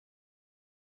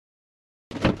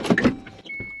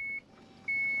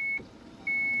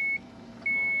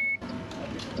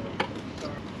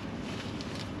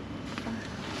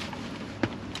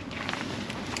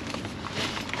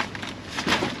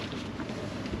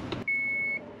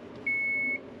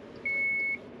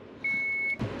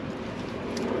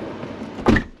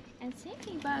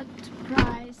thinking about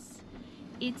price.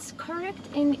 It's correct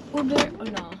in Uber or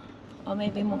no? Or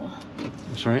maybe more?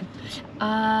 Sorry?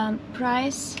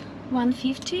 Price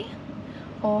 150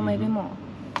 or maybe more?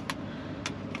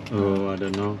 Oh, I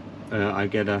don't know. I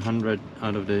get 100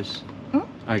 out of this. Hmm?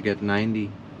 I get 90.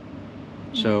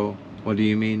 So, what do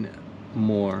you mean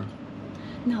more?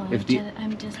 No, If the-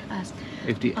 I'm just asking.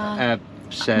 If the app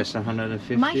says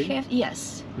 150? My have,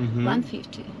 yes,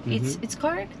 150. It's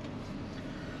correct?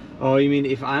 Oh, you mean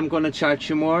if I'm gonna charge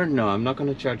you more? No, I'm not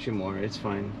gonna charge you more. It's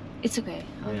fine. It's okay.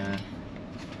 Yeah.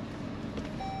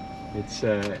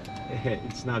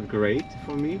 It's not great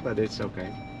for me, but it's okay.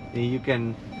 And you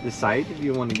can decide if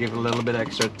you want to give a little bit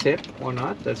extra tip or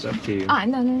not. That's up to you.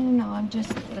 No. I'm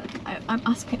just I'm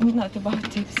asking not about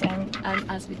tips. I'm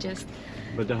asking just.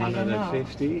 But the I don't know.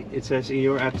 150, it says in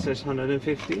your app says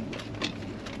 150.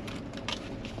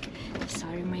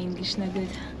 Sorry, my English not good.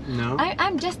 No.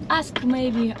 I'm just ask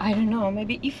maybe I don't know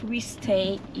maybe if we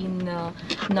stay in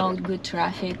no good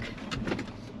traffic.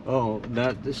 Oh,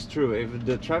 that is true. If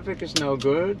the traffic is no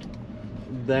good,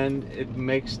 then it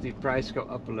makes the price go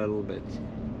up a little bit.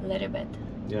 A little bit.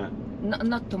 Yeah.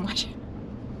 Not too much.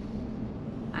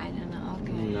 I don't know.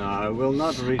 Okay. No, I will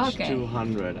not reach Okay.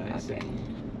 200. I Okay. think.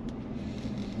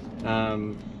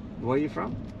 Where are you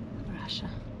from? Russia.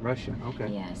 Russia. Okay.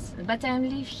 Yes, but I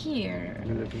live here.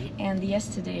 You live here? And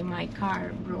yesterday my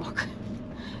car broke.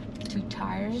 Two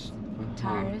tires.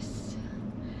 Tires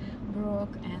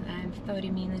broke, and I'm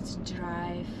 30 minutes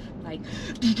drive. Like.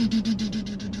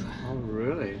 Oh,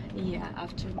 really? Yeah.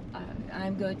 After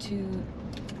I'm go to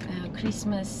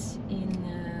Christmas in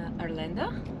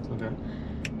Orlando. Okay.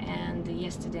 And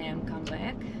yesterday I'm come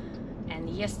back, and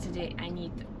yesterday I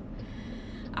need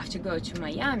to go to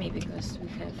Miami because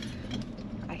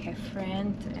I have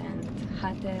friend and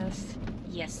hotels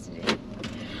yesterday,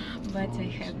 but I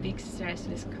have big stress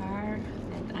with car.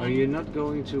 And Are you not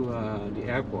going to the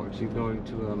airport? You're going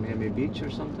to Miami Beach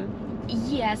or something?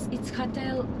 Yes, it's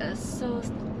hotel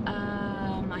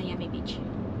Miami Beach.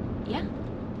 Yeah,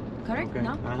 correct? Okay.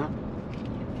 No.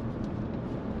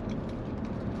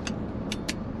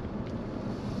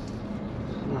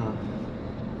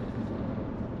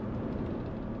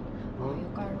 Oh, your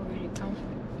car really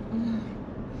comfortable.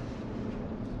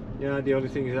 Yeah, the only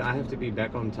thing is that I have to be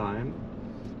back on time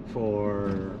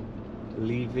for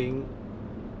leaving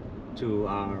to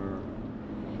our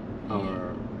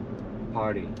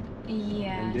party.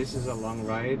 Yes. And this is a long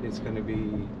ride. It's gonna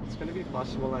be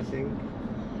possible, I think.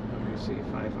 Let me see,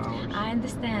 5 hours. I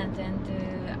understand,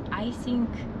 and I think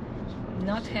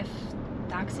not have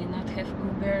taxi, not have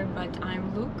Uber, but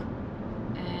I'm look,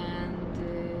 and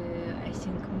I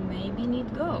think maybe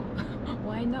need go.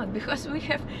 Why not? Because we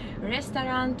have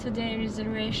restaurant today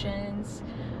reservations,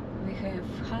 we have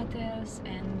hotels,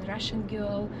 and Russian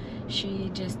girl, she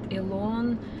just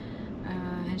alone,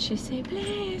 and she say,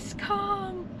 please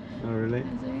come. Oh, really? I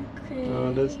was like, okay.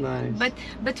 Oh, that's nice.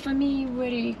 But for me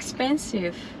very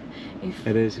expensive. If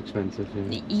It is expensive,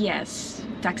 yeah. yes,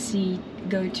 taxi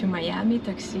go to Miami,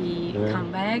 taxi Yeah.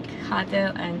 come back,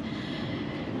 hotel and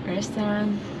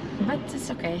restaurant, but it's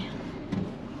okay.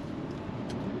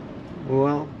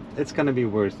 Well, it's gonna be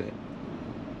worth it.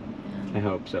 I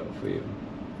hope so for you.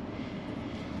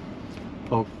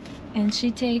 Oh, And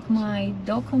she take my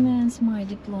documents, my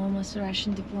diplomas,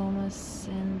 Russian diplomas,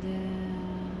 and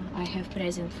I have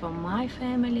present for my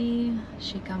family.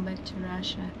 She come back to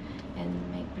Russia and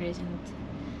make present,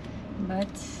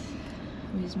 but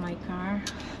with my car,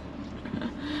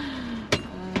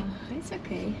 it's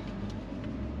okay.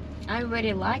 I'm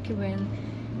very lucky when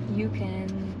you can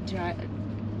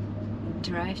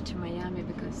drive to Miami,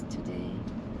 because today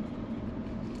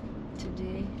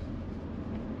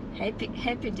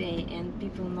happy day and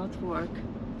people not work.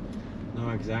 no,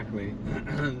 exactly.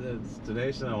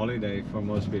 Today's a holiday for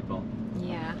most people.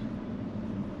 Yeah.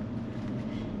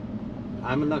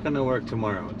 I'm not gonna work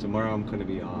tomorrow. Tomorrow I'm gonna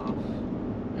be off.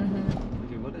 Mm-hmm.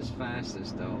 Okay, what is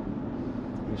fastest though?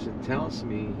 Because it tells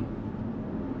me.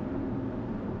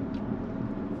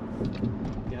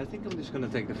 Yeah, I think I'm just gonna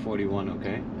take the 41,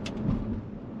 okay?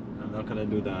 I'm not gonna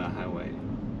do the highway.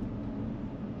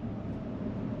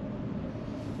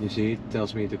 You see, it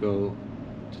tells me to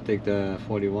take the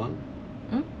 41.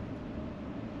 Hmm?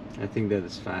 I think that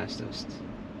is fastest.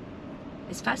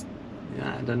 It's fast.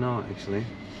 Yeah, I don't know actually.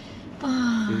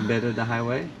 Ah. Is it better the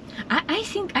highway? I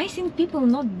think people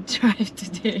not drive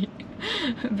today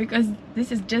because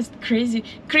this is just crazy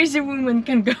women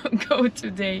can go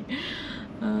today.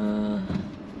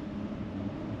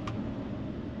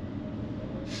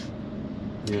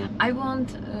 Yeah. I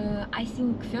want I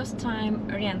think first time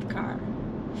rent car.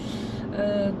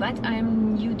 but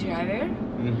I'm new driver,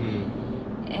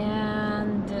 Mm-hmm.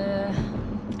 and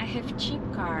I have cheap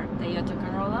car, Toyota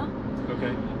Corolla,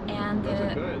 Okay. and Those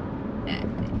are good.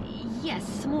 yes,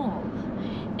 small.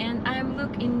 And I'm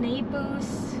look in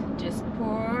Naples, just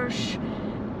Porsche,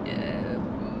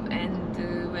 and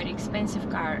very expensive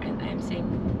car, and I'm saying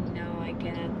no, I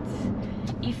cannot.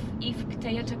 If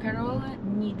Toyota Corolla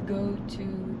need go to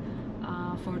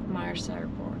Fort Myers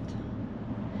Airport,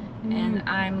 and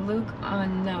I'm look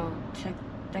on no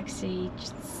taxi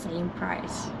same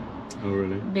price. Oh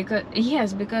really?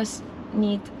 Because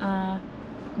need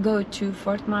go to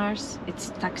Fort Myers, it's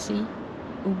taxi,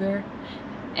 Uber,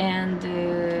 and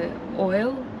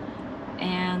oil,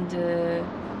 and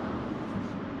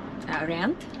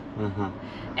rent. Uh-huh.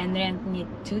 And rent need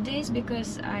 2 days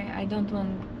because I don't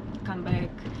want come back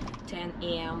 10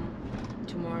 a.m.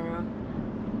 tomorrow.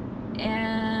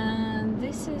 And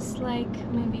this is like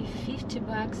maybe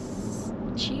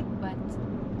 $50 cheap, but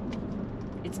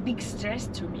it's big stress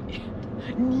to me.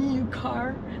 New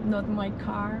car, not my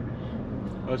car.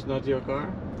 Oh, it's not your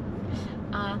car?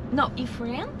 No, if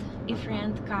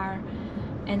rent car,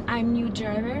 and I'm new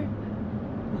driver.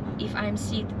 If I'm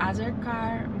sit other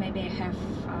car, maybe I have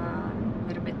a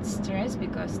little bit stress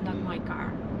because not my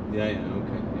car. Yeah,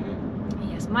 okay.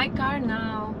 Yeah. Yes, my car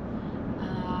now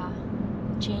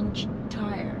change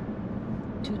tire,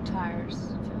 2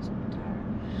 tires, first tire.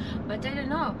 But I don't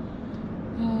know.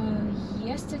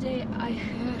 Yesterday I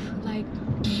have like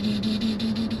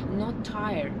not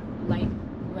tire, like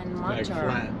when motor. Like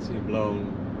flat, so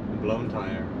blown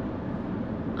tire.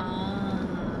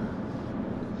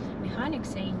 Mechanic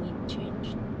say need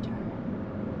change tire.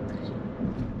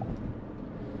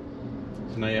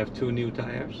 So now you have 2 new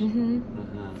tires? Mm-hmm.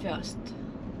 Uh-huh. First.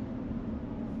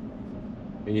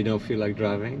 And you don't feel like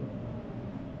driving?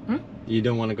 Hmm? You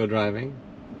don't want to go driving?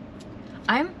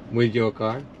 I'm With your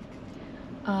car?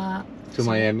 To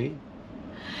Miami?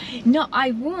 No,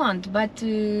 I won't, but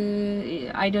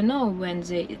I don't know when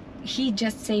he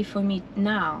just say for me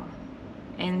now,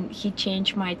 and he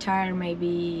changed my tire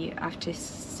maybe after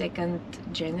 2nd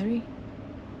January.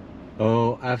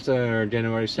 Oh, after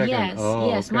January 2nd? Yes, oh,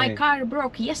 yes. okay. My car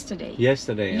broke yesterday.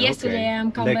 Yesterday, Yesterday okay.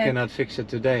 I'm come They back. cannot fix it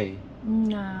today?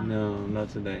 No. No, not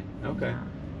today. Okay. No.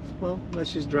 Well,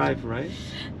 let's just drive, right?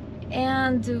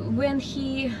 And when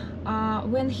he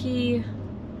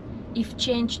if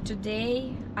change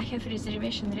today, I have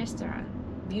reservation restaurant,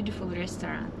 beautiful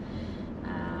restaurant,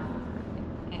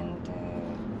 and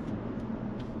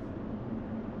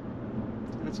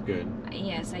That's good.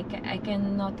 yes, I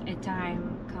cannot a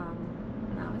time come.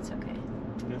 No, it's okay.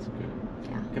 That's good.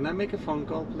 Yeah. Can I make a phone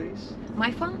call, please?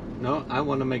 My phone? No, I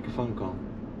want to make a phone call.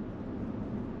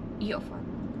 Your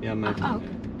phone? Yeah, my phone. Okay.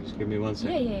 Yeah. Just give me 1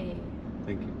 second. Yeah.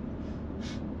 Thank you.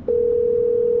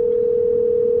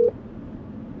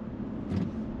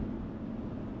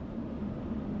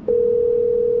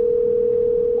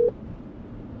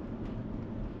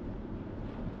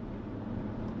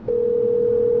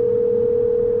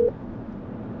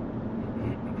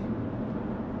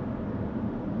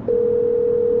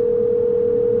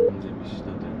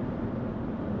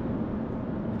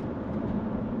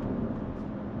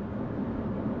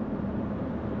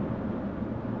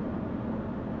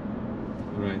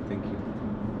 Right, thank you.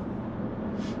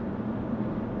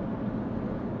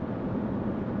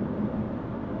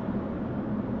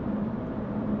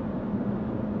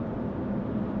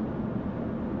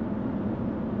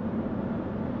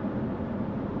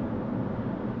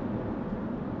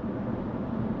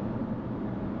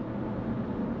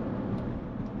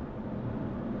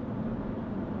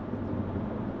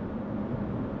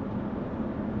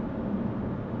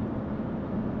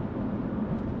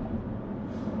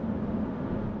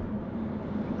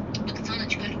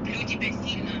 Оксаночка, люблю тебя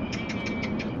сильно.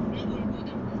 С Новым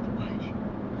годом наступающим.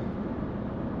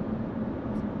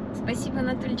 Спасибо,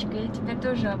 Анатольчика, я тебя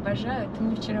тоже обожаю. Ты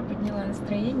мне вчера подняла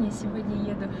настроение. Сегодня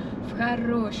еду в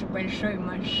хорошей большой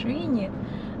машине.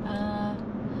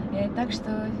 Так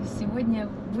что сегодня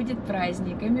будет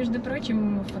праздник. И, между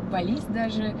прочим, футболист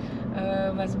даже,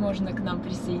 возможно, к нам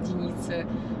присоединится.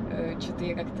 Что-то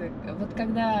я как-то... Вот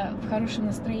когда в хорошем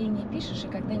настроении пишешь, и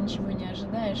когда ничего не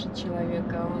ожидаешь от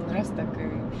человека, он раз так и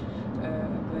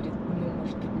говорит, ну,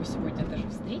 может быть, мы сегодня даже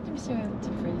встретимся,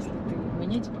 типа, если ты... У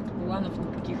меня, типа, планов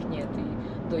никаких нет,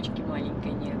 и дочки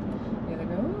маленькой нет. Я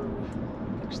такая,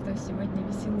 так что сегодня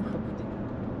веселуха будет.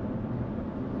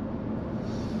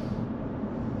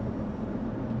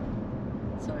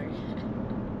 Sorry.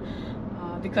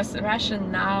 Because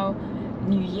Russian now,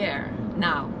 New Year,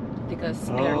 now. Because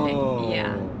early,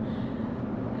 yeah.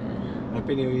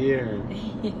 Happy New Year.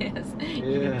 Yes, Yeah.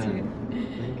 you too.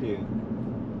 Thank you.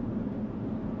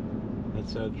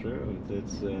 That's so true.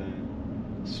 It's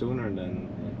sooner than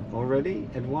already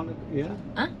at one. Yeah.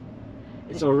 Huh?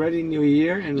 It's already New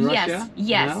Year in Russia.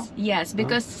 Yes, now? yes,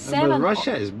 because But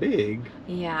Russia is big.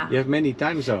 Yeah. You have many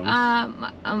time zones.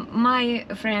 My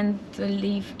friend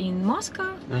live in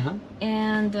Moscow,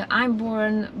 and I'm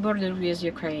border with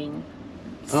Ukraine.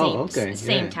 Oh, okay.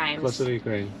 Same yeah. times. Close to the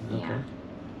Ukraine. Okay. Yeah.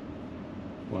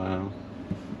 Wow.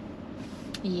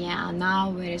 Yeah,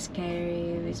 now very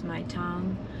scary with my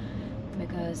tongue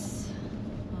because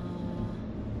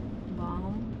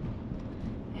bomb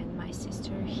and my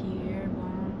sister here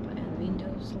bomb and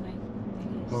windows like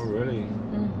this. Oh, really?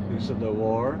 Mm-hmm. Because of the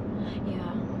war?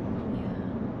 Yeah,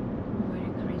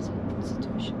 very crazy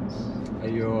situations. Are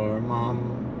your mom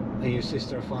and your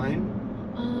sister fine?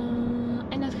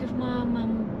 I not have mom.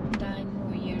 Mom died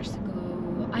more years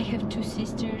ago. I have two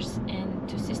sisters, and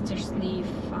two sisters live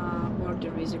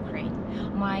border with Ukraine.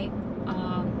 My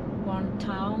one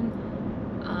town,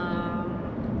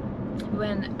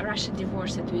 when Russia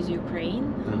divorced with Ukraine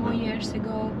more years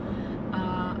ago,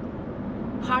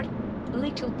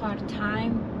 little part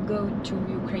time go to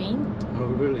Ukraine, Oh,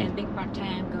 really? and big part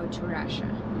time go to Russia.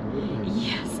 Really?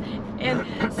 Yes, and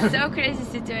so crazy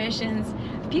situations.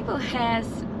 People has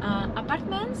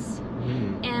apartments,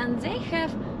 and they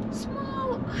have small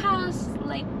house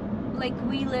like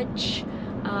village,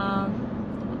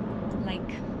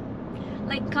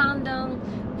 like condom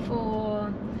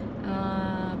for.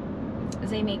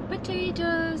 They make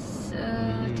potatoes,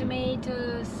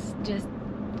 tomatoes, just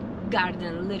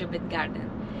garden, little bit garden,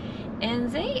 and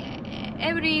they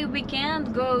every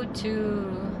weekend go to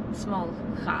small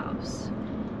house,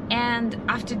 and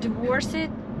after divorce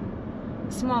it,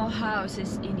 small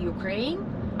houses in Ukraine,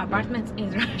 apartments in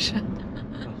Russia.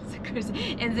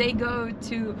 And they go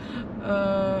to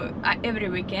every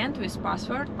weekend with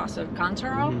passport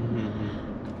control.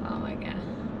 Oh my god.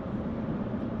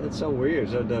 That's so weird.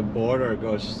 So the border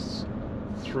goes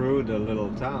through the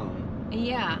little town.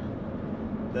 Yeah.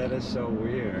 That is so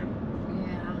weird.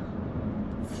 Yeah.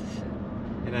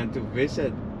 And then to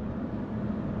visit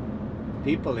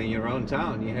people in your own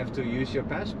town, you have to use your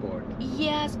passport.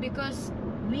 Yes, because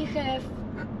we have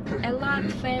a lot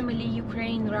of family,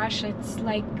 Ukraine, Russia. It's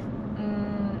like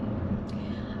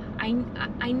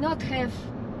I not have.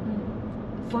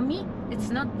 For me, it's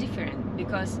not different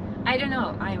because I don't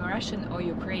know. I'm Russian or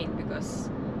Ukraine because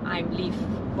I live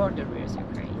border with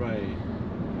Ukraine. Right.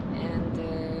 And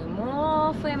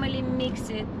more family mix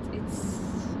it. It's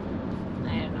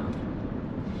I don't know.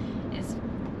 It's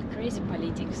crazy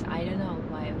politics. I don't know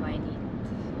why need.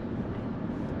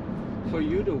 For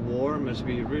you, the war must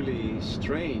be really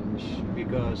strange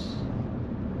because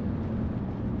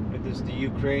it is the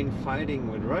Ukraine fighting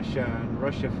with Russia and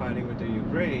Russia fighting with the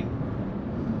Ukraine.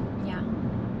 Yeah.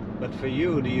 But for you,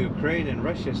 the Ukraine and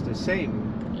Russia is the same.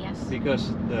 Yes. Because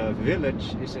the village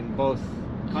is in both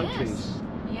countries.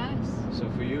 Yes. So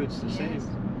for you, it's the same.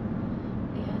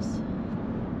 Yes.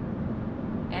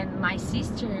 And my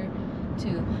sister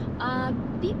too.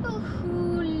 People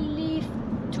who live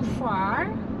too far,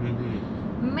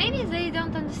 maybe they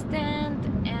don't understand,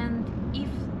 and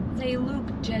if they look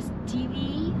just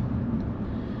TV,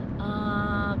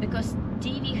 because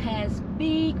TV has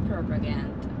big propaganda.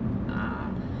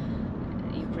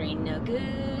 Ukraine no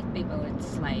good, people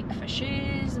it's like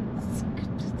fascism, it's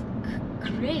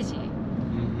crazy.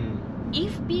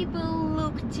 If people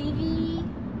look TV,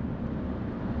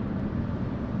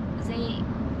 they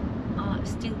are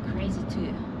still crazy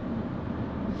too.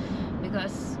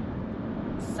 Because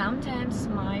sometimes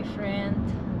my friend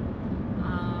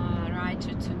write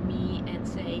to me and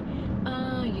say,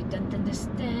 "Oh, you don't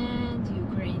understand.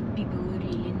 Ukraine people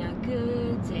really not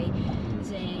good. They."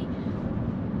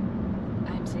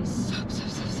 I'm saying, stop.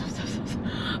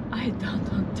 I don't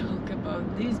want to talk about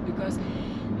this because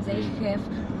they have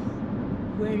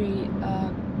very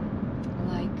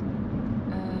like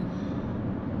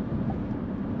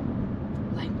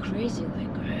crazy,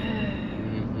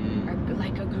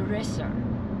 like aggressor.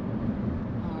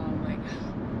 Oh my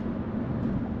god.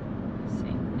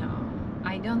 Say no.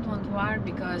 I don't want war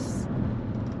because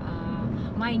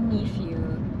my nephew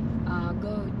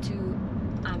go to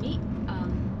army.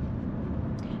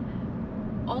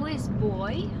 Always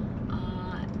boy,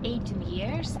 18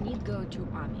 years need go to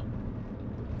army.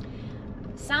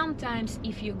 Sometimes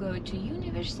if you go to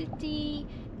university,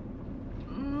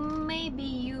 maybe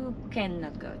you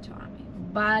cannot go to army.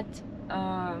 But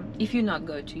if you not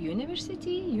go to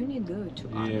university, you need go to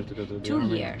army. You have to go to the 2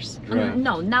 army. years. Right.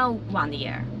 No, now 1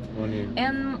 year. 1 year.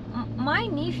 And my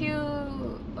nephew,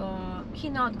 he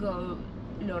not go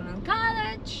learn in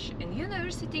college, in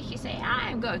university. He say,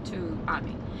 I'm go to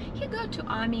army. He go to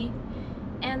army,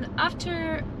 And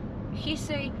after he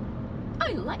say,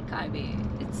 I like army,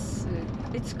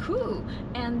 it's cool,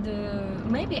 and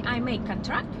maybe I make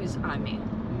contract with army.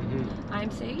 I'm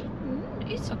saying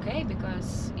it's okay,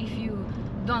 because if you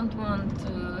don't want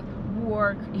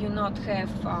work, you not have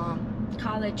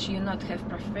college, you not have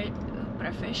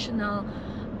professional,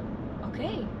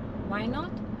 okay, why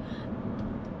not?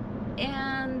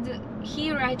 And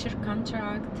he write a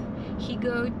contract, he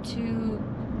go to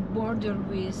border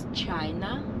with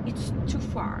China, it's too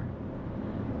far.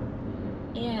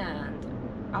 And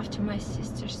after my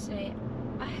sister say,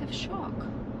 I have shock.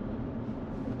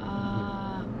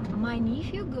 My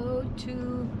nephew go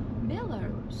to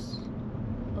Belarus,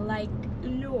 like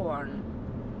learn.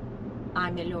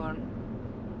 I'm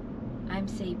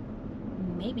say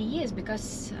maybe yes,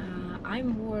 because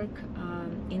I'm work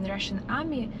in Russian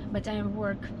army, but I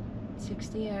work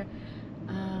 6 years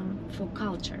for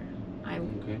culture. I'm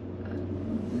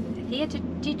theater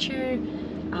teacher,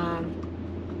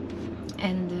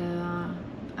 and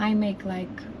I make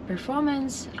like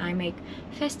performance, I make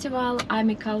festival, I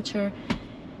make culture.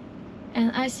 And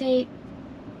I say,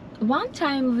 one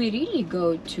time we really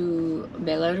go to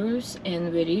Belarus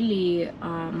and we really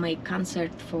make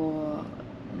concert for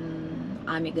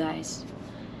army guys.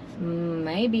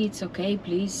 Maybe it's okay,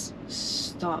 please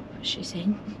stop. She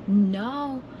said,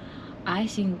 no, I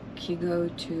think he go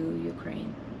to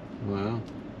Ukraine. Wow.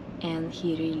 And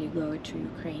he really go to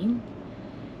Ukraine.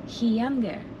 He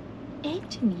younger,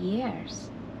 18 years,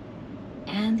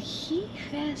 and he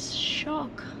has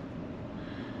shock.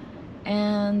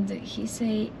 And he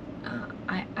say,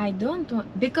 I don't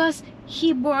want, because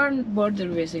he born border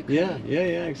with Ukraine.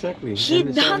 Yeah, exactly. He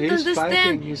and don't he's understand.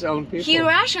 fighting his own people. He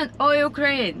Russian or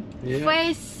Ukraine. Yeah.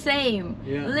 Face same,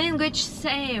 Yeah. language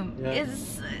same. Yeah.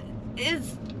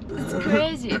 It's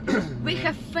crazy. We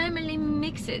have family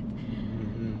mixed.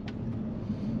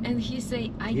 And he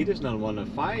say, he does not want to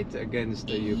fight against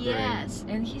the Ukraine. Yes,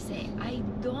 and he say, I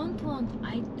don't want,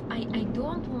 I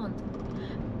don't want.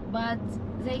 But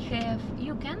they have,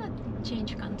 you cannot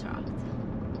change contract.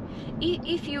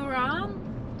 If you run,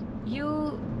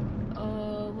 you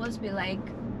was be like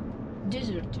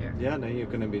deserter. Yeah, then you're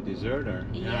gonna be deserter.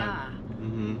 Yeah.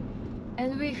 Mm-hmm.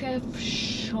 And we have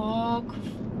shock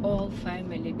all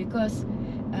family, because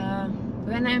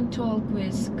when I'm talk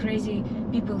with crazy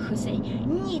people who say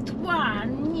need war,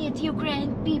 need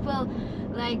Ukraine people,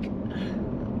 like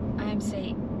I'm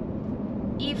say,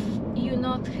 if you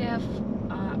not have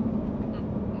a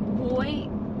boy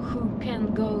who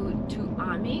can go to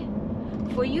army,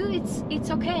 for you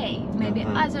it's okay. Maybe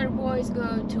other boys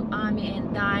go to army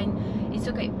and die, it's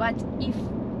okay. But if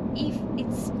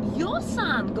it's your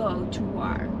son go to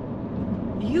war,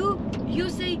 you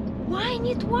say, why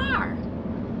need war?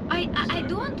 I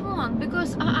don't want,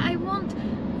 because I want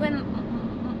when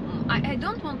I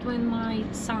don't want when my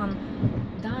son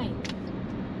died.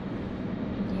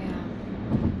 Yeah.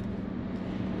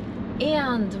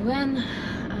 And when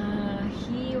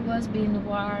he was being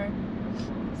war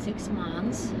 6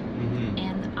 months,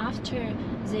 and after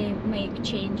they make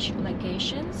change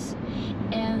locations,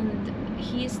 and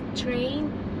his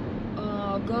train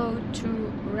go to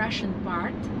Russian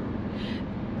part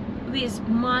with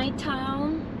my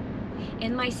town,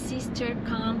 and my sister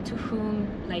come to whom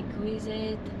like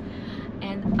visit,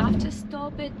 and after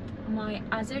stop it, my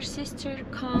other sister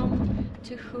come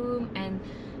to whom and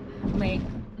make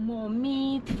more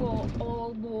meat for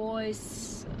all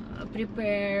boys,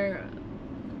 prepare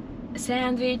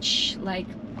sandwich, like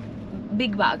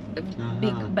big bag,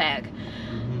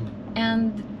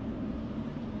 and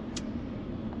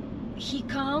he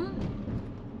come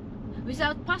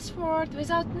without passport,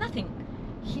 without nothing.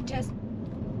 He just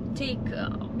take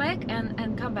back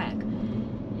and come back,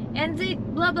 and they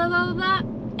blah blah blah blah,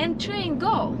 and train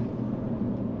go.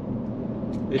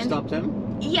 They stopped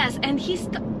him? Yes, and he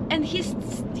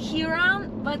ran,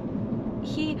 but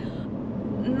he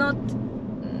not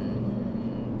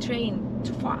train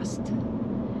too fast,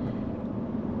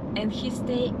 and he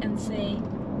stay and say,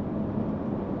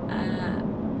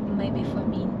 maybe for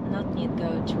me not need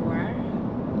go to war.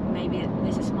 Maybe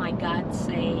this is my God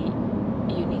say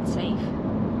you need safe.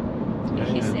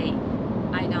 He say,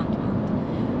 I don't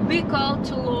want. We call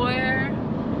to lawyer.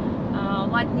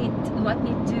 What need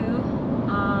do?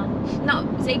 No,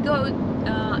 they go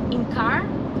in car,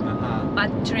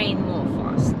 but train more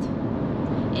fast,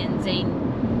 and they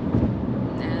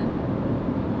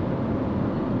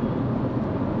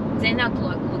not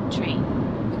look train,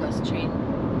 because train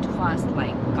too fast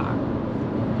like car.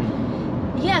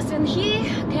 Yes, and he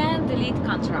can delete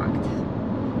contract.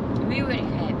 We were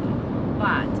happy,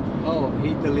 but Oh, he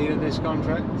deleted his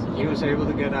contract? He Yeah. was able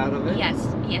to get out of it? Yes,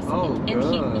 yes. Oh, and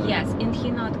good. and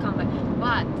he not come back.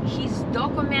 But his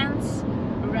documents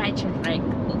write like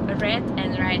red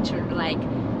and write like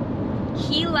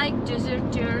he like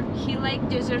deserter,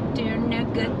 no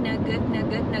good, no good, no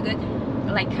good, no good,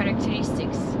 like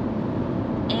characteristics.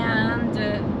 And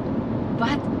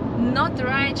but not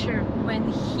writer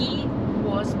when he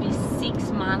was be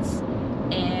 6 months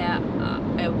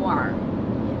a war.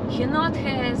 He not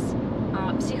has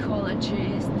a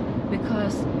psychologist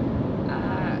because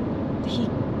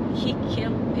he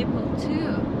killed people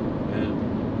too. Yeah.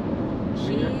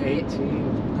 You're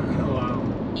 18. Wow.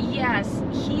 Yes,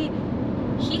 he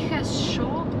has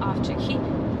shock after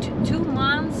 2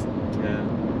 months Yeah.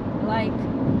 like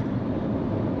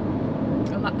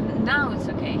now it's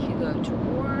okay. He go to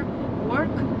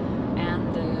work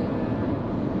and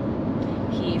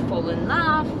he fall in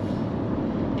love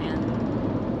and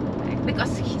like,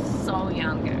 because he's so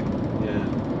younger. Yeah.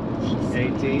 He's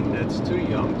 18, that's too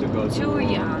young to go to too war.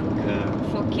 young Yeah.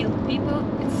 for kill people.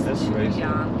 It's That's too crazy.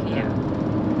 young. Yeah. Yeah.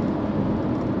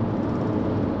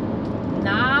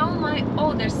 Now my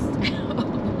oldest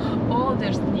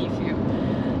oldest nephew,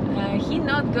 he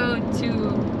not go to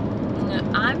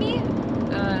army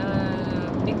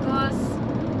because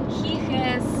he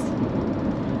has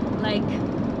like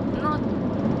not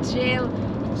jail.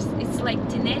 It's like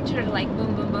teenager, like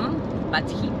boom boom boom, but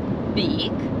he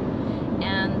big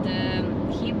and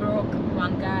he broke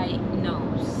one guy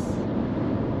nose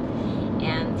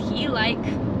and he like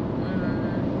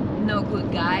no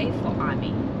good guy for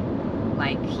army.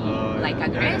 Like he like yeah,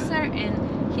 aggressor and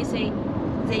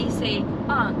they say,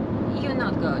 oh, you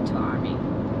not go to army.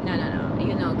 No,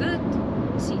 you no good,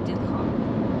 sit in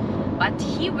home. But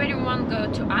he really want go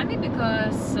to army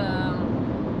because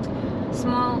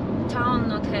small town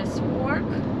not has work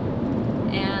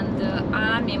and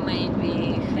army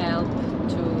maybe help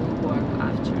to work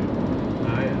after.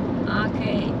 Oh, yeah.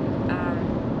 Okay,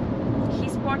 he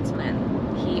sportsman,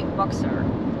 he boxer,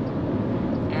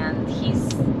 and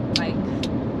he's like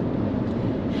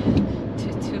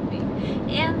too big.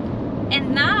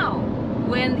 And now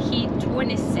when he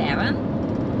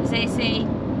 27, they say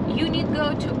you need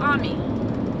go to army.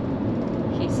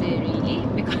 He say really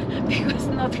because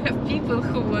not have people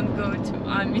who won't go to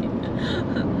army.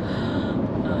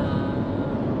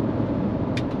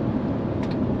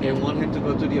 They want him to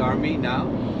go to the army now?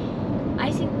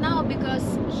 I think now because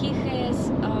he has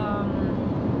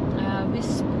with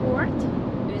sport,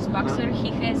 with boxer, he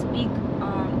has big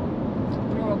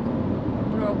broke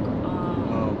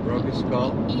Broke his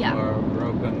skull? Yeah. Or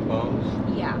broken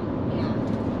bones? yeah.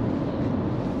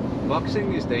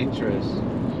 Boxing is dangerous.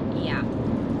 Yeah,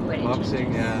 very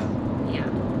Boxing, dangerous. yeah.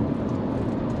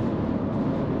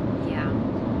 Yeah.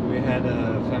 We had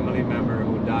a family member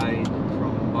who died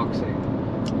from boxing.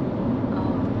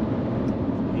 Oh,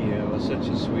 He was such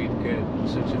a sweet kid,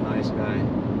 such a nice guy.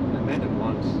 I met him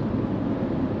once.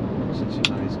 Such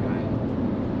a nice guy.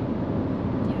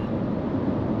 yeah.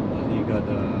 But he got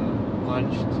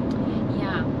punched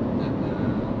Yeah. and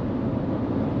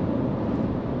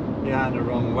yeah, in the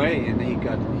wrong way, and he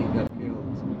got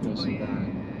killed because he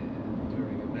died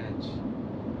during a match.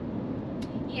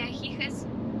 Yeah, he has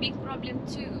big problem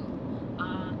too.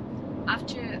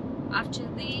 After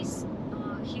this,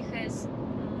 he has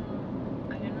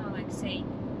I don't know, like say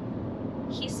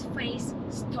his face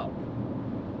stop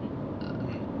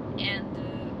and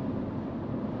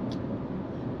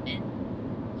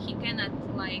he cannot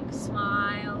like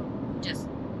smile. Just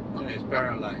Yeah, he's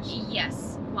paralyzed.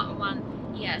 yes, one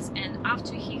yes, and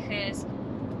after he has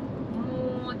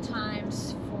more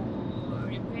times for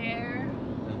repair.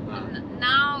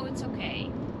 Now it's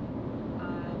okay,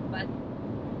 but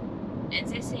and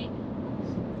they say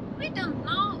we don't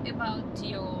know about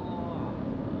your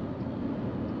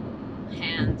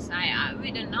hands.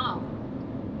 We don't know,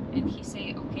 and he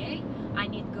say okay, I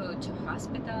need go to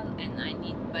hospital and I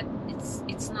need, but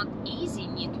it's not easy.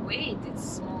 Need wait. It's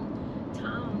small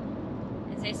town,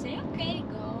 and they say okay,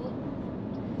 go,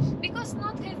 because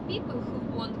not have people who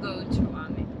won't go to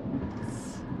army.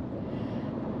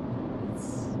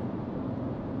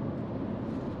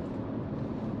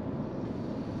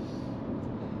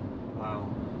 Wow.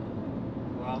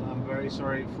 Well, I'm very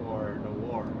sorry for the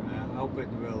war. I hope it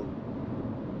will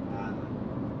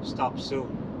stop soon.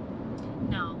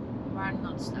 No, war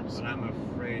not stop. But I'm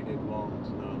afraid it won't.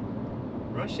 No.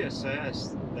 Russia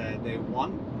says that they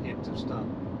want it to stop.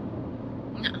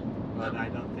 No. But I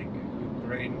don't think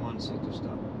Ukraine wants it to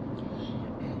stop.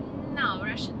 No,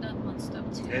 Russia don't want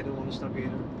stop too. They don't want to stop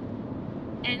either.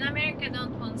 And America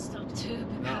don't want stop too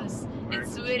because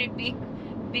it's America's- very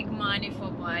big money for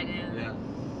Biden, Yeah.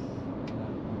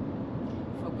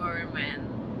 for government.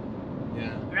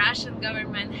 Yeah. Russian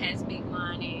government has big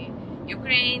money.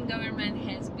 Ukraine government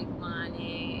has big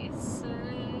money.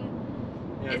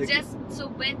 Yeah, It's just so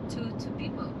bad to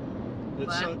people.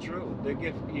 That's so but- true. They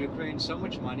give Ukraine so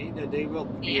much money that they will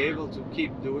be Yeah. able to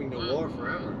keep doing the war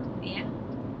forever. Yeah,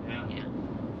 Yeah. yeah.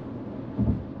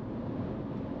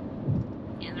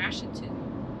 And Russia too.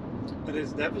 But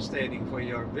it's devastating for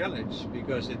your village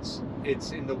because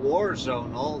it's in the war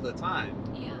zone all the time.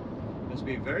 Yeah, Must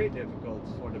be very difficult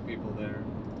for the people there.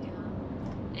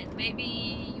 yeah. And maybe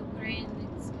Ukraine,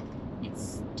 it's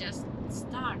just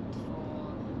start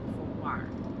for war.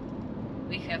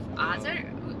 We have other,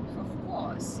 of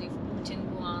course. If Putin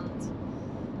wants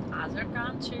other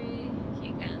country, he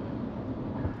can.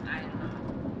 I don't know.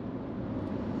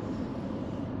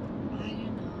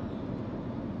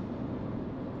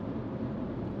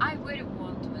 I really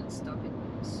want to stop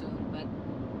it soon, but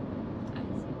I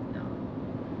think no.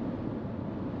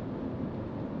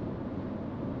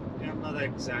 Yeah, I'm not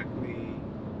exactly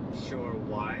sure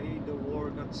why the war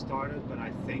got started, but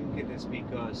I think it is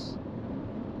because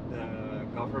the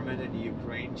government in the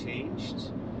Ukraine changed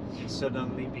and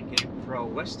suddenly became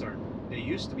pro-Western. They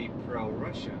used to be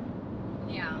pro-Russia.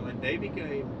 Yeah, And when they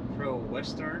became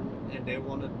pro-Western and they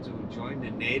wanted to join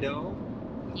the NATO,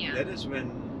 yeah, that is when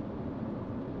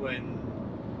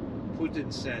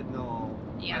Putin said, no,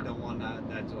 I yeah. don't want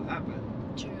that to happen.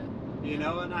 True. You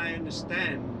know, and I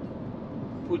understand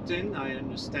Putin, I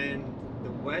understand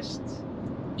the West,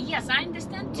 Yes, I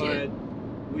understand too.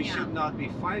 but we Yeah. should not be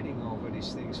fighting over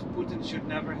these things. Putin should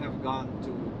never have gone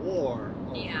to war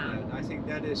over Yeah. that. I think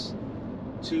that is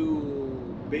too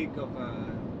big of a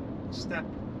step,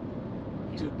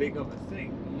 too big of a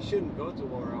thing. You shouldn't go to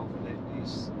war over that.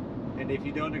 And if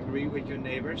you don't agree with your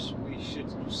neighbors, we should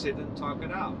sit and talk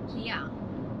it out. Yeah.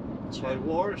 But True.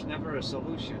 war is never a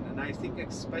solution. And I think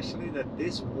especially that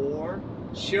this war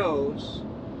shows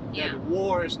Yeah. that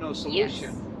war is no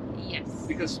solution. Yes.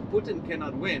 Because Putin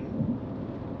cannot win,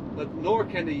 but nor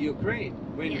can the Ukraine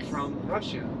win Yes. from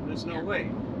Russia. There's no Yeah. way.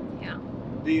 Yeah.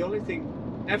 The only thing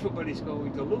everybody's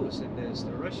going to lose in this,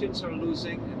 the Russians are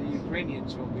losing and the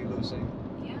Ukrainians will be losing.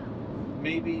 Yeah.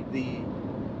 Maybe the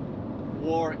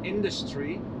war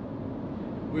industry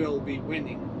will be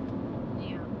winning,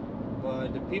 Yeah.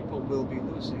 but the people will be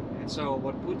losing. And so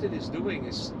what Putin is doing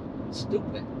is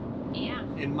stupid, Yeah.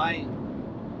 in my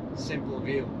simple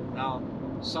view. Now,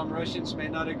 some Russians may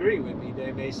not agree with me.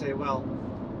 They may say, well,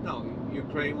 no,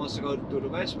 Ukraine wants to go to the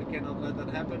West. We cannot let that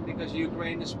happen because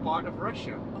Ukraine is part of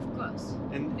Russia. Of course.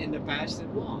 And in the past it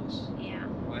was, Yeah.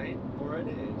 right? Or it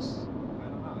is. I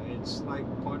don't know. It's like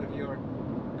part of your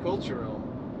cultural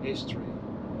history.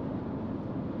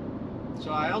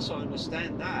 So I also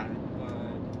understand that,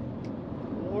 but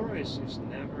war is just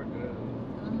never good.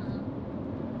 Mhm.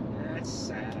 That's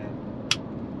sad.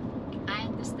 I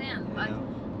understand, You but know?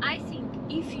 I think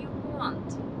if you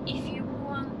want,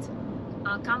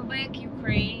 come back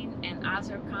Ukraine and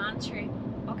other country,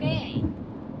 okay,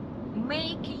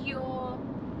 make your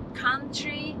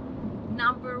country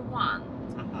number one.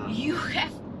 Uh-huh. You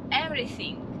have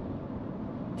everything.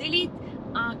 Delete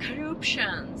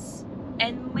corruptions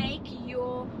and make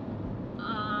your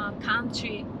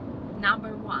country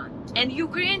number one. And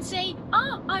Ukraine say,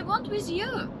 oh, I want with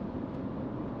you.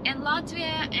 And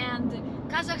Latvia and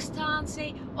Kazakhstan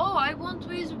say, oh, I want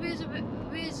with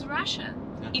Russia.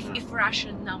 If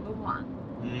Russian number one.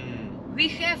 Mm. We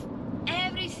have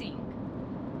everything.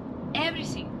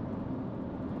 Everything.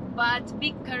 But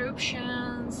big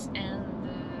corruptions and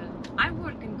I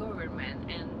work in government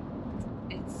and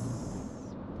it's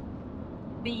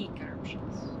big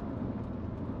corruptions.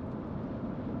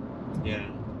 Yeah.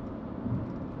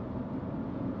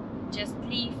 Just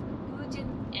leave Putin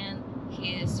and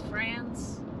his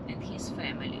friends and his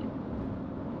family.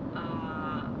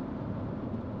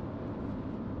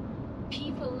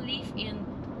 People live in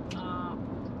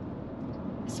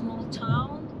small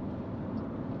town,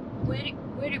 very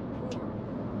poor.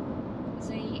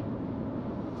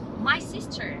 My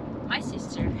sister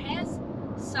has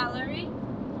salary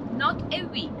not a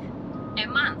week, a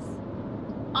month,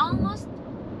 almost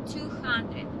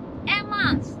 200 a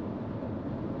month.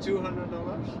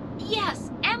 $200? Yes,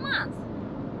 a month.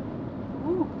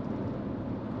 Ooh.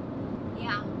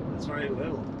 Yeah, That's very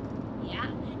little. yeah,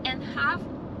 and half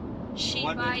she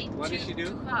What buy does she do?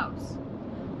 to house.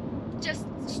 Just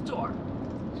store.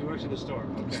 She works in a store.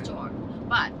 Okay. Store,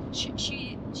 but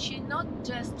she not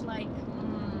just like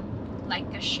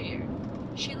cashier.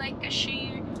 She like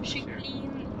cashier. She Cashier.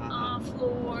 clean Uh-huh.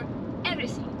 floor,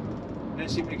 everything. And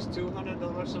she makes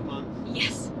 $200 a month.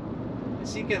 Yes,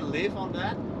 She can live on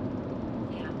that?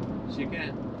 Yeah. She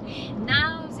can.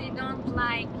 Now they don't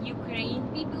like Ukraine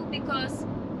people because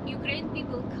Ukraine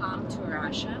people come to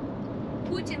Russia,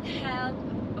 Putin help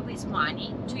with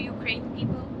money to Ukraine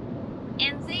people,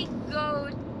 and they go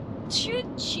too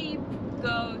cheap,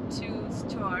 go to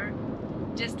store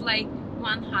just like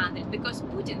 100 because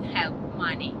Putin help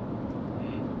money,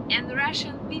 and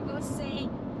Russian people say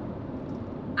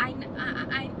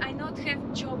I not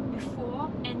have job before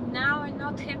and now I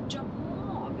not have job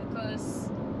more because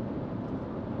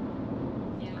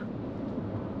yeah.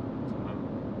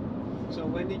 So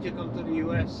when did you come to the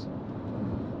US?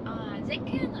 They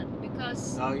cannot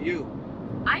because Oh, you?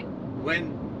 I'm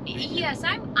When? did you- yes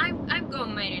I'm got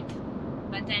married,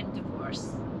 but I'm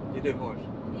divorced. You divorced?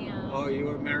 Yeah. Oh, you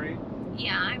were married?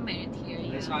 Yeah, I'm married here.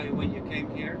 That's Yeah. how when you came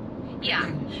here? Yeah.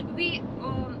 We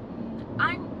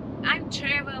I'm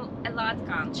travel a lot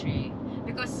country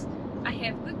because I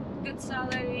have good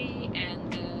salary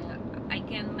and I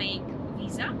can make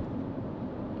visa.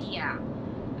 Yeah.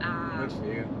 Good for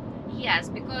you. Yes,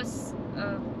 because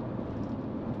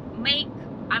make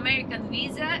American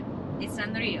visa is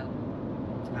unreal.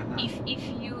 Uh-huh. If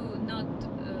you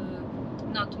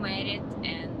not married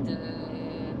and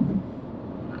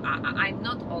I'm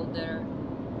not older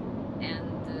and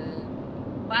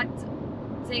but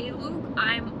they look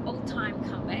I'm all time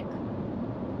come back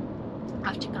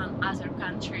after other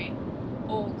country,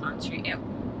 all country,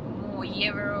 more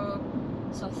Europe,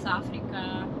 South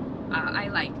Africa. I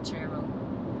like travel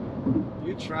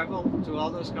You travel to all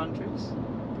those countries?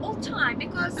 all time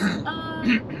because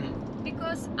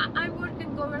because I work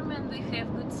in government. We have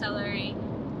good salary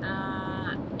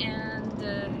and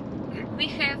we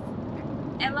have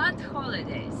a lot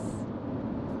holidays.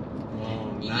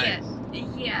 Oh, nice.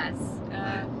 Yes.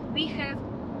 Nice. We have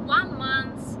 1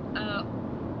 month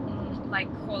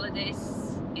like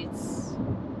holidays. It's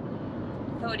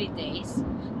 30 days.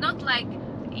 Not like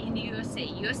in USA.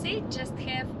 USA just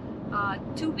have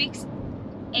 2 weeks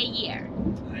a year.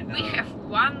 I know. We have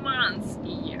 1 month a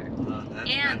year. Oh, that's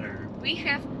and better. we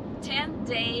have 10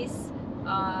 days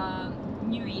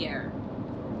New Year.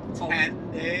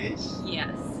 10 days?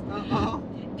 Yes. Uh-oh.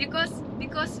 Because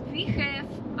we have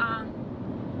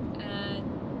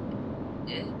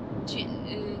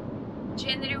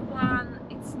January 1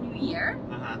 it's New Year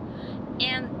Uh-huh.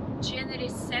 and January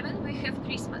 7 we have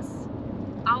Christmas.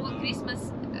 Our Oh.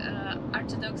 Christmas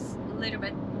Orthodox a little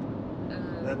bit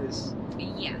That is,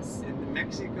 yes. in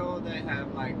Mexico they have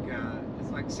like,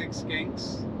 it's like 6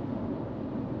 kings.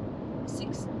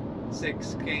 6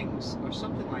 6 kings or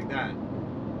something like that.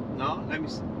 No? Let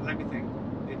me think.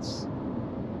 It's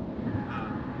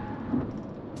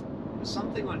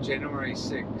something on January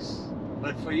 6.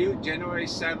 But for you, January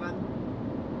 7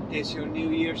 is your New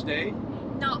Year's Day?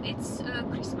 no it's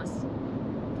Christmas.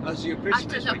 Oh, it's your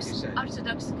Christmas, like you said.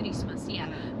 Orthodox Christmas, yeah.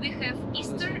 We have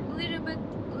Easter a little bit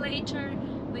later.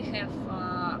 We have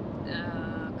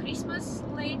Christmas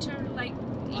later, like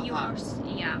yours.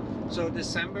 Yeah. So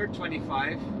December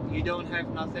 25, you don't have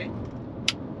nothing?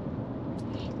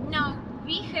 Now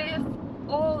we have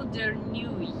older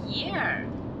New Year,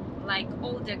 like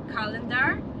older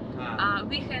calendar.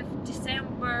 We have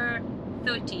December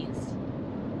 13th.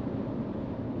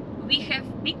 We have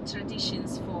big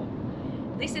traditions for.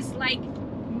 This is like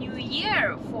New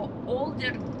Year for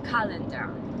older calendar.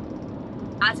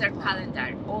 Other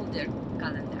calendar, older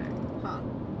calendar. Huh.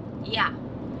 Yeah,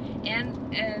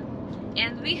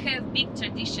 and we have big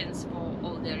traditions for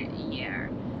older year.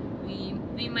 We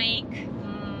make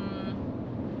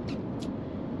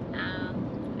I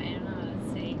don't know how to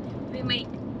say. We make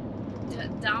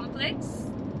dumplings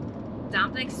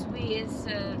with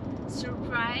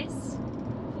surprise.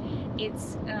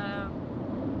 It's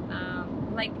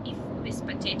like if with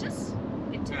potatoes.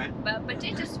 Okay. But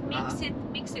potatoes mix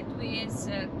it with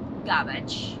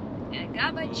garbage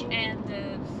and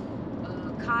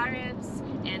carrots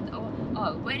and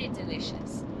oh very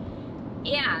delicious.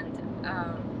 And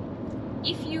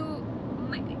if you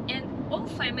and all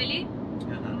family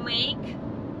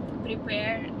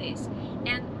prepare this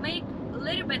and make a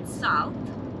little bit salt,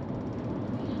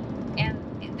 and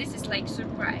this is like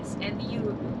surprise, and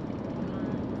you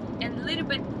and a little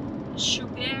bit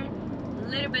sugar, a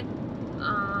little bit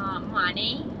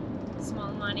money,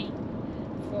 small money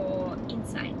for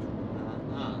inside,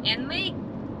 and make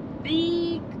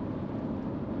big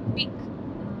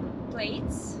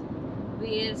plates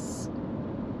with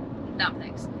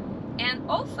dumplings, and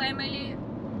all family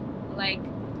like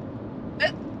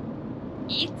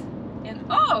eat, and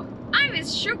oh, I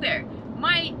with sugar,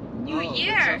 my New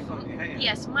Year. That's so funny. Yeah.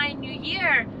 Yes, my New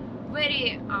Year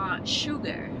very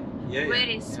sugar. Yeah,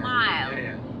 very smile.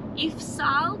 Yeah. If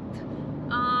salt,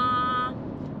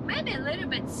 maybe a little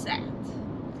bit sad.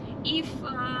 If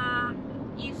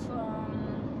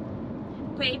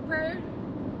paper,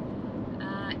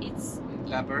 it's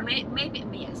Pepper. maybe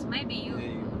yes, maybe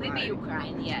Yeah, you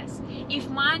cry. Yes. If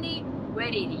money,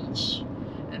 very rich,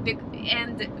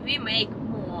 and we make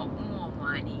more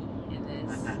money in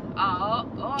this. Oh,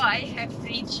 I have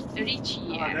rich Oh,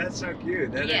 year. that's so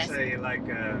cute. That is Yes. a like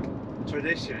a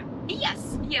tradition.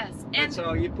 Yes, And and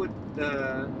so you put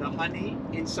the honey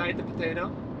inside the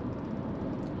potato,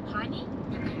 honey.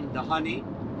 the honey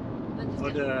What is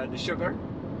or that? the sugar.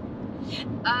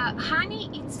 Honey,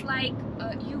 it's like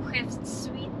you have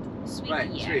sweet Right,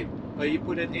 here. sweet. But you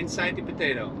put it inside the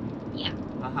potato. Yeah.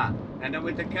 And then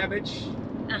with the cabbage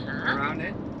around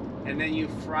it, and then you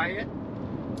fry it.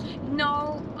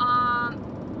 No,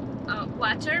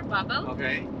 water bubble.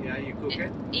 Okay. Yeah, you cook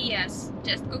it. Yes,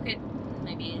 just cook it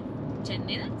maybe 10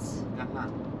 minutes.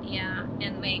 Yeah,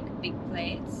 and make big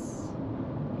plates.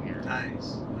 Yeah.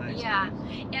 Nice. Yeah,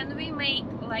 and we make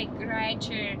like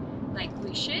writer like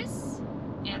wishes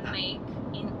and make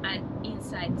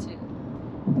inside too.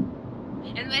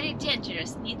 And very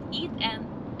dangerous. Need eat and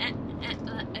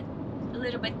a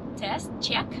little bit test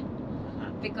check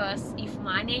because if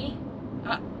money,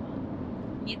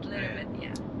 need little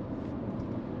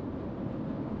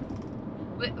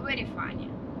bit very funny.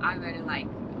 I very like.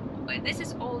 But this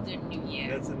is older New Year.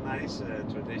 That's a nice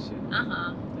tradition.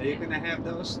 Are you gonna have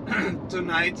those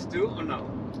tonight too, or no?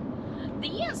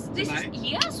 Yes, this Tonight? is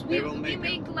yes. They We will make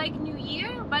make like New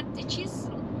Year, but it is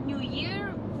New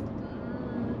Year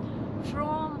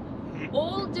from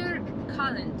older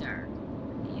calendar.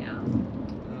 Yeah.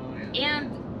 Oh, yeah.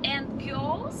 And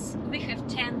girls, we have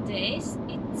 10 days.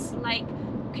 It's like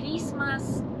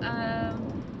Christmas. I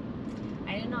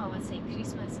don't know what say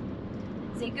Christmas.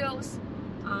 The girls.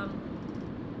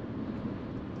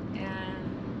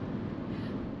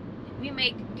 We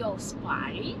make girls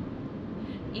party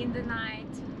in the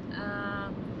night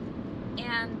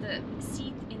and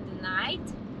sit in the night,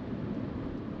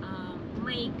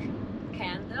 make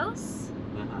candles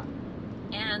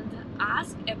and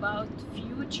ask about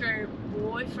future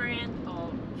boyfriend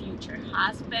or future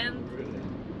husband. Really?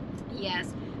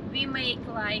 Yes, we make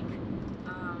like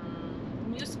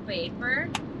newspaper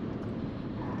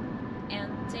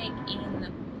and take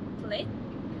in plate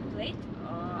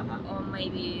or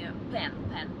maybe pen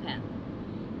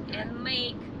and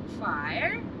make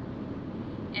fire,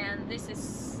 and this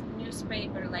is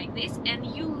newspaper like this, and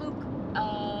you look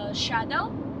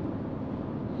shadow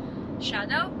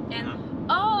and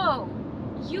oh,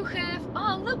 you have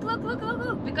look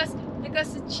because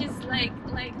she's like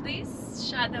this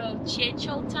shadow change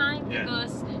all time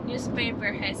because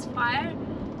newspaper has fire.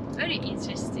 Very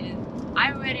interesting.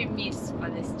 I very miss for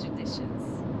these traditions.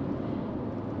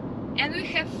 And we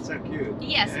have so cute.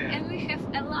 Yes, and we have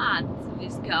a lot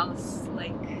with girls.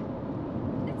 Like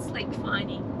it's like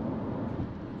funny.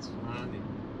 It's funny.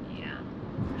 Yeah,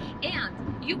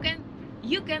 and you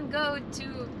can go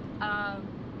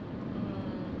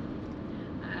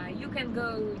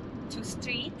to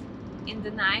street in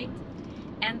the night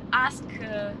and ask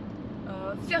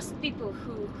first people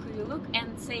who you look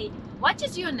and say, what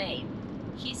is your name?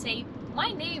 He say,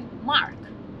 my name Mark.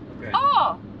 Okay.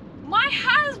 Oh, my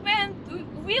husband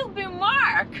will be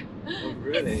Mark. Oh,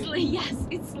 really? It's like, yes,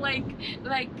 it's like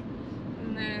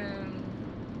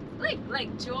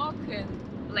joke and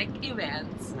like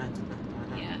events.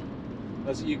 Yeah.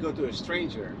 So you go to a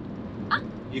stranger.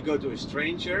 You go to a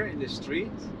stranger in the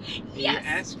street. And you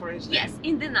ask for his name. Yes,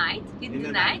 in the night. In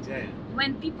the night. Yeah.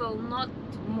 When people, not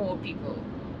more people,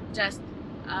 just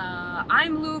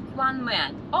I'm look one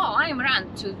man. Oh, I'm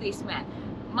run to this man.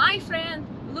 My friend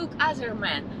look other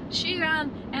man. She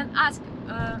run and ask.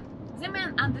 The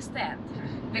man understand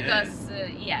because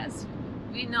yes,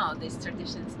 we know these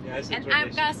traditions. Yeah, it's a and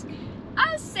tradition.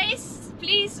 I ask, say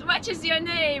please, what is your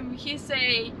name? He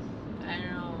say, I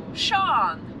don't know,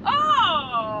 Sean.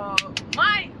 Oh,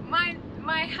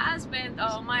 my husband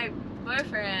or my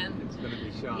boyfriend. It's gonna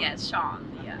be Sean. Yes, Sean.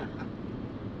 Yeah.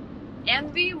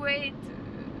 And we wait,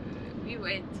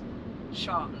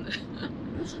 Sean.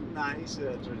 That's a nice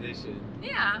tradition.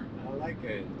 Yeah. I like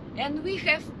it. And we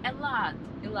have a lot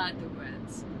of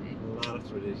words. A lot of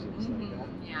traditions like that.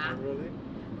 Yeah. Oh, really?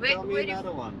 Ve- Tell me very,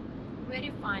 another one.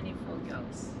 very funny for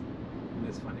girls.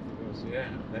 That's funny for girls. Yeah.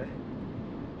 Okay.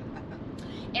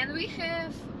 And we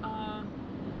have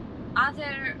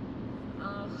other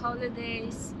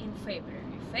holidays in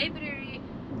February. February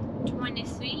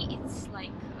 23, it's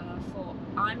like for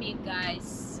army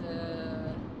guys,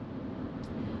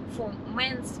 for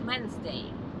men's day.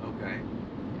 Okay.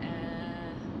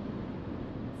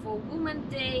 For Women's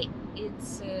Day,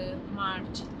 it's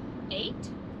March 8.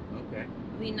 Okay.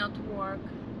 We not work,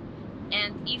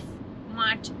 and if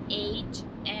March 8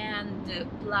 and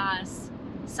plus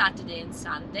Saturday and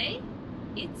Sunday,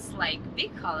 it's like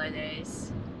big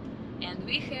holidays. And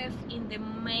we have in the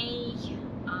May,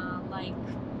 like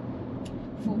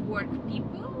for work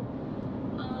people,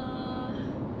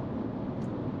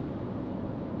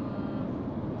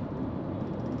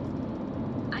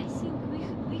 I think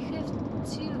we have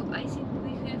two. I think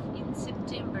we have in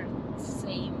September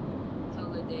same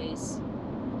holidays.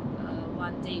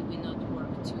 One day we not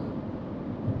work too.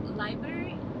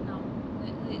 Library? No.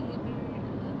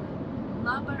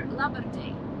 Labor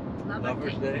Day.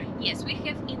 Lover's Day. Yes, we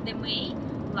have in the May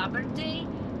Labor Day.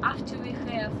 After we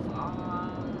have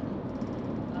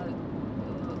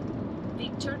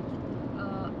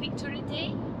Victory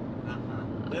Day.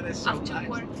 That is so After nice.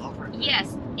 work. Lover Day.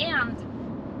 Yes, and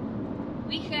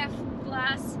we have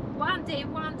plus one day.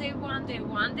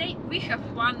 We have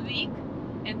 1 week,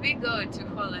 and we go to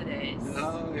holidays.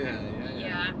 Oh yeah.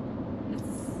 Yeah.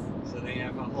 It's, So they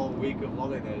have a whole week of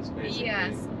holidays basically.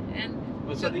 yes, and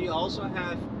But so do you also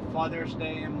have Father's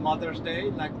Day and Mother's Day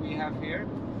like we have here?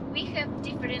 we have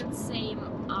different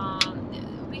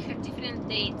we have different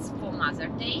dates for Mother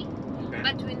Day, Okay.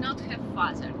 but we not have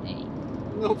Father Day.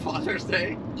 No Father's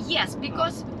Day? Yes,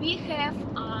 because we have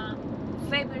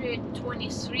February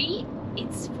 23.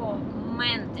 It's for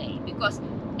Man Day because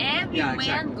every Yeah, man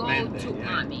exactly. go Man Day, to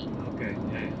yeah. army, Okay,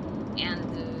 yeah. and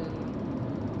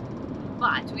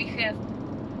but we have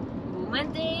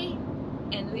Woman Day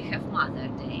and we have Mother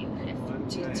Day. We have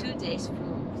Okay. two days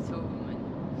for women,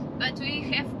 but we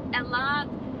have a lot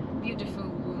beautiful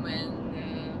women,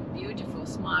 beautiful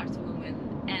smart women,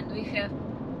 and we have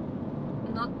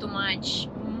not too much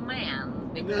men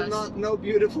because No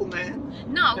beautiful man?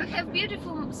 no, we have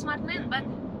beautiful smart men,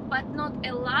 but not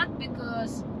a lot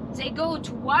because they go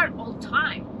to war all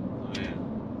time. Oh yeah.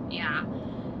 Yeah.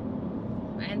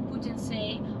 And Putin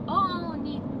say, oh,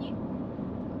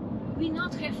 we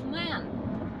not have men.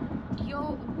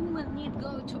 Your woman need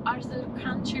go to other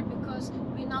country because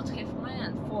we not have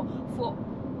men for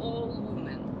all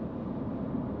women.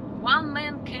 One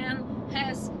man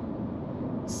has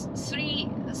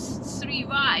three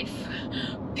wife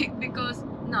because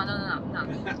no.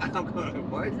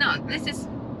 What? No, this is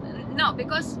no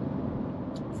because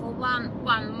for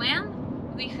one man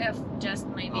we have just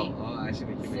maybe Oh, I see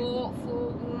what you mean. four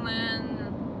women.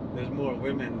 There's more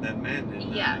women than men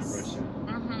in Yes. Russia.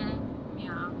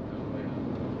 Yeah. Oh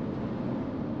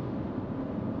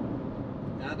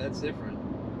yeah. Yeah, that's different.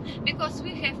 Because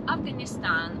we have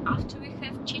Afghanistan, after we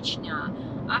have Chechnya,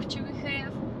 after we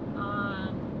have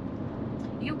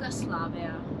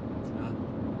Yugoslavia,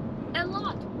 a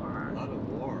lot war. A lot of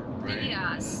war, right?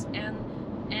 Yes, and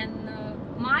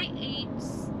my age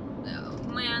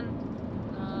man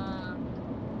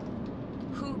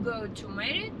who go to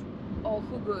married or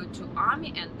who go to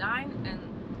army and die and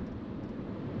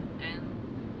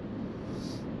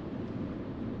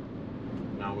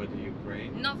Now with the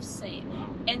Ukraine. not same. Wow.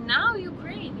 And now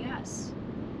Ukraine, yes.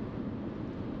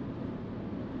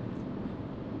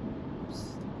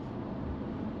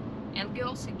 And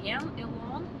girls again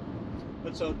alone.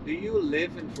 But so, do you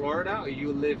live in Florida or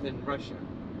you live in Russia?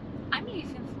 I live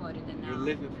in Florida now. You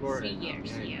live in Florida 3 now,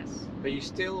 years, yeah. yes. But you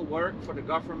still work for the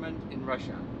government in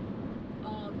Russia?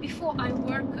 Before I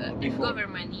work in before.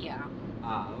 government, yeah.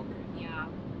 Ah, okay. Yeah.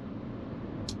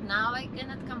 Now I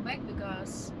cannot come back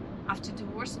because after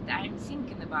divorce I'm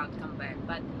thinking about come back.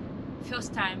 But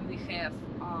first time we have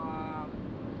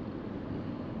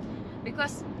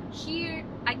because here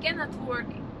I cannot work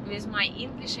with my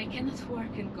English. I cannot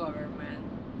work in government.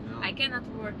 No. I cannot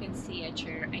work in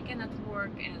theater. I cannot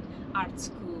work in art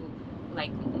school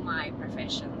like my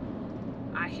profession.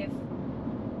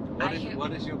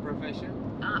 What is your profession?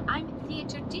 I'm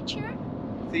theater teacher.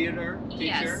 Theater teacher?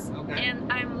 Yes. Okay.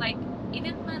 And I'm like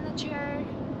event manager,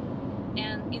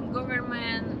 and in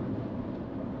government,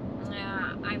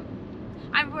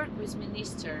 I work with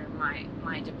minister,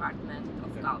 my department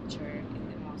of Okay. culture in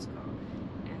the Moscow,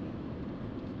 and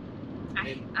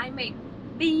And- I make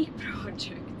big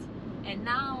project, and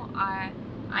now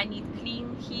I need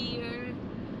clean here.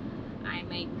 I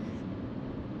make.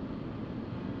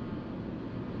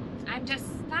 I'm just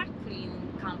start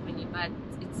cleaning company, but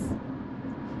it's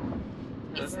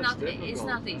that's not difficult. easy.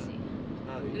 Not easy.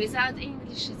 Without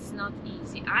English, it's not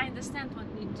easy. I understand what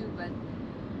we do, but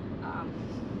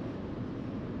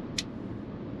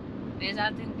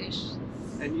without English,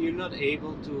 And you're not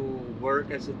able to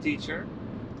work as a teacher?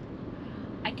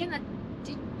 I cannot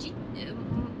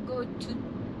go to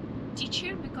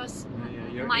teacher because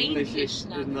Your my English is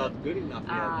not not good enough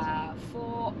yet.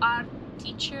 for art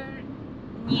teacher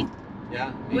need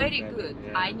Yeah, very better, good.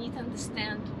 yeah. I need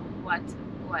understand what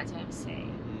I'm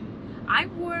saying. Mm. I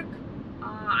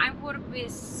work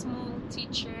with small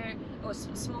teacher or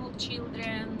small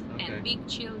children Okay. and big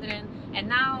children, and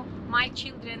now my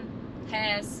children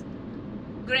has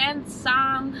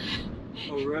grandson.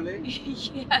 Oh really?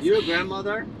 Yes. Your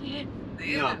grandmother?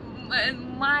 No.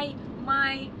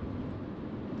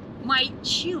 My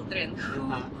children who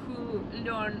Uh-huh. who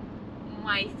learn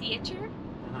my theater,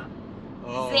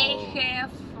 Oh. they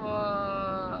have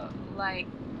like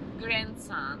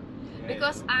grandson, Yeah,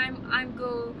 because yeah. I'm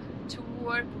go to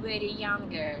work very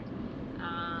younger.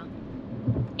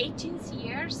 18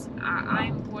 years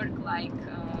I'm work like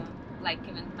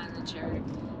event manager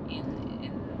in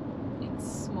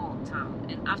small town,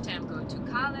 and after I'm go to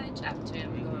college, after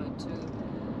I'm go to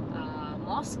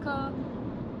Moscow,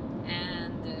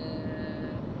 and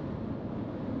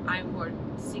I worked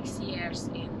 6 years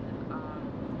in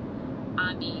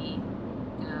army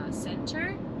center,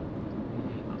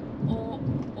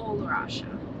 all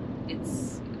Russia.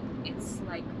 It's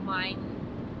like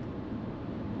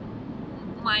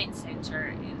mine center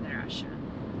in Russia,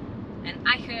 and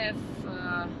I have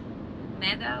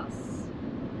medals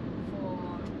for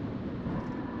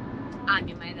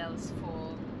army medals for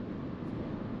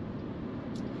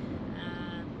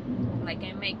like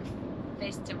I make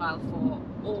festival for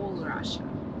all Russia.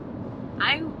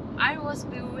 I was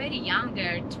very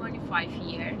younger, 25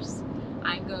 years.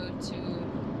 I go to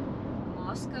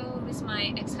Moscow with my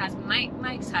ex-husband.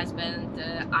 My ex-husband,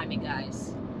 army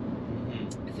guys.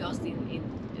 First in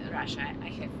Russia, I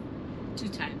have 2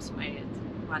 times married.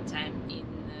 One time in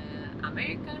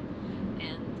America,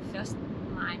 and first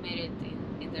I married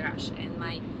in Russia. And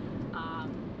my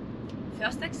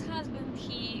first ex-husband,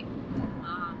 he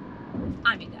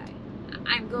army guy.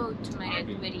 I'm going to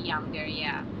marry very younger,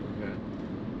 yeah. Okay.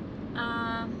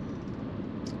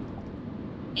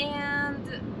 And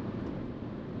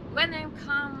when I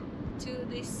come to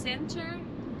this center,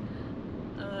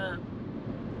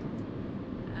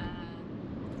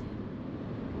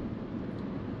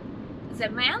 the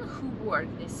men who work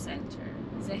this center,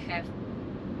 they have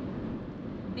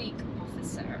big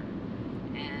officer,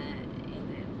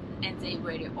 and they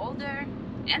very older,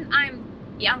 and I'm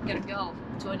younger girl,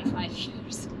 25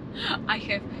 years. I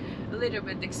have a little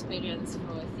bit experience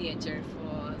for theater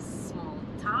for small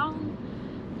town,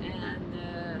 and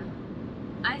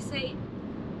I say,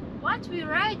 what we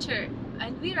writer,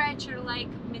 and we writer like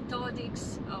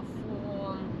methodics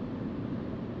for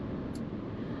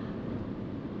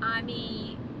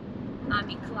army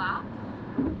club,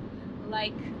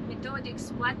 like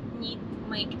methodics what need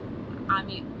make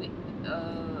army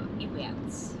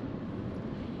events.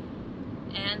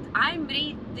 And I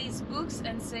read these books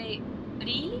and say,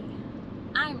 really?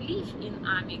 I live in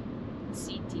army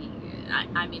city,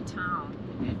 army town,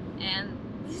 and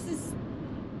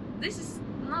this is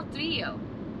not real.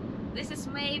 This is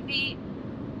maybe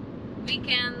we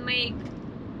can make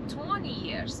 20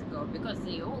 years ago, because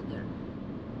they older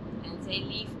and they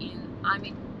live in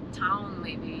army town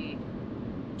maybe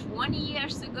 20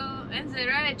 years ago, and the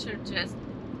writer just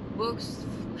books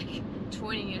like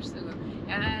 20 years ago.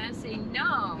 And I say,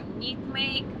 no, need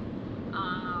make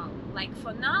like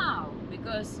for now,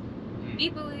 because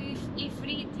people if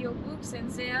read your books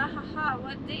and say, ah,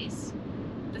 what this?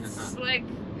 It's like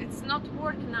it's not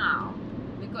work now,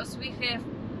 because we have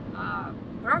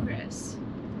progress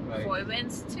for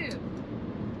events too.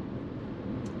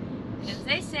 And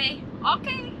they say,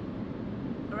 okay,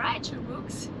 write your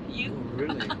books, you. Oh,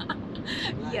 really?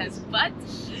 Yes, but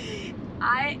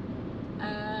I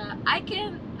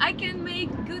can make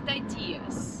good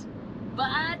ideas,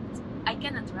 but I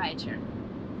cannot write her.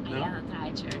 No? I cannot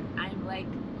write her. I'm like,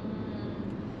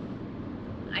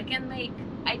 I can make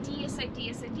ideas,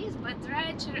 but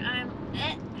writer, I'm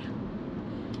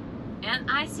And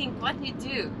I think, what we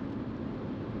do?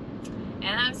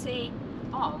 And I say,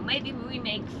 oh, maybe we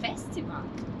make festival,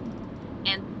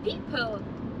 and people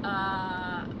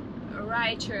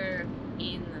writer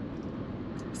in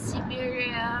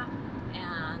Siberia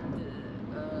and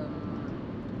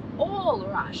all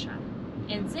Russia,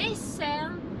 and they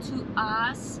send to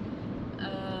us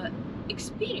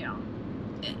experience,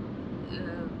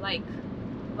 like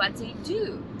what they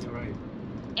do. Right.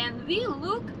 And we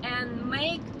look and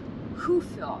make who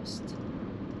first,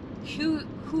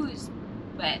 who is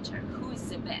better, who is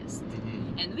the best.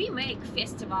 And we make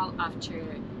festival after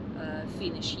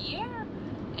finish year,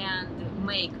 and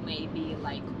make maybe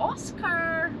like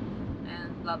Oscar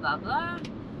and blah blah blah.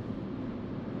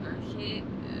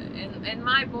 and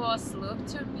my boss looked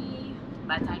to me,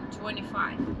 but I'm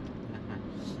 25.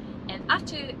 And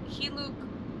after he looked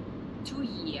 2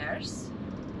 years,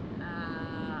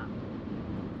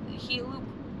 he looked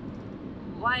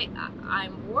why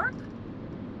I'm work,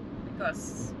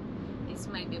 because it's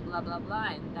maybe blah blah blah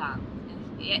and done.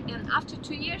 And after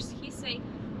 2 years, he say,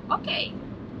 okay,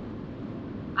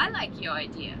 I like your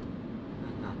idea.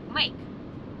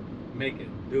 Make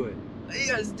it, do it.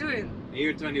 Yes, doing.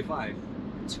 You're 25.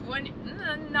 20.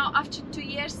 No, after 2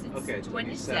 years, it's Okay,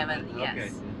 27. Yes,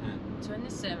 Okay.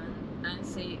 27. And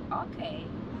say, okay,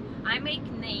 I make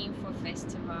name for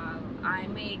festival. I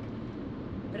make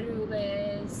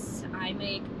brews. I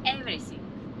make everything.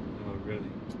 Oh,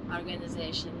 really?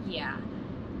 Organization, yeah.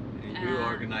 And you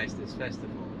organized this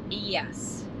festival.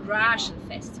 Yes, Russian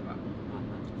festival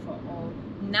for all.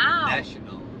 Now,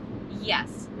 National.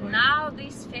 yes, Right. now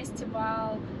this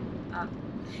festival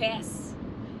has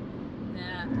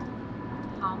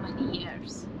how many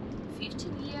years?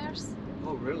 15 years?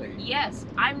 Oh, really? Yes,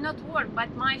 I'm not work,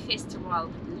 but my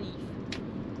festival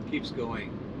live. Keeps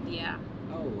going. Yeah.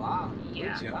 Oh, wow.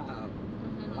 Yeah. Good job.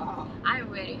 Mhm. Wow. I'm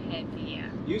very happy. Yeah.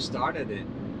 You started it.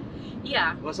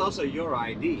 Yeah. It was also your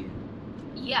idea.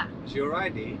 Yeah. It was your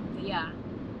idea. Yeah.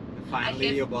 And I finally,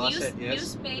 have your boss said yes.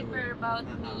 newspaper about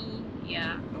me.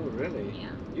 Yeah. Oh, really?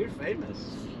 Yeah. You're famous.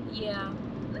 Yeah.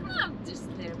 No, just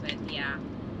a little bit. Yeah.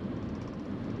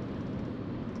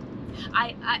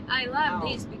 I love Wow.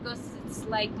 this because it's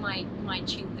like my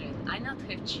children. I not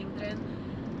have children.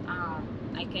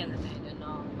 I don't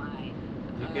know why.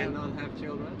 You cannot have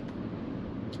children?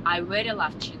 I very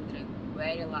love children,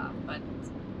 very love. But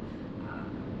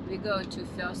we go to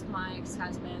first my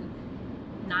ex-husband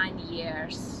 9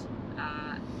 years.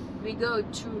 We go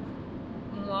to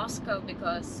Moscow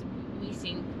because we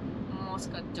think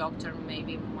Moscow doctor may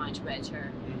be much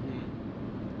better.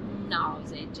 Mm-hmm. No,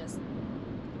 they just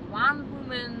one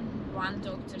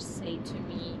doctor say to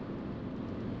me,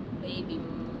 baby,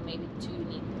 maybe two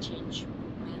need change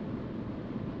man.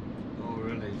 Oh,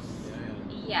 really? Yeah.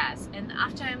 Yes, and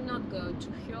after I'm not go to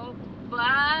her,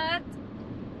 but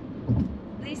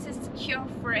this is her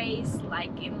phrase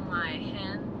like in my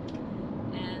hand,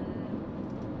 and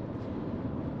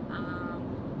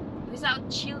without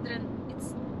children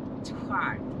it's too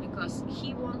hard because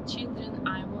he want children,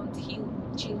 I want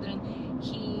children.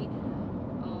 He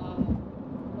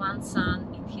one son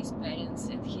in his parents,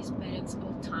 and his parents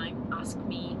all time ask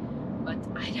me, but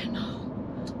I don't know.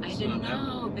 I It's don't not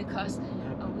know happening. because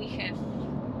we have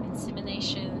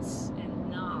inseminations,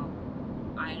 and no,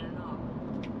 I don't know.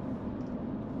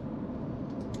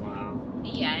 Wow.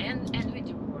 Yeah, and we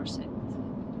divorced it.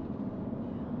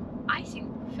 I think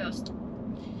first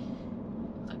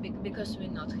because we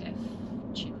not have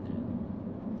children,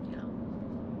 you know.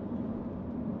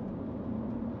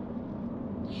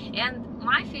 And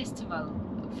my festival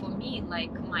for me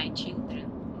like my children,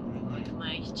 like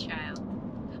my child.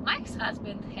 My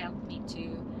ex-husband helped me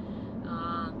too.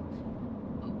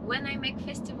 When I make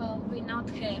festival, we not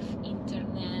have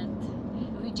internet.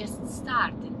 We just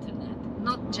start internet,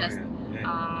 not just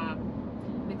Yeah.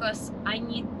 because I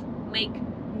need make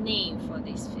name for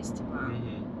this festival.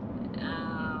 Mm-hmm.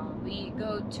 We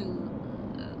go to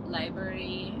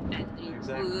library and read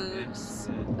Exactly, yeah, books,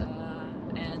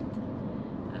 yeah. and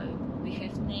we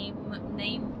have name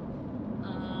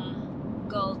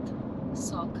gold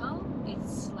sokol.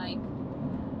 It's like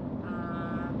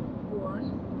born.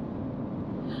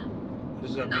 What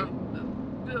does that No, mean?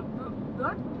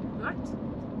 birth.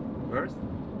 Birth?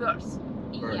 Birth. Birth.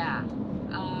 Yeah.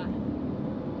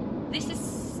 This is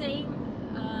same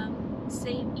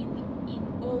in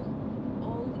all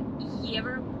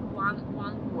year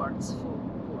one words for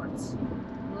words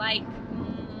like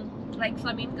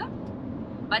flamingo,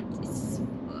 but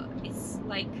it's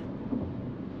like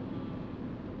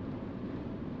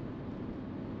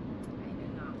I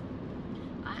don't know.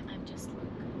 I'm just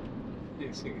looking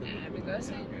because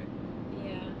Okay.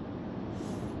 yeah.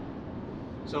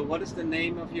 So what is the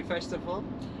name of your festival?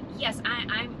 Yes, I'm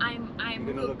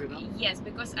You're gonna look it up? Yes,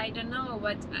 because I don't know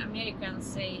what Americans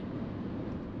say.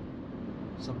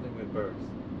 Something with birth.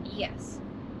 Yes.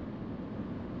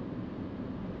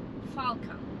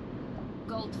 Falcon,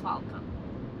 gold falcon.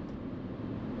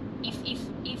 If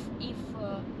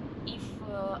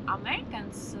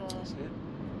Americans That's it?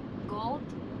 gold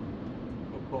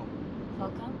Oh,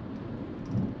 falcon.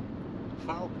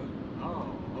 falcon. Oh,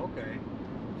 okay.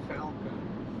 Falcon.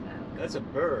 That's a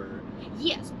bird.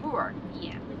 Yes, bird.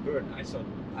 Yeah. A bird. I thought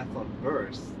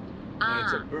birth. No,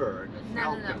 it's a bird. A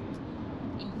no, no. falcon.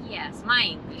 Yes, my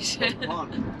English.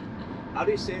 Coupon. How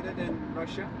do you say that in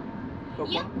Russia?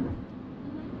 Coupon? Yeah.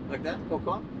 Like that,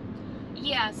 Kokon?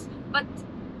 Yes, but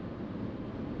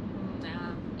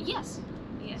yes,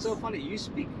 yes. So funny, you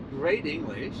speak great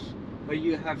English, but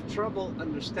you have trouble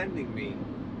understanding me.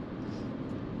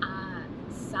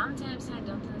 Sometimes I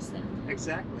don't understand.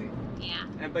 Exactly.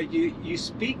 Yeah. But you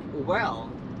speak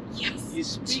well, Yes. you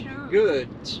speak True. good,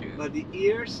 True. but the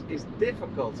ears is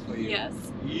difficult for you. Yes.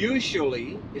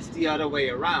 Usually, it's the other way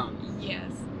around.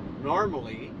 Yes.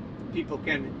 Normally, people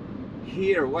can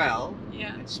hear well,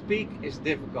 Yeah. and speak is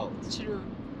difficult. True.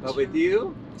 But True. with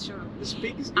you, True. the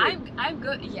speak is good. I'm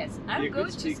go. Yes. You're a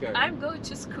good speaker. I'm going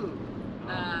to school.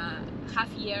 Oh.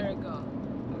 Half year ago.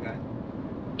 Okay.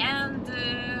 And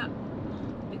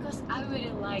because I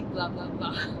really like blah blah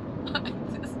blah.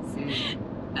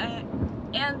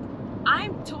 And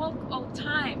I'm talk all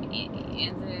time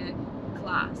in the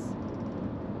class.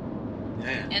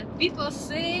 Yeah. And people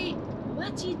say,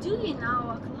 "What you do in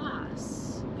our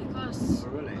class?" Because Oh,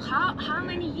 really? how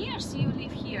many years you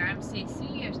live here? I'm saying 3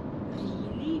 years.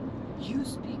 Really? You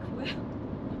speak well,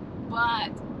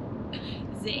 but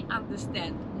they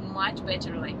understand much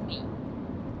better like me.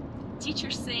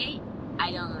 Teachers say,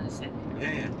 "I don't understand."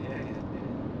 Yeah.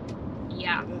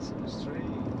 Yeah. That's so strange.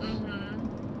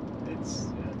 It's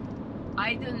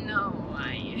I don't know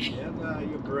why.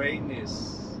 your brain is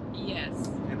Yes.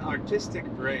 an artistic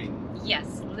brain.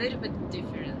 Yes, a little bit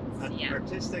different. Yeah.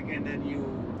 Artistic, and then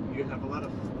you have a lot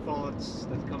of thoughts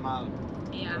that come out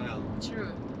Yeah. well.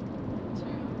 True.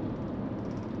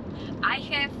 I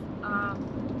have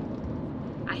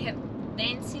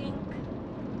dancing.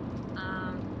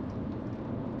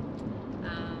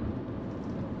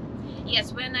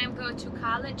 Yes, when I go to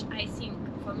college, I think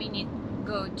for me need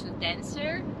go to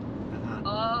dancer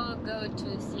or go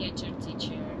to theater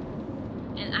teacher.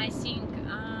 And I think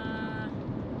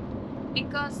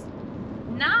because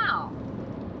now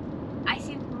I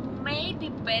think maybe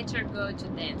better go to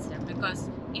dancer, because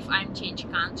if I'm change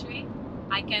country,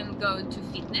 I can go to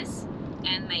fitness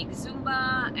and make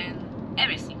Zumba and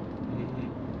everything.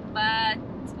 But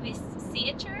with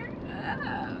theater,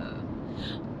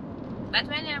 but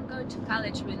when I go to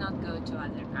college, we not go to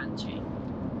other country.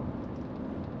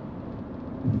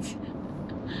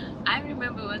 I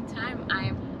remember one time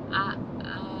I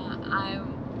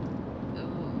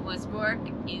was work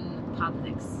in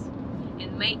Publix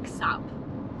and make up.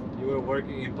 You were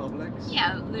working in Publix?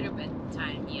 Yeah, a little bit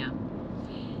time, yeah.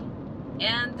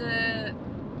 And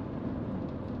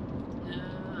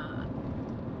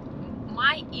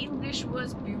my English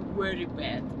was very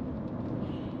bad.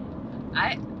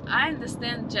 I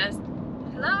understand just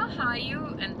hello, how are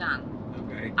you, and done.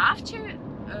 Okay.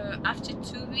 After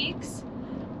 2 weeks,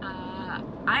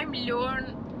 I'm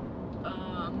learn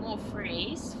more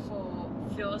phrase for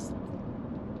first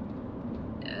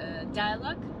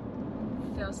dialogue,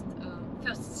 first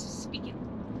speaking,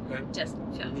 Okay. just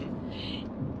first.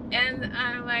 And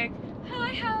I'm like,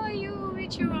 hi, how are you?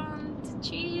 Which you want?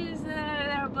 Cheese,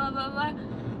 blah blah blah.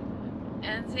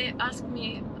 And they ask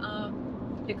me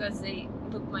because they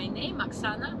look my name,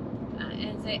 Oxana,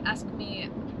 and they ask me,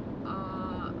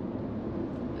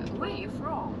 where are you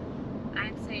from?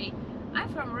 I say, I'm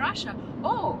from Russia.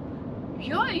 Oh,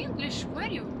 your English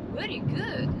very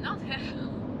good. Not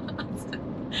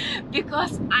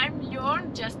because I'm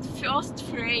learn just first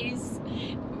phrase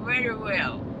very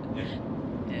well.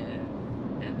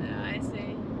 And I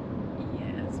say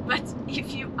yes, but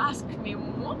if you ask me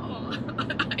more,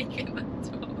 I cannot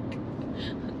talk.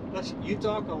 Plus, you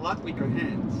talk a lot with your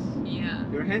hands.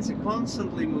 Yeah. Your hands are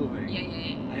constantly moving.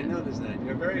 Yeah. I noticed that.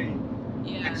 You're very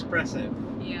expressive.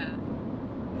 Yeah.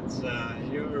 It's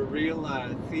you're a real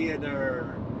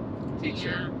theater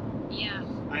teacher. Yeah.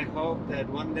 I hope that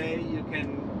one day you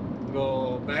can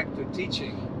go back to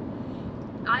teaching.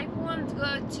 I want to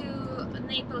go to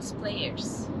Naples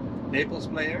Players. Naples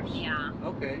Players? Yeah.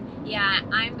 Okay. Yeah,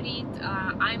 I'm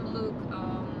look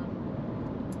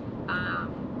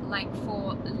like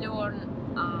for learn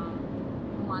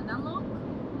monologue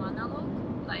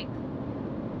like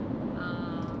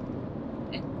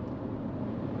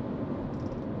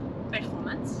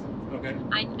performance. Okay.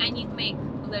 I need make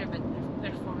a little bit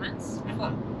performance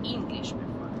for English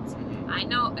performance. I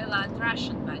know a lot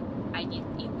Russian, but I need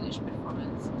English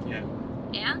performance. Yeah.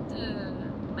 And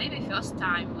maybe first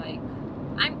time like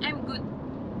I'm good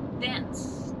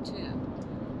dance too.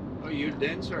 Oh, you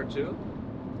dancer too?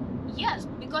 Yes,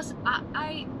 because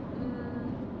I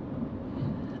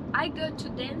go to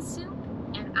dancing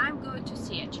and I'm going to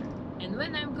theater. And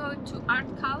when I'm going to art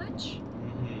college,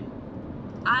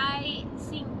 I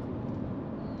think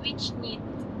which need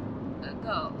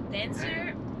go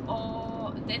dancer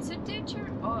or dancer teacher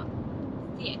or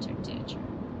theater teacher.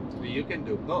 So you can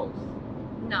do both.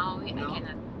 No, No? I cannot. You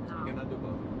No. cannot do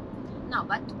both. No,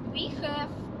 but we have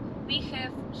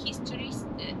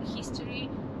history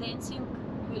dancing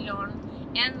we learn,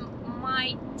 and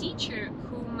my teacher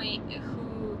who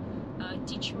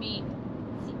teach me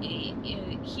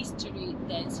history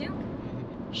dancing,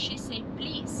 she say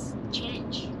please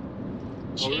change.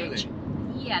 Oh, really?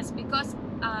 Yes, because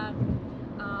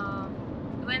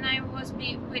when I was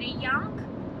very young,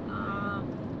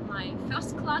 my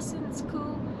first class in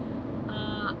school,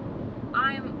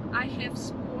 I have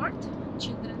sport,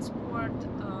 children's sport,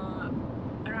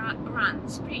 run,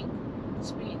 sprint.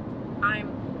 I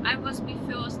was be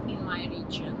first in my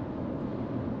region,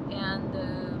 and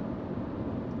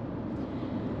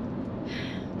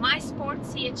my sport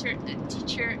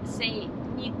teacher say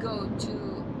need go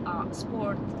to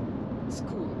sport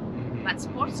school, but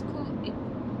sport school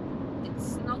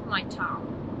it's not my town,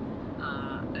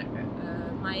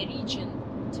 my region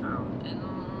town, and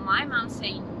my mom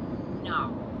say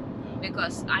no,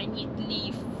 because I need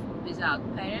leave without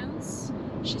parents.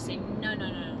 She say no.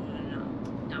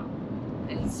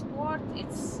 It's sport.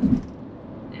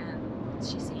 And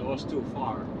she say It was too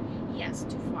far. yes,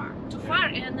 too far,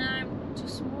 Yeah. and I'm too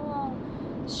small.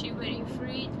 She very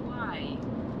afraid. Why?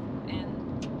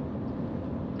 And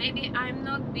maybe I'm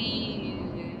not be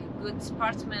good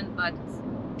sportsman, but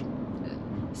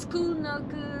school not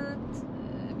good,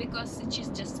 because it's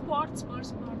just sport.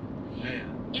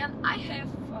 Yeah. And I have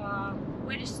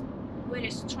very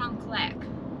strong leg.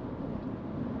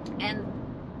 And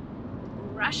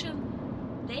Russian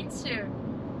dancer,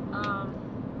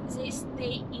 they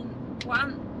stay in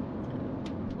one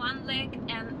leg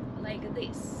and like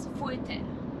this,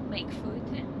 make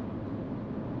fouette,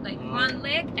 like one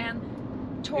leg and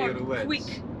turn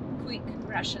Pirouettes. quick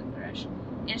Russian.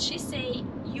 And she say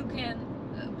you can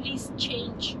please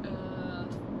change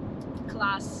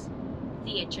class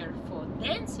theater for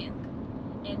dancing,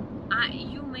 and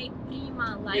you make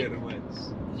prima like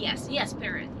Pirouettes. yes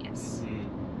period yes.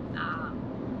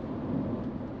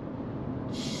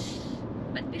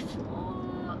 But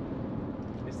before,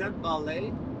 Is that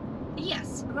ballet?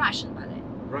 yes, Russian ballet.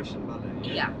 Russian ballet.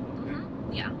 Yeah. Okay.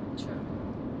 Yeah, true.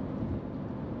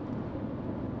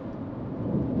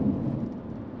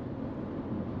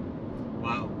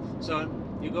 Wow. So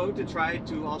you go to try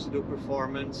to also do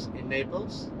performance in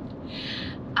Naples?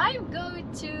 I'm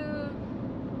going to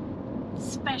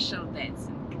special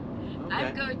dancing. Okay.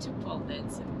 I'm going to pole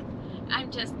dancing. I'm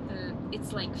just,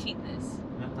 it's like fitness.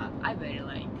 Uh-huh. I very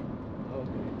like.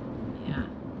 Okay. Yeah.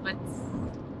 But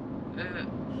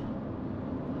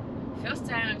first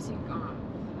time I think, oh,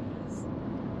 it's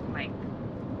like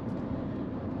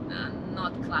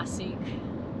not classic.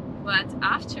 But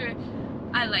after,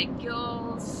 I like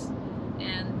girls,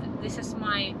 and this is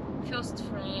my first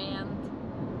friend,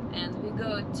 and we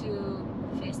go to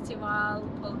festival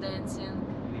pole dancing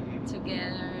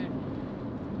together.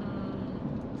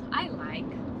 I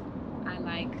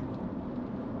like.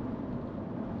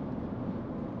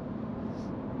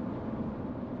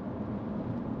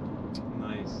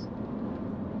 Nice.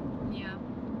 Yeah.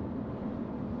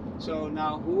 So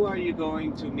now, who are you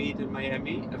going to meet in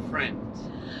Miami? A friend,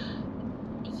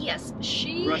 Yes,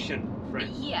 she. Russian friend.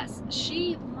 Yes,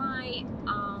 she my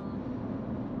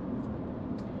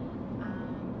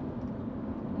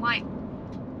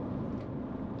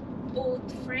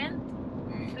old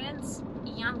friend's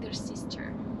younger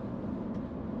sister.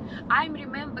 I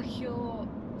remember her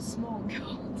small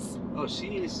girls. Oh,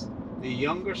 she is the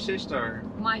younger sister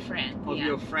My friend. of Yeah.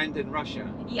 your friend in Russia.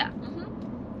 Yeah.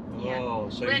 Yeah. Oh,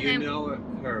 so When you I'm- know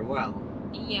her well,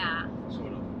 Yeah.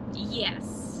 sort of.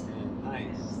 Yes. Yeah,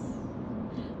 nice.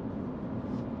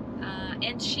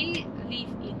 And she live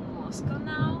in Moscow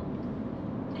now.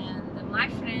 And my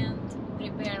friend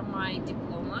prepare my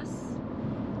diplomas,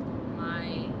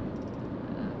 my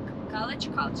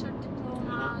college culture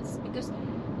diplomas, because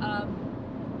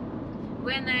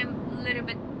when I'm a little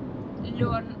bit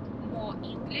learn more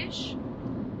English,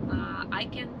 I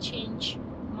can change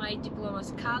my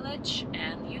diplomas college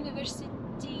and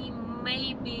university.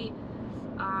 Maybe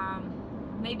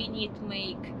need to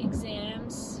make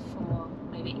exams for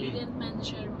maybe event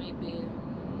manager, maybe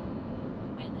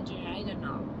manager. I don't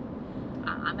know.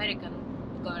 American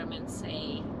government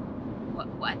say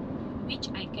which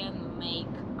I can make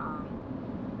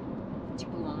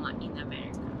diploma in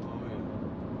America. Oh, yeah.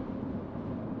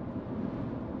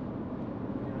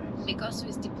 Nice. Because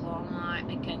with diploma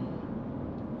I can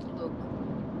look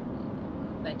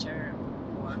better.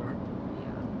 Sure.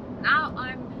 Yeah. Now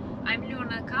I'm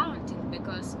learning accounting,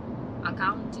 because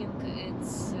accounting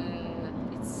it's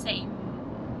same.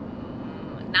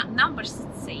 Numbers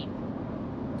it's same.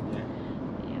 Yeah.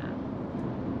 Yeah.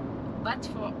 but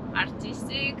for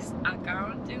artistics,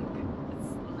 accounting,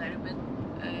 it's a little bit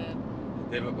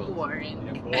Difficult. boring.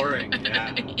 Yeah, boring.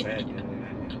 Yeah, I bet. Yeah.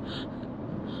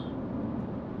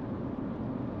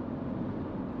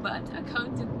 But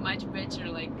accounting much better,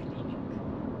 like cleaning.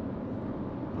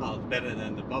 Well, it's better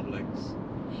than the publics.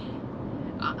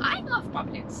 I love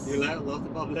publics. You love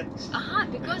the publics?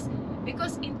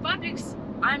 Because in publics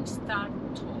I'm start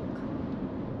talk.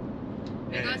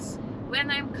 Because when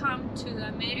I come to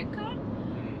America,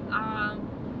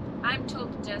 I'm talk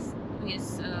just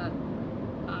with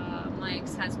my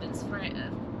ex-husband's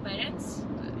parents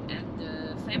and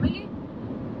family,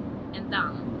 and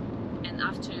done. And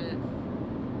after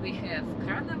we have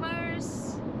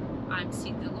coronavirus, I'm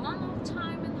sitting alone all the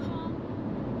time at home,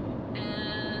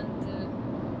 and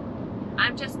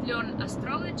I'm just learn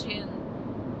astrology and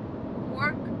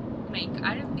work, make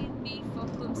Airbnb for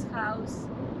Club's house,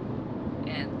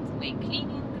 and make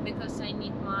cleaning because I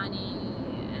need money.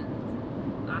 And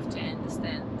after I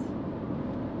understand,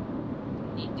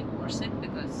 need divorce it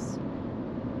because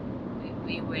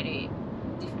we very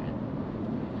different.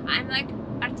 I'm like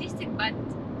artistic, but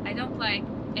I don't like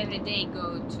every day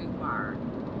go to bar.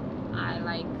 I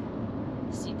like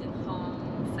sit at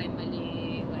home,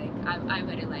 family. Like I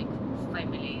very like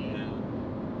family. Yeah.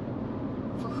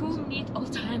 For who need all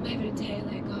time every day?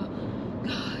 Like oh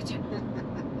God,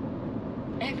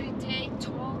 every day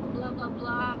talk blah blah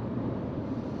blah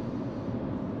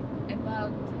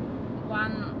about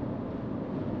one.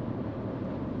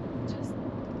 Just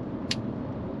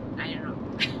I don't know.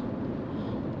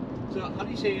 So how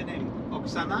do you say your name?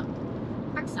 Oxana?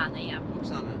 Oxana, yeah.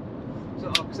 Oxana.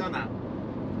 So Oxana,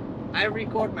 I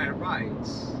record my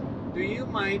rides. Do you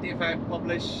mind if I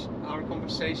publish our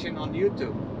conversation on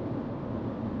YouTube?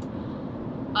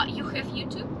 You have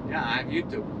YouTube? Yeah, I have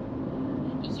YouTube.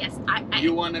 Yes,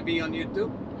 You want to be on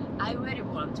YouTube? I really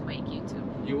want to make YouTube.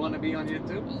 You want to be on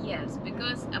YouTube? Yes,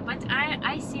 because but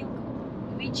I think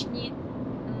which need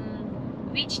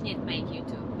make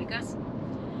YouTube, because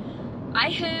I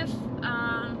have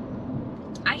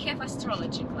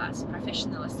astrology class,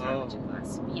 professional astrology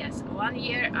class. Yes, 1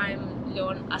 year I'm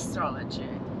learn astrology,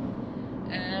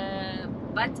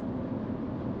 but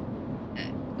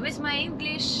with my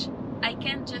English I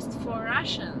can just for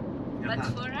Russian, but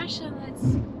for Russian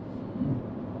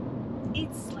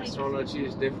it's like Astrology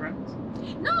is different?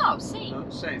 no same. No,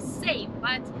 same.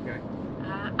 But Okay.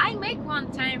 I make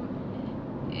one time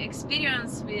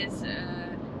experience with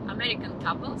American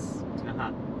couples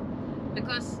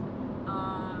because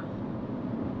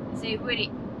they very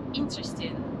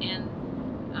interesting and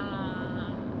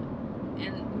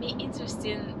me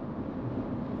interesting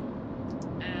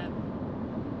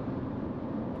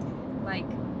like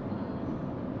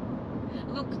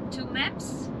look two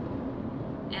maps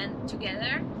and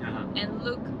together and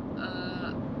look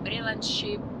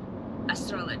relationship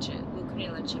astrology.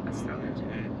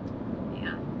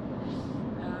 Yeah.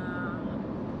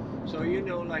 So you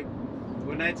know, like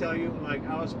when I tell you, like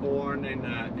I was born in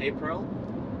April,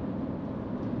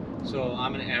 so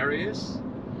I'm an Aries.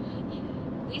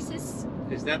 This is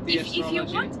that the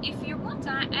astrology? If you want,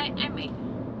 I make.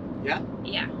 Yeah.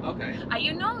 Yeah. Okay.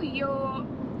 You know your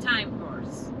time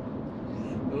course.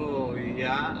 Oh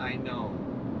yeah, I know.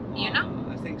 You know?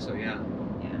 I think so. Yeah.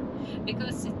 Yeah.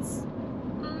 Because it's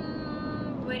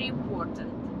very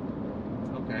important.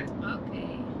 Okay.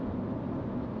 Okay.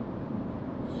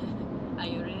 Are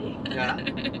you ready? Yeah.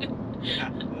 Yeah,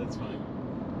 that's fine.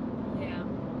 Yeah.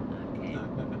 Okay.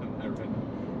 I'm ready.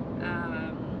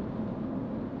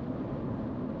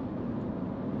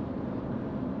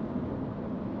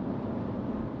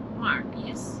 Mark,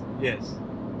 yes? Yes.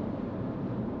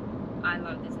 I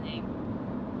love this name.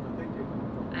 Thank you.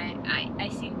 I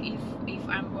think if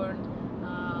I'm born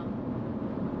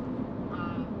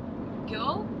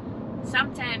girl,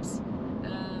 sometimes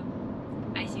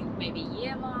I think maybe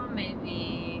Eva,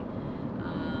 maybe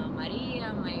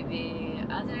Maria, maybe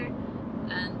other,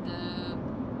 and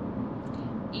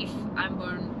if I'm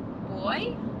born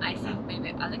boy, I think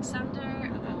maybe Alexander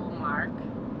or Mark.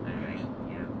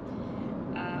 Yeah.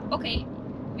 Okay,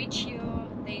 which your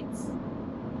dates?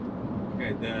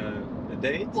 Okay, the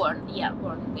date? Born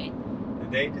date. The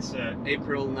date is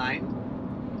April 9,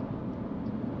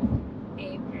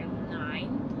 April 9.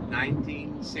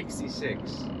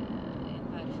 1966.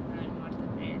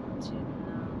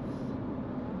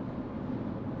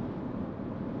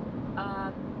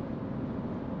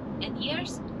 And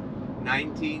years?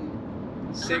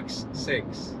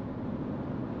 1966.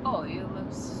 Oh, you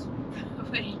look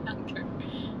very younger.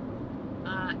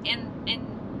 And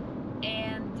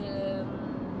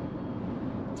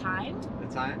time? The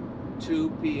time? 2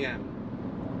 p.m.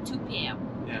 2 p.m.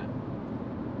 Yeah.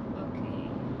 Okay.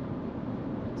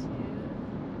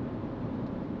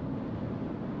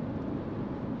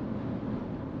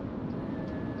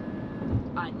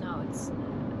 No, it's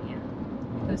yeah,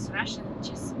 because Russian is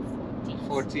just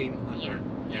 1400. Yeah.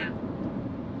 Yeah.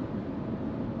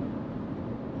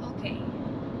 Okay.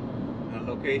 The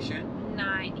location?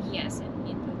 9. Yes,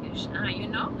 in location. You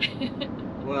know?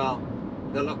 Well,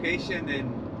 the location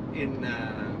in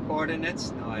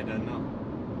coordinates? No, I don't know.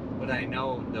 But I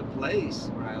know the place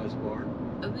where I was born.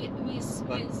 With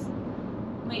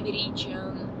maybe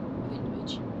region,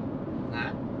 which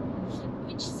Huh?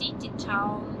 which city,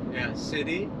 town? Yeah,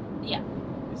 city. Yeah.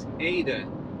 It's Ada.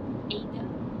 Ada.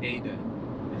 Ada.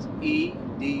 It's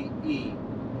E-D-E.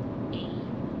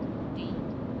 A-D-E.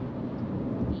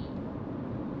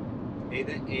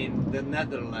 Ada in the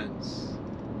Netherlands.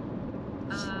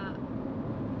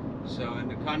 So in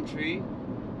the country.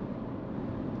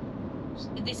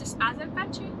 This is other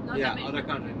country? Not Yeah, America. other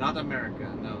country, not America.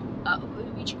 No.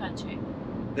 Which country?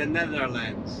 The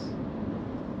Netherlands.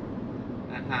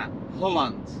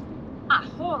 Holland.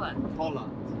 Holland.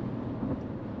 Holland.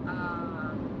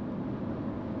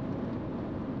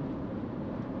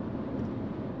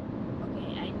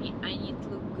 Okay, I need to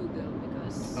Google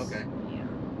because. Okay. Yeah.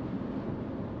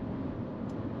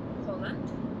 Holland.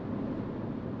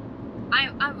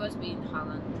 I was in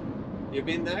Holland. You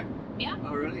been there? Yeah.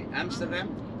 Oh really? Amsterdam?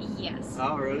 Yes.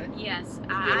 Oh really? Yes. Did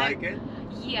you like it?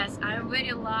 Yes, I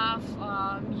very love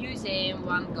Museum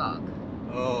Van Gogh.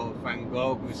 Oh, Van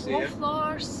Gogh 4 Museum.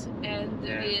 floors and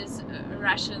Yeah. with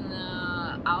Russian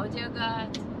audio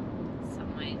guide. It's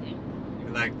amazing. You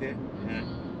liked it? Yeah.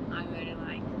 I very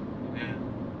like. Yeah.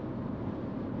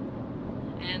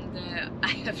 And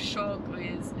I have shock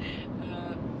with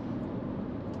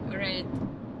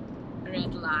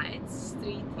red lights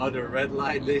street. Oh, the red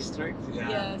light district? Yeah.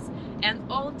 Yes, and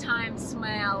all time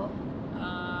smell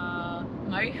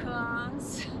marijuana.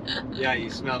 Yeah, you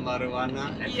smell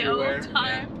marijuana Yeah, all everywhere.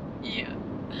 time. Yeah.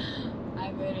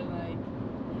 I very like.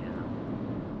 Yeah.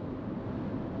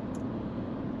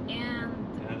 And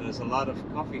Yeah, there's a lot of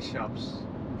coffee shops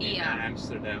in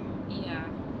Amsterdam. Yeah.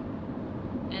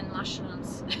 And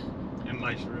mushrooms. And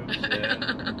mushrooms. Yeah.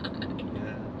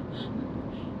 Yeah.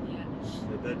 Yeah.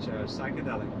 The Dutch are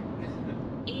psychedelic.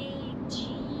 AG.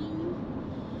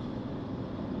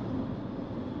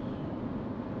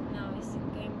 No, I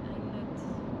think I'm not.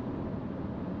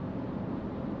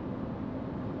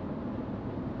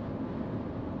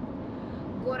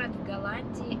 Город в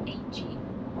Голландии, AG.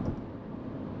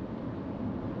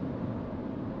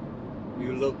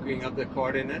 You looking up the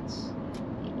coordinates?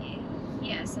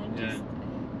 Yes, I'm Yeah. just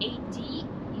AD.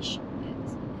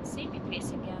 Say me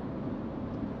please again.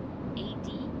 AD.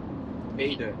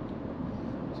 Ada.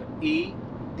 So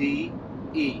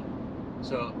E-D-E.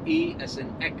 So E as in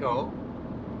echo,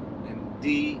 and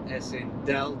D as in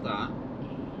delta,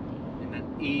 and then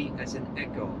E as in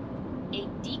echo.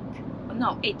 AD. Oh,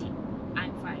 no, AD.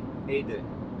 I'm fine. Ada.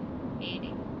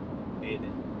 AD. Ada.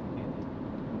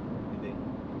 Ada.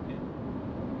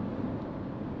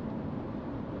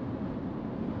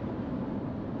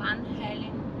 Van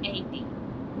Halen 80.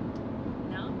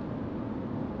 No?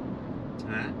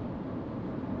 Huh?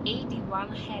 81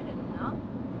 Helen, no?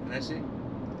 Can I see?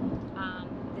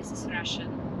 This is Russian.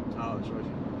 Oh, it's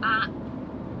Russian. No.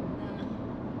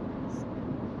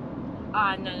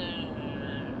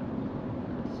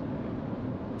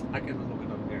 I can look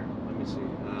it up here. Let me see.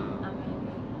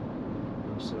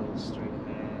 I'm still straight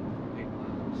ahead. 8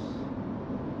 miles.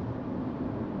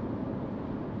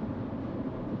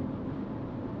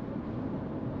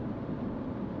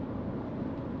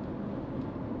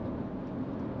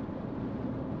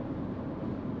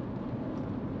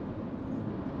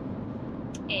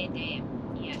 AD.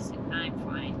 Yes, I'm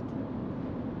fine.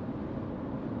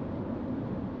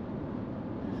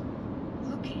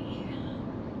 Okay.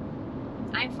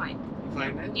 I'm fine. You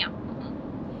find it? Yeah.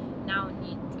 Now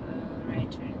need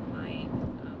writer in my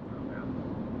program.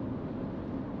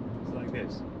 It's like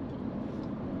this.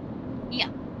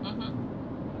 Yeah. Okay.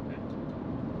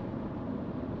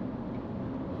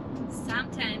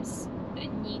 Sometimes I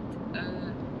need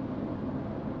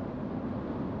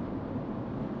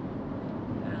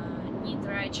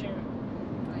writer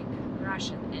like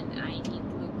Russian, and I need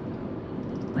look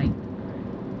like.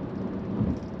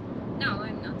 No,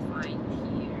 I'm not fine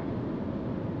here.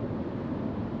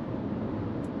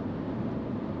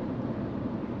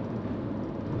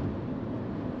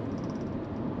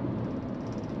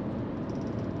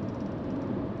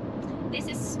 This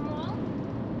is small.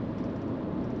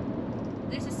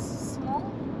 This is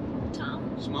small town.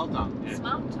 Small town. Yeah.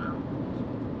 Small town.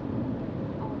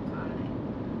 Okay.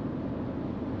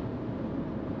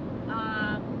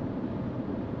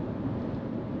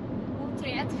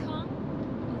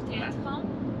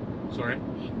 Sorry?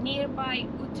 Nearby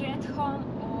Utrecht home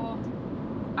or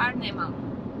Arnhem?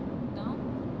 No?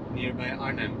 Nearby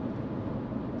Arnhem.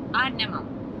 Arnhem.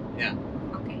 Yeah.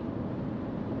 Okay.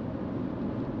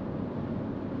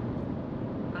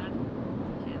 Arnhem.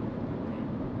 Okay.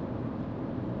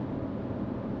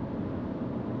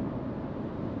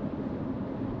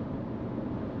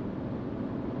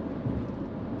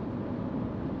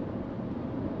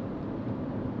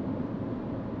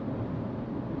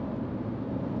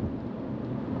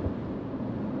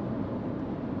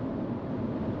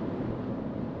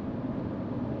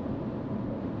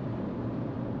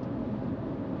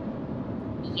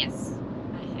 Yes,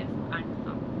 I have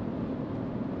Arnhem.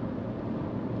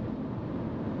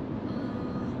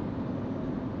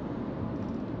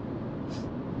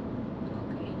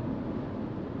 Okay.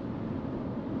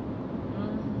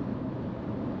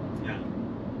 Yeah.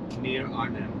 Near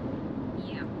Arnhem.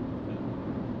 Yeah.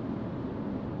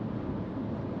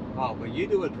 Wow, but you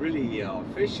do it really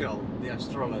official, the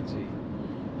astrology.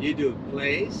 You do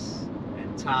place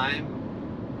and time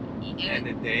and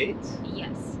a date.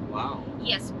 Yes. Wow.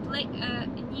 Yes.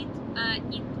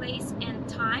 Need place and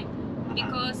time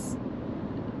because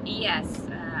yes.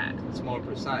 It's more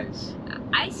precise.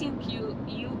 I think you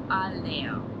are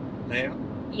Leo. Leo?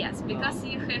 Yes, because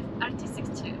you have artistic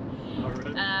too.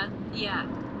 Alright. Yeah,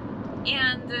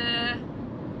 and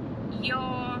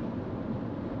your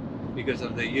Because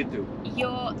of the YouTube.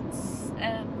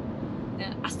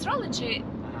 astrology.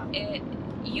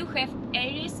 You have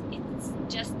Aries. It's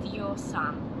just your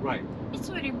sun. Right. It's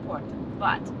very important,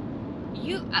 but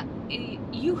you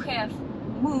have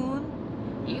Moon,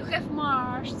 you have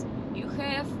Mars, you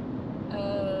have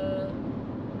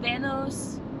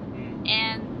Venus,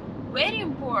 and very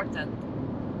important,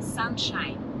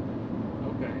 sunshine.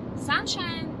 Okay.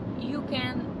 Sunshine you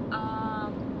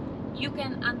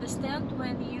can understand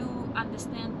when you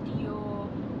understand your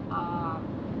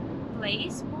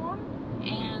place born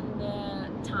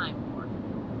and time born.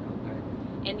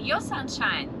 Okay. And your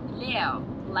sunshine, Leo,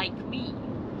 like me,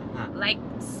 like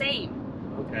same.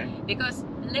 Okay. Because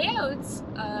Leo, it's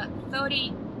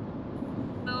 30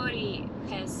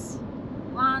 has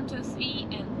 1, 2, 3,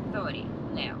 and 30.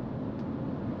 Leo.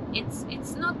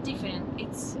 It's not different.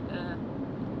 It's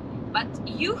but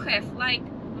you have like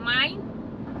mine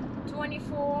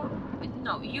 24.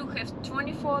 No, you have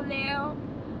 24 Leo,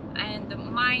 and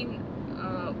mine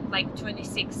like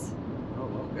 26. Oh,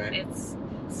 okay. It's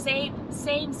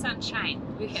same sunshine.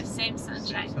 We have same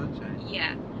sunshine. Same sunshine.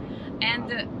 Yeah,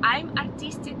 and I'm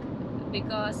artistic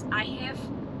because I have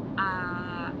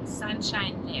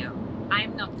sunshine Leo.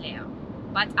 I'm not Leo,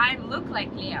 but I look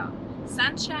like Leo.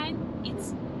 Sunshine,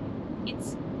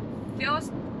 it's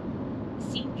first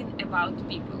thinking about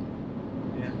people.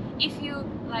 Yeah. If you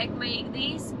like make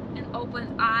this and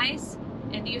open eyes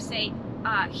and you say,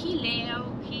 he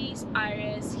Leo, he's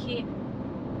Aries, he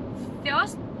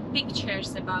first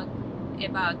pictures about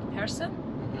person,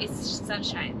 it's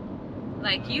sunshine.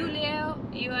 Like you Leo,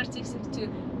 you artistic too.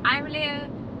 I'm Leo,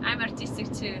 I'm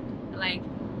artistic too. Like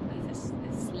this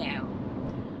Leo.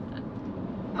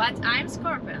 But I'm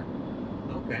Scorpion.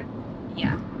 Okay.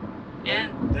 Yeah.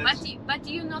 And That's- but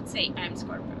you not say I'm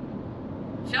Scorpion.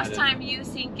 I First don't time you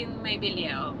thinking maybe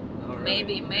Leo. Oh,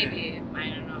 really? Maybe I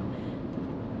don't know.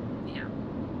 Yeah.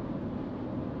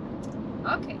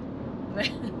 Okay.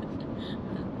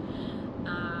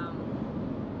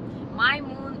 My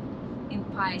moon in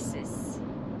Pisces.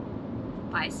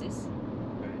 Pisces.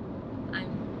 Okay.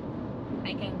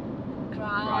 I can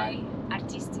cry.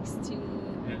 Artistics too.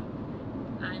 Yeah.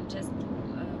 I'm just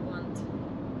want.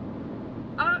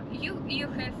 Oh, you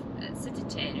have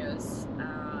Sagittarius.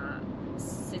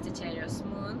 Sagittarius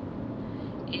moon.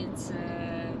 It's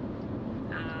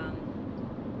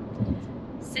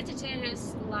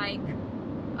Sagittarius like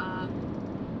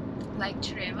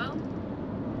travel.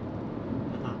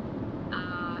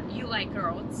 You like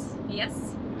roads,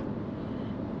 yes?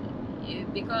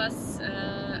 Because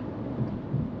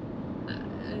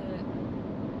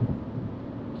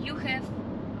you have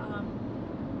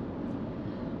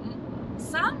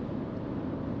sun,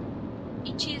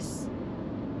 it is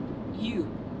you.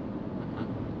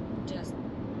 Just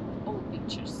all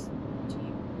pictures to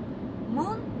you.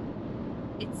 Moon,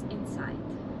 it's inside.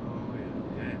 Oh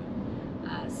yeah.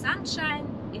 Yeah. Sunshine,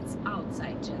 it's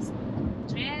outside. Just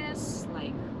dress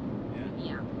like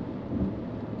Yeah.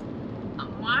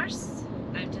 Mars.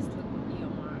 I'm just looking at your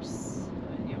Mars.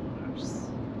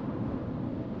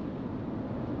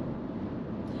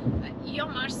 Your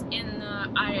Mars in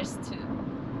Aries too.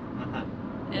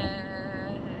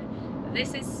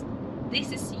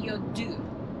 This is your do.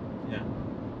 Yeah.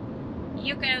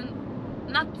 You can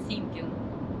not thinking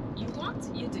You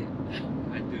want? You do.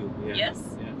 I do. Yeah.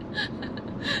 Yes? Yeah.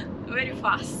 Very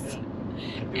fast. Yeah. I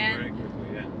do And- very quickly.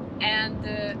 Yeah. And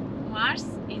Mars,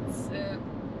 it's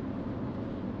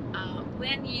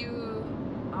when you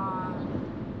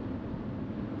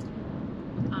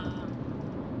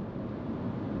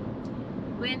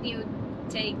when you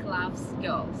take love's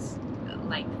girls,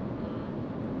 like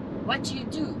what you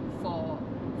do for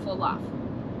love,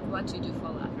 what you do for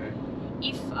love. Okay.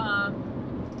 If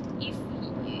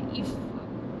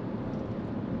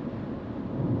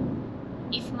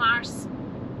if Mars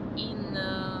in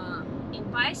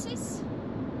Pisces,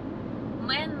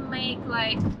 men make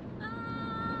like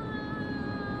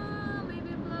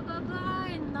maybe blah blah blah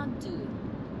and not do.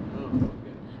 Oh, okay.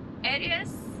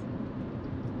 Aries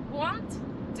want,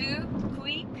 do,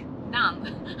 quick, done.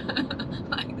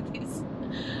 Like this.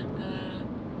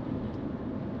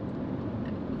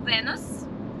 Venus,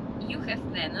 you have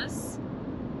Venus.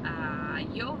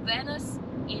 Your Venus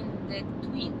in the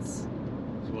twins.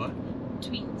 What?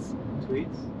 Twins.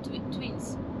 Tweets?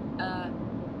 Twins.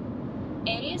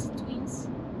 Aries twins.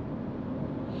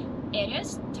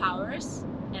 Aries, Taurus,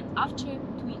 and after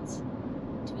twins.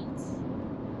 Twins.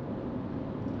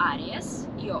 Aries,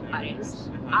 your Aries.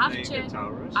 After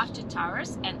Taurus. after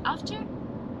Taurus and after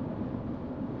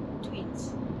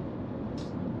twins.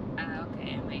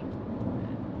 Okay, I make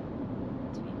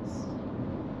twins.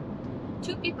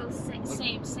 Two people same.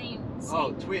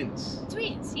 Oh, twins.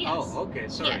 Twins, yes. Oh, okay.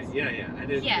 Sorry. Yes. Yeah. I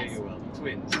didn't hear Yes. you well.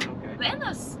 Twins. Okay.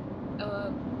 Venus,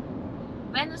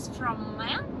 Venus from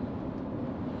man,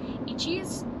 it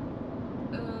is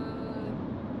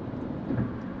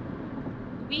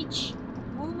which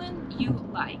woman you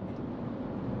like.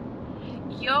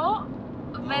 Your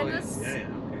Venus Oh, yeah. Okay.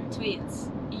 twins,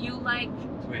 you like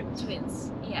Twins.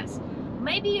 twins, yes.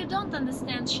 Maybe you don't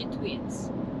understand she twins,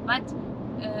 but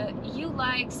you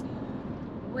like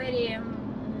very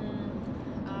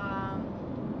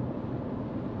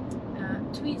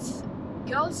twins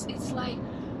girls. It's like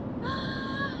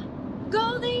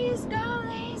go this, go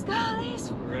this, go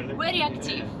this. Really? Very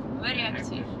active, Yeah. very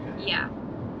active. Yeah,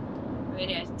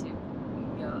 very active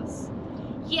girls.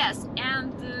 Yes,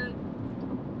 and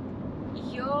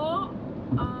your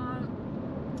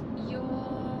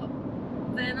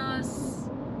Venus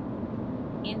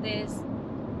in this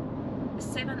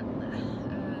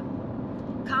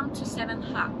come to 7th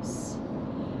house.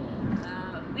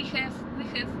 We have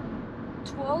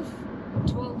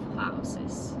 12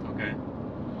 houses. Okay.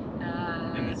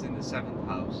 And it's in the 7th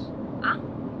house. Huh?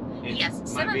 It's-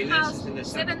 Yes, my 7th Venus house. is in the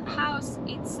 7th house.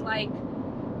 It's like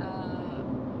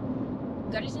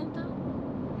horizontal.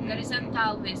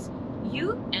 Horizontal with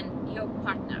you and your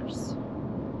partners,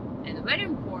 and very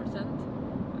important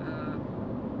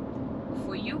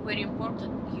for you. Very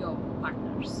important your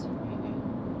partners.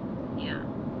 Yeah.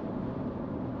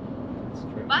 That's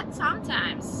true. But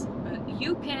sometimes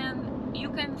you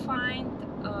can find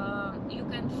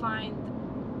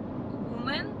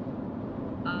women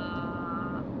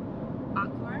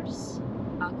Aquarius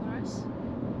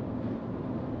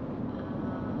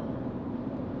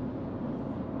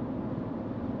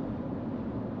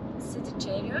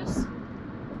Sagittarius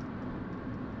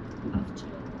after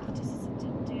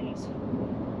Sagittarius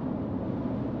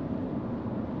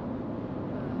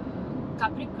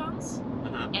Capricorns.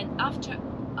 Uh-huh. And after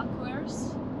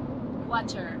Aquarius,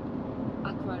 water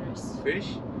Aquarius.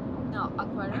 Fish? No,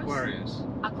 Aquarius.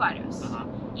 Aquarius. Uh-huh.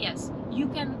 Yes, you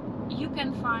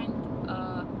can find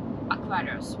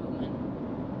Aquarius woman.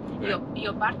 Okay.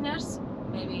 Your partners,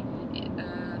 maybe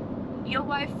your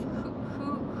wife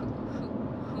who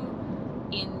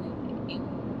in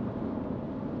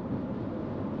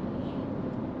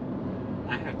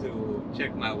I have to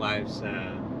check my wife's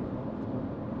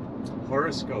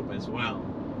horoscope as well.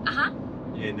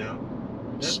 You know?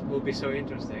 That will be so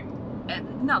interesting.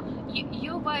 No,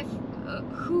 your wife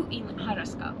who in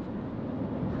horoscope?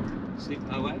 See,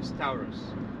 my wife's Taurus.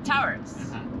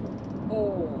 Taurus. Uh-huh.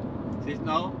 Oh. She's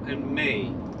no, in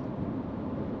May.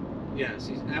 Yeah,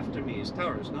 she's after me. It's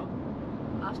Taurus, no?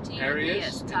 After you, Aries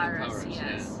yes, and then Taurus, Taurus,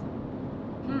 yes.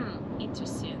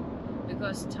 Interesting.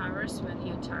 Because Taurus, when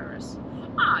you're Taurus.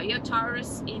 You're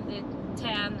Taurus in the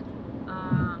 10.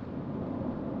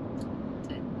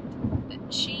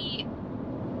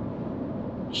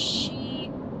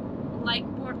 She like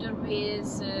border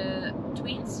with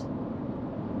twins.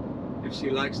 If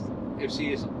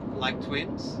she is like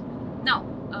twins, No.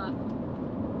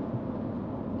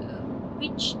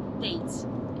 Which dates?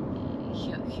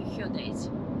 Her dates.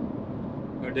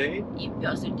 her date? Your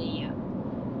birthday, yeah.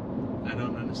 I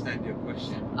don't understand your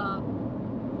question.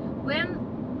 When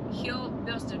her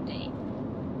birthday?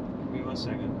 Give me 1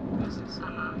 second. This is. Do I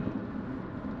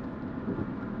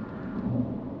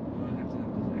have to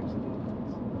have this exit?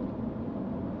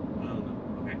 I don't know.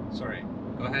 Okay, sorry.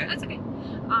 Go ahead. That's okay.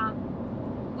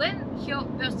 When her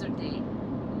birthday,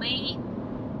 May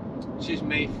She's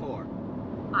May 4.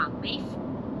 May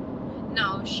 4.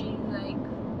 No, she like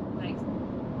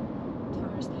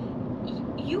towers.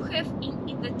 You have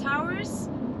in the towers.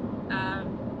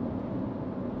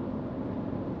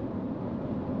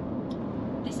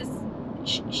 This is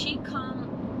she come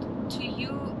to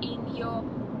you in your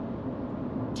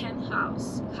 10th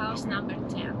house Okay. number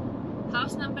 10.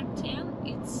 House number 10,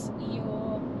 it's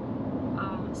your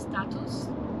status.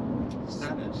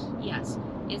 Status. Yes,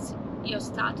 it's your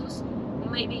status.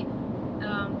 Maybe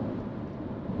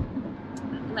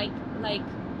like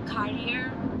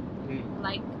career,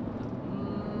 like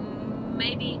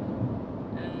maybe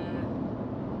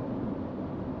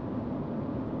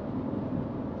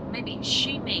maybe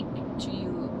she make to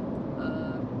you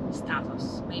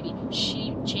status. Maybe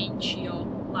she change your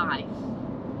life.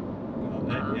 Well,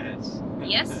 then, yes.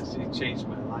 Yes? She changed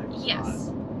my life. a Yes.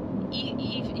 lot.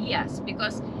 Yes,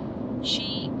 because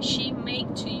she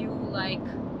make to you like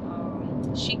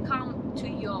she come to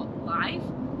your life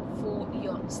for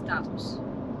your status.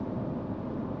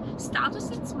 Status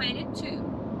it's married too.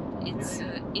 It's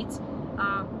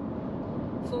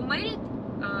for married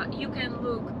you can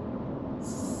look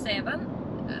 7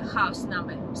 house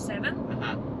number 7,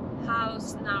 Uh-huh.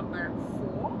 house number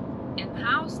 4, and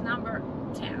house number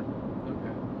 10.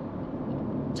 Okay.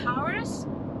 Towers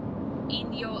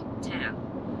in your 10.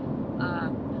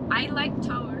 I like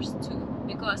towers too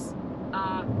because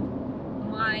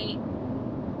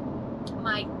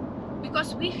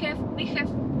because we have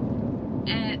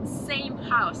same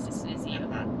houses as you.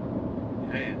 Uh-huh.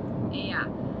 Yeah. Yeah,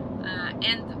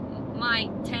 and my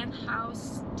 10th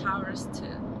house towers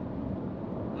too.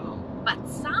 Oh. But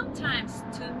sometimes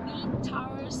to me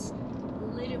towers a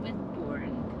little bit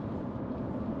boring.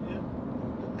 Yeah.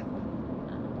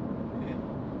 Yeah.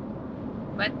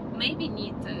 But maybe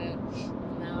need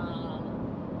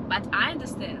but I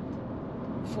understand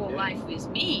for Yeah. life with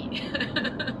me.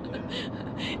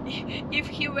 If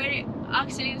he very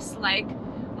active like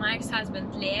my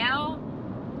ex-husband Leo,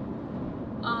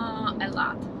 a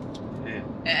lot.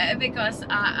 Yeah. Because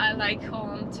I like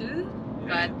home too,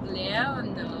 Yeah. but Leo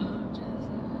no.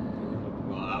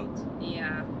 Go out.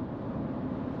 Yeah,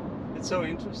 It's so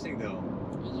interesting though.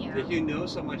 yeah. That you know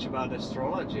so much about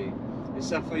astrology. Is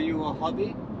that for you a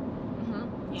hobby?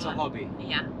 It's a hobby.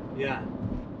 Yeah, Yeah.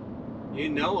 You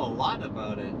know a lot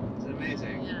about it. It's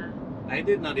amazing. yeah. I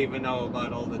did not even know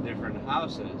about all the different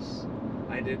houses.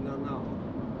 I did not know.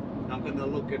 I'm gonna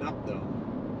look it up though.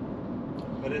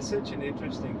 But it's such an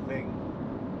interesting thing.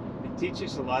 It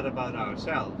teaches a lot about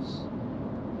ourselves.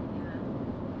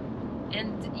 Yeah.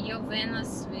 And your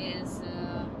Venus with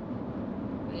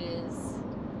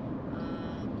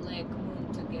Black Moon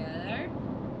together,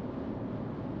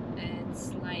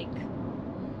 it's like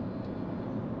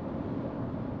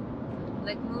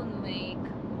Black Moon make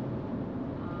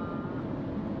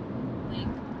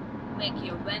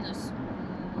your Venus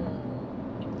more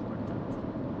important.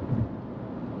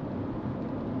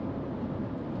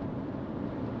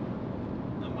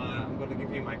 I'm gonna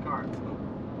give you my card. Look.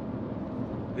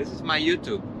 This is my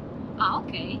YouTube. Ah,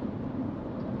 okay.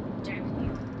 Germany.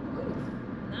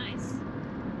 Ooh, nice.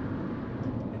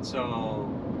 And so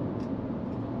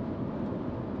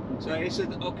is it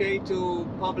okay to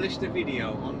publish the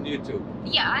video on YouTube?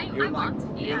 Yeah, I You want.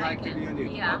 you Yeah, I like to can. be on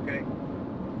YouTube? Yeah. Okay.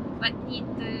 But need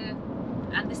to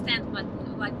understand what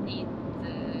need.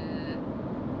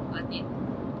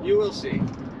 You will see.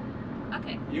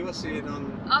 Okay. You will see it on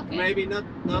Okay. maybe not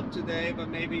today, but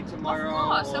maybe tomorrow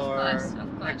or of course.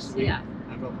 next week. Yeah.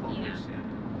 I will publish. Yeah.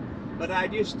 Yeah. But I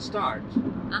just start.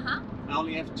 Uh-huh. I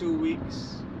only have 2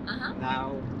 weeks Uh-huh.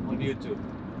 now on YouTube,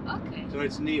 Okay. so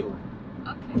it's new.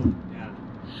 Okay. Yeah.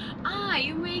 Ah,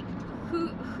 you make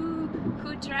who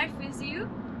drive with you?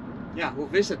 Yeah. Who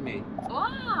visit me?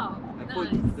 Wow. I Nice. put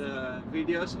the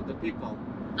videos of the people.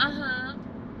 Uh-huh.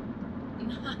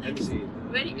 And Nice. see.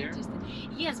 Very here. interesting.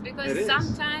 Yes, It because is.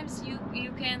 sometimes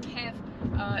you can have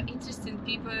interesting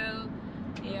people.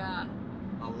 Yeah.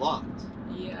 A lot.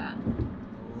 Yeah.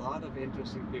 A lot of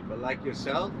interesting people like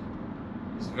yourself.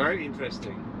 It's very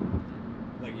interesting.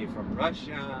 Like you're from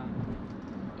Russia.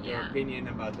 Your Yeah. opinion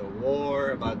about the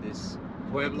war, about this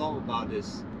pueblo, about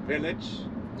this village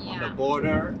on the Yeah.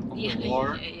 border of Yeah. the war.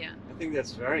 Yeah. I think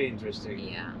that's very interesting.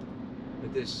 Yeah.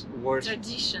 With this war.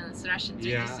 Traditions, Russian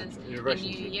Yeah, traditions. the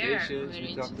Russian New Year, traditions. very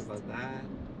We talked interesting. about that.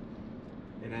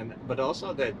 And then, but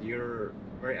also that you're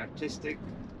very artistic.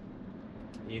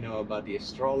 You know about the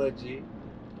astrology.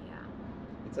 Yeah.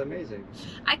 It's amazing.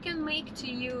 I can make to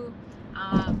you.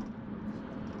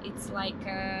 It's like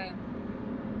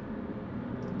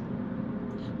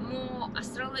more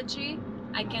astrology.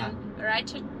 I can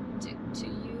write it to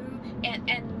you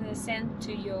and send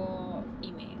to your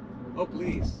email. Oh,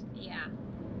 please. Yeah.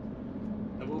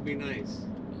 That would be nice.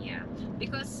 Yeah.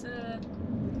 Because.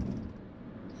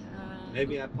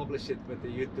 Maybe I publish it with the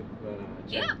YouTube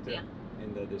channel Yeah.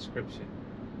 in the description.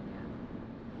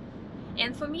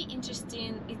 And for me,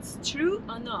 interesting, it's true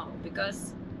or no,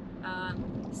 because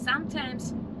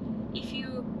sometimes if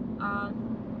you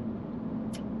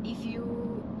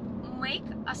make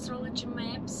astrology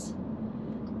maps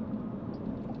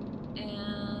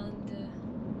and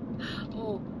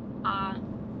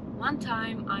one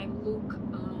time I look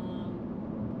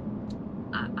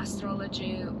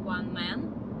astrology one man,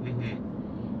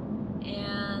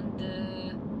 and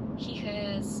he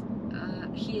has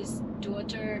his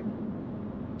daughter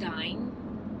dying.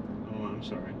 Oh, I'm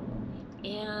sorry.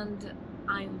 And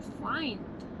I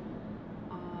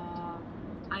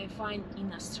find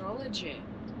in astrology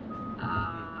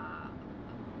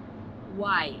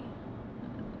why.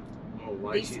 Oh,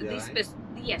 why she died?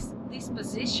 Yes, these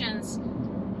positions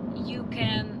you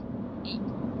can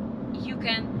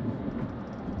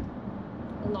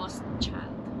lost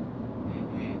child.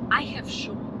 I have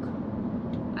shock.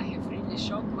 I have really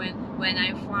shock when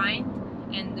I find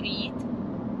and read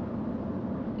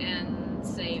and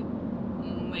say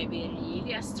maybe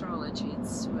really astrology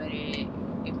it's very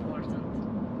important.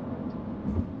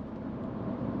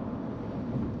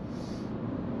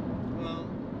 Well,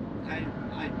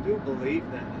 I do believe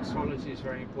that astrology is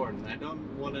very important. I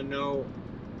don't want to know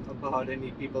about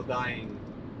any people dying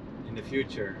in the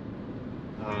future.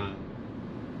 I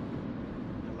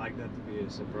like that to be a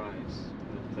surprise.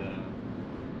 But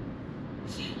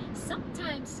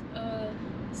sometimes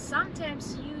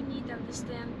you need to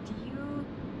understand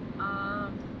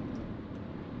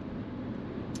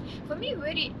for me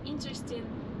very interesting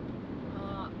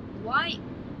why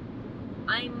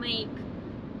I make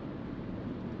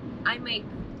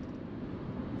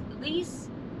this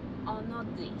or not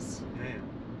this.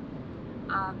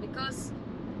 yeah. Because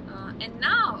and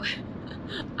now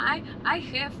I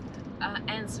have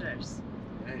answers.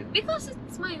 Yeah. Because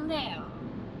it's my Leo.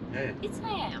 Yeah. It's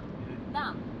Leo.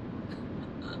 Done.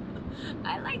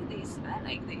 I like this.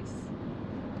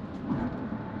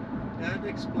 That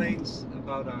explains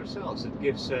about ourselves. It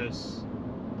gives us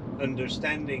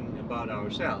understanding about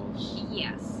ourselves.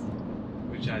 Yes.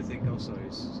 Which I think also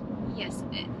is. Yes.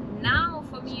 Now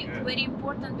for me good. very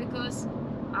important because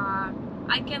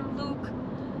I can look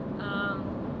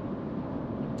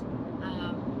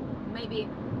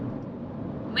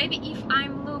maybe if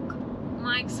I'm look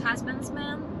Mike's husband's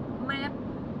map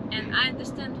and I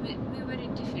understand we very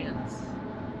different.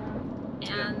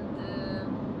 And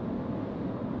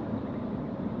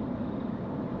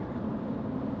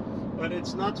but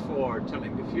it's not for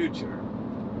telling the future.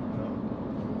 No?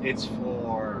 It's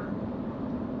for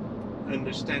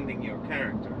understanding your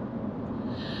character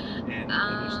and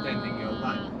understanding your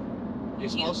life.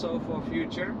 It's also for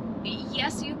future.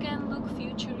 Yes, you can look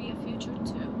future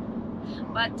too.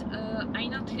 But I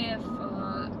not have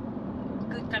a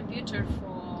good computer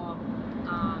for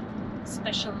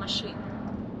special machine.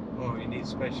 Oh, you need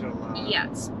special.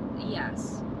 Yes.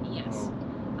 Oh.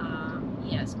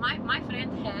 Yes. My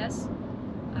friend has,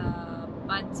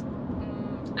 but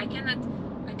I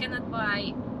cannot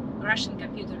buy Russian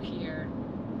computer here.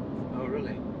 Oh,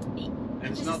 really?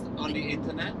 And it's not on the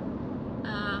internet?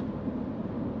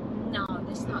 No,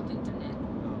 this is not internet.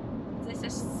 No. This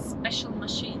is special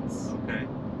machines. Okay.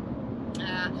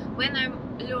 When I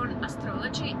learn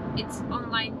astrology, it's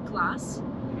online class,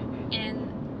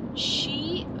 and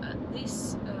she,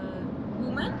 this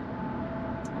woman,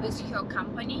 with her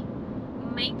company,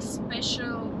 makes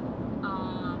special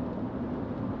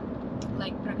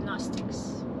like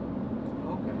prognostics.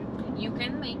 Okay. You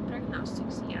can make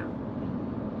prognostics, yeah.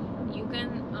 You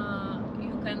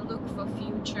can look for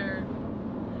future.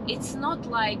 It's not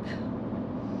like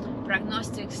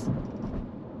prognostics.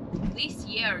 This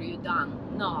year you done.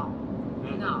 No.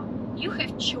 You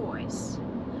have choice.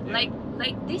 Yeah.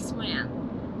 Like this man,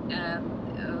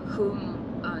 whom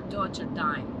daughter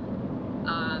died.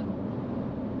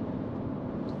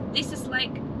 This is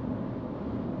like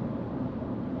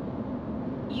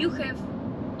you have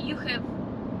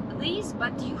this,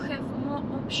 but you have more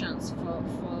options for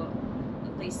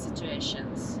these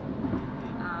situations.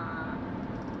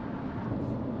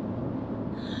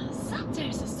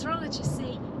 Sometimes astrology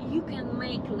say you can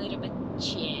make a little bit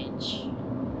change.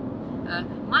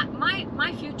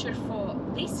 My future for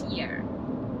this year,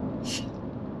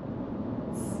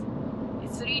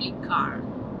 it's really car.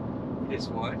 It's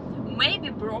what? Maybe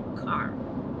broke car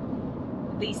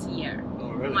this year.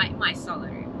 Oh, really? My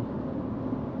salary.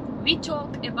 We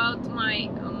talk about my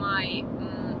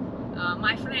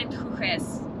friend who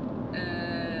has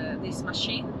this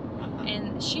machine,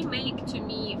 and she make to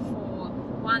me for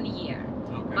 1 year.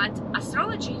 Okay. But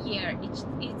astrology year,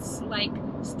 it's like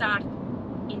start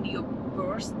in your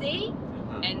birthday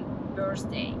and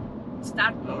birthday.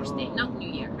 Start birthday, not New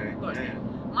Year. Okay. Birthday. Yeah.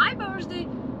 My birthday,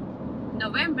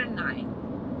 November 9,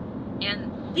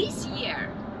 and this year,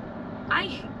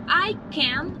 I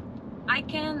can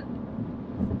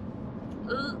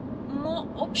more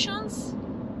options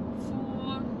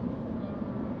for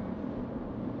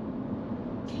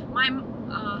my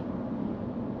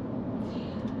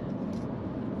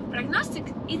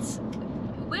prognostic. It's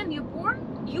when you're born,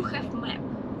 you have map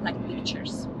like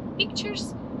pictures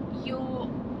your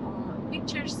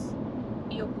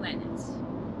planets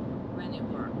when you're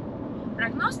born.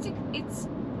 Prognostic, it's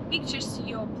pictures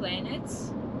your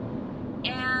planets,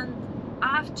 and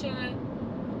after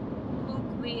look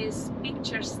with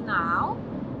pictures now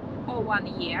or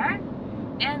 1 year,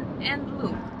 and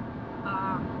look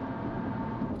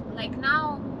like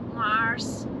now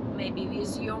Mars, maybe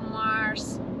with your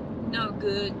Mars no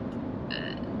good,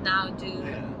 now do,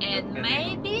 and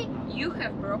maybe you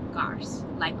have broke cars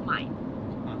like mine.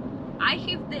 I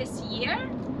have this year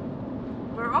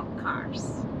broke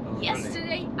cars. Oh,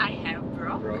 Yesterday really? I have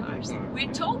broke cars. car, We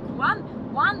yeah. talked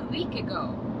one week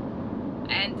ago,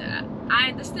 and I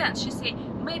understand. She said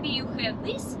maybe you have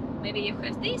this, maybe you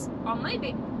have this, or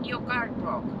maybe your car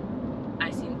broke.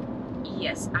 I think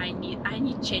yes, I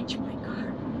need change my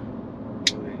car.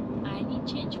 Really? I need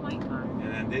change my car.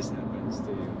 And then this happens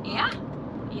to you. Yeah,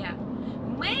 yeah.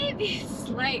 Maybe it's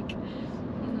like,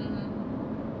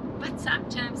 but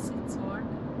sometimes it's work.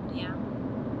 Yeah.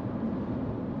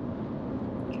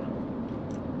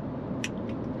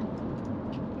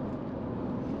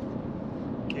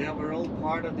 Yeah, we're all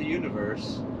part of the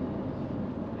universe,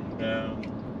 and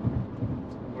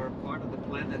we're part of the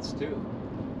planets too.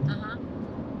 Uh-huh.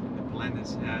 And the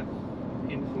planets have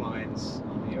influence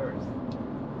on the Earth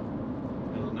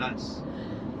and on us.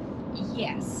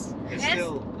 Yes. It's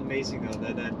still amazing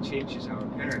though that changes our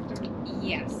character.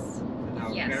 Yes. That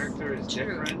our Yes, character is true.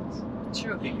 different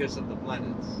True. because of the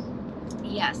planets.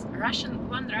 Yes.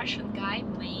 One Russian guy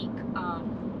make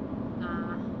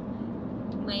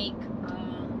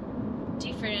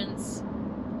different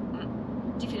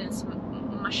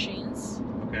machines,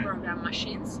 Okay. program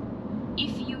machines.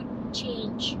 If you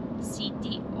change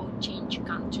city or change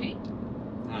country,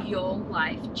 your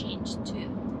life changed too.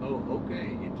 Oh,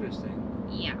 okay, interesting.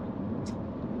 Yeah.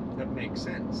 That makes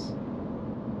sense.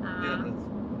 Yeah, that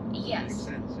makes Yes.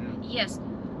 sense. Yeah. Yes.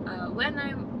 When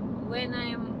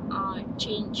I'm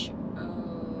change,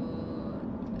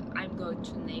 I'm go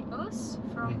to Naples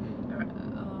from.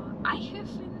 I have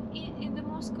in the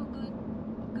Moscow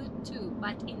good too,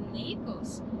 but in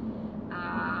Naples,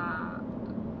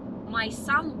 my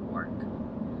sun work.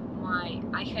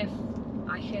 I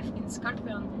have in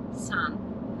Scorpion Sun,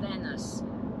 Venus,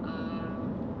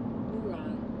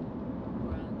 Uran.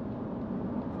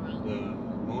 The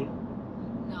moon.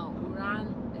 No, Uran.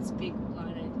 It's big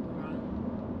planet. Uran.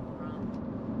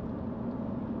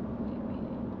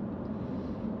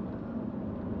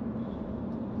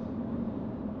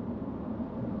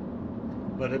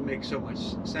 But it makes so much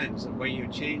sense that when you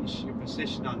change your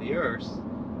position on the Earth,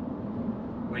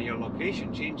 when your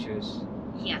location changes,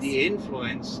 Yes. the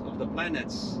influence of the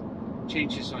planets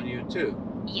changes on you too.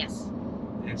 Yes.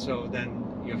 And so then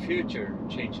your future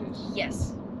changes.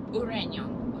 Yes. Uranium.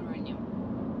 I don't know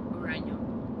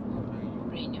what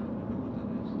Uranium. that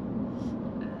is.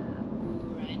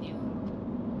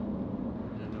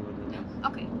 No.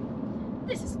 Okay.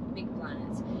 This is big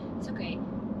planets. It's okay.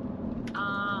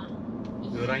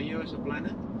 Uranio is a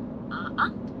planet?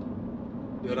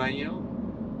 Uranio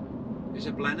is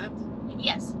a planet?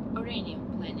 Yes. Uranium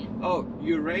planet. Oh,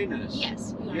 Uranus.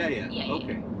 Yes. Yeah. Yeah.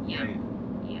 Okay. Yeah.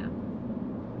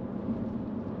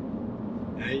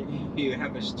 You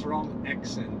have a strong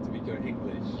accent with your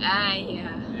English. Yeah.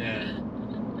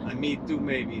 Yeah. And me too,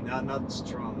 maybe. Not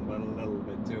strong, but a little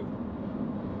bit too.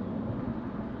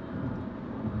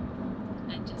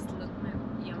 I just look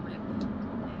your map.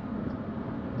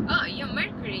 Oh, your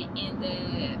Mercury in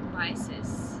the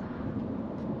Pisces.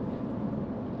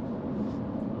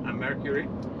 And Mercury?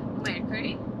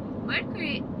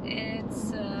 Mercury,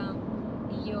 it's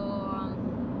your,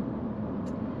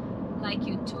 like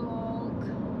you talk,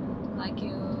 like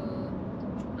you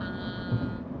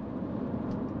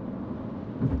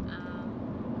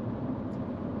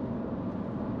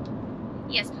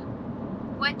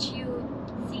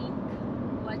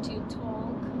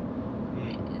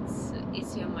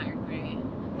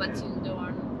what Yeah. you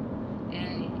learn.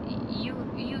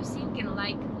 You thinking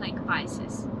like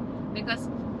Pisces, because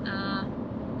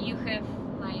you have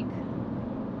like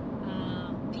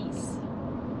peace.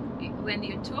 When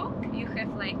you talk, you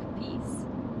have like peace.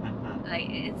 Like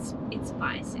it's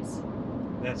Pisces.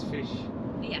 That's fish.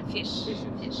 Yeah, fish. Fishes.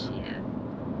 Fish. Okay. Yeah.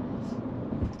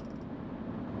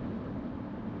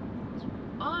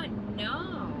 Oh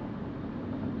no.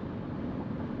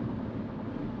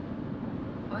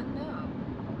 Oh no.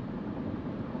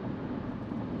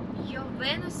 Your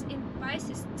Venus in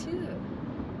Pisces too.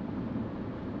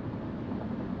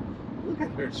 Look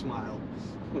at her smile.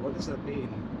 What does that mean?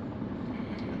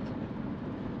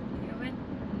 You went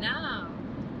no.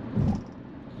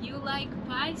 You like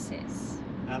Pisces.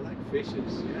 I like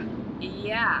fishes, yeah.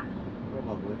 Yeah.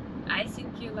 Probably. I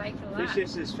think you like a lot.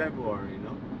 Fishes is February,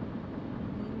 no?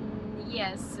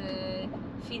 Yes,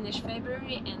 finish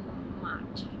February and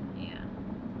March. Yeah.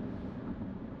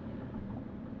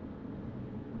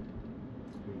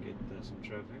 We get some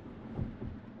traffic.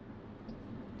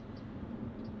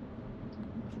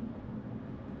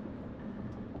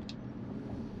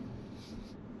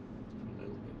 A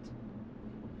little bit.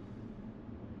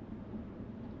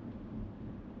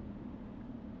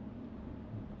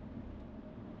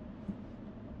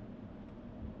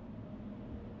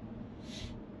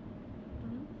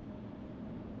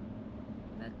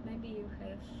 But maybe you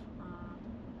have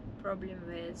problem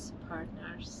with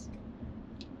partners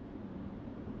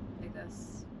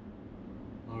because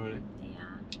Oh, really?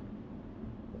 yeah.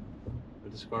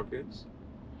 With the scorpions?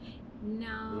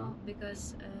 No, No?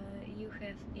 because you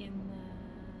have in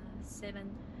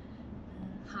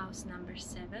house number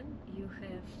 7, you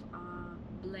have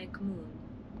black moon.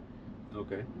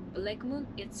 Okay. Black moon,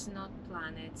 it's not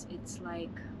planets, it's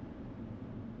like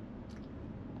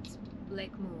it's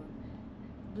black moon.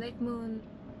 Black moon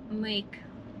make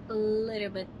a little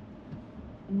bit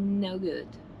no good.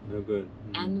 No good.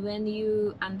 And when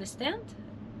you understand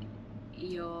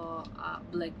your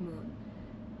black moon,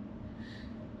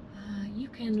 you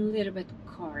can a little bit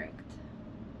correct.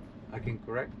 I can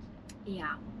correct?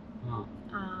 Yeah. Oh.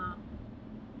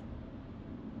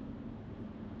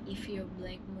 If your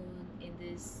black moon in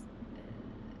this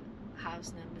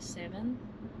house number 7,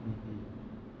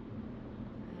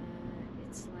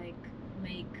 it's like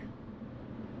make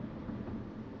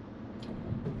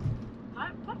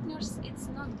partners. It's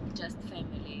not just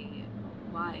family,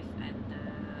 wife and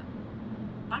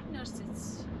partners.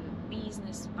 It's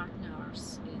business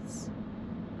partners. It's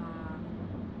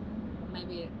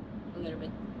maybe a little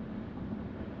bit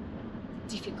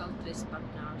difficult with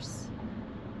partners.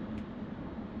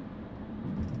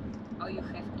 Or you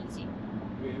have easy.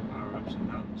 We have our ups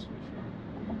and downs, for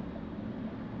sure.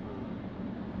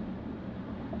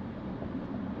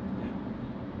 Yeah.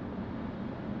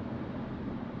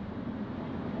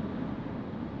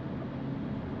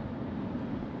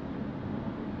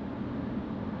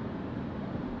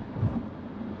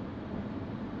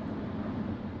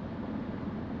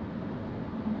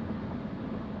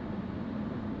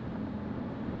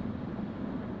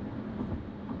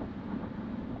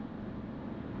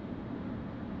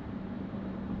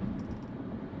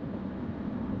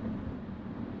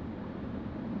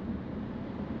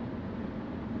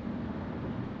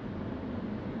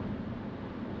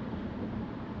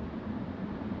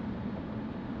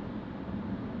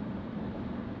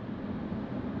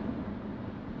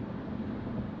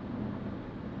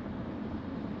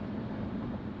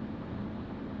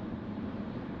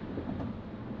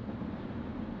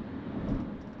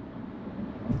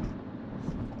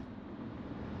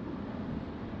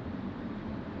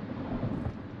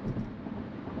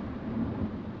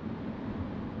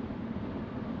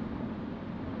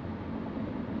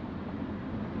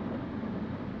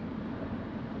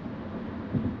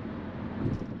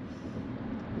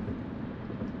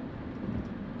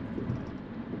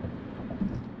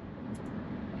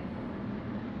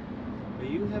 But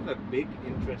you have a big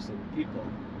interest in people.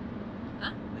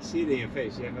 Huh? I see it in your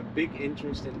face. You have a big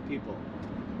interest in people.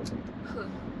 Who?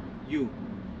 You.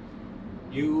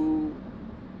 You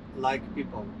like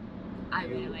people. I You-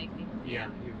 really like people. Yeah.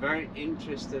 You're very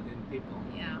interested in people.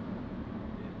 Yeah.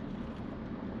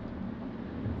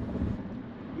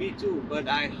 Me too, but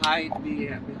I hide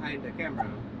behind the camera.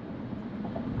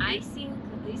 I think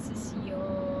this is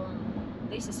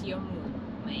your moon,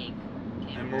 make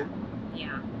camera. moon?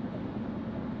 Yeah.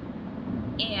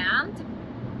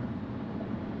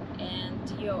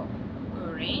 And your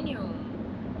uranium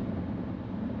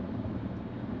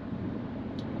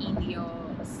in your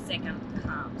second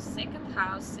house. Second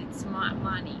house, it's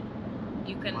money.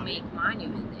 You can Money. make money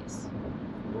with this.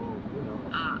 Oh, you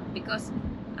know. Because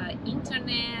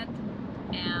internet,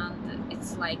 and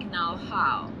it's like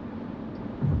know-how,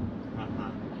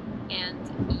 and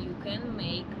you can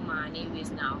make money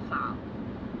with know-how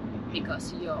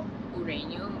because your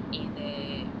uranium in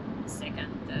the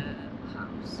second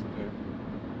house. Okay.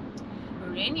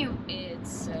 Uranium,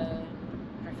 it's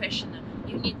professional.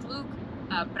 You need to look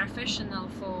professional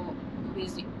for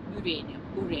with uranium.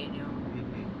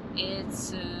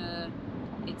 It's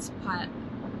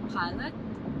pilot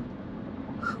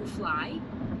who fly.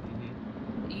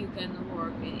 You can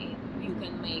work in, you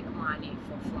can make money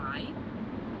for fly.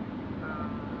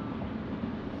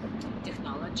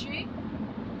 Technology,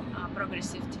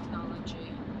 progressive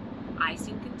technology. I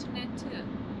think internet too.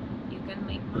 You can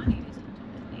make money with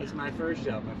internet. That's my first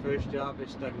job. My first job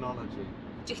is technology.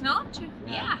 Technology?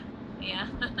 Yeah. Yeah.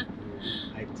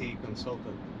 IT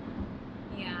consultant.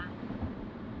 Yeah.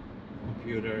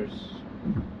 Computers,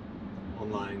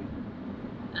 online.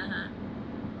 Uh-huh.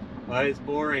 But it's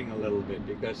boring a little bit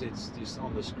because it's just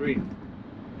on the screen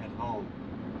at home.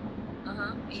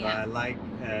 Uh-huh. So Yeah. I like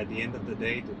at the end of the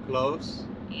day to close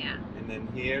Yeah. and then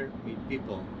here meet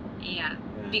people. Yeah.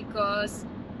 Yeah. Because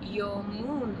your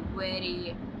moon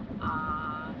very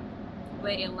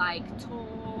like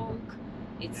talk.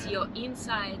 It's Yeah. your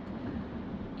inside.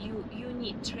 You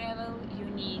need travel. You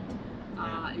need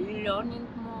learning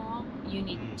more. You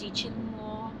need teaching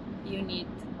more. You need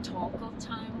talk all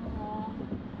time more.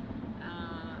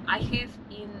 I have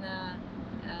in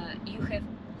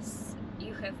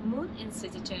you have moon in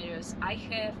Sagittarius. I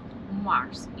have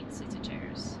Mars in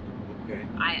Sagittarius. Okay.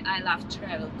 I love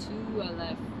travel too. I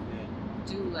love Yeah.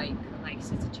 do like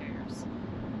Sagittarius.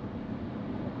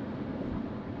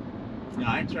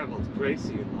 Yeah, I traveled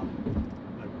crazy a lot.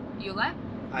 You love?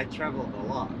 I traveled a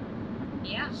lot.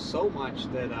 Yeah. So much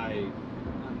that I'm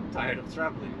tired of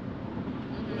traveling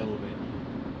a little bit.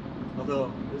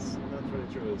 Although it's not really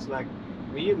true. It's like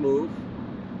when you move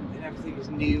and everything is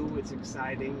new, it's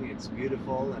exciting, it's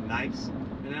beautiful and nice.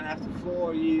 And then after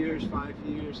 4 years, 5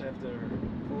 years, after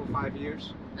 4 or 5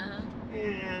 years,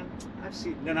 and I've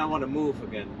seen. Then I want to move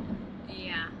again.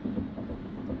 Yeah.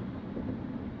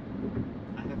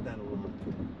 I have that a lot,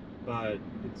 but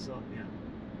it's yeah.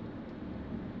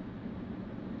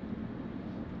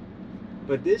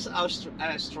 But this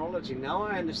astrology, now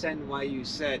I understand why you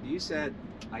said,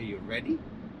 are you ready?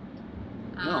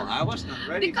 No, I was not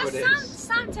ready because for this.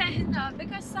 sometimes no,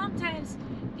 because sometimes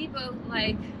people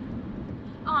like,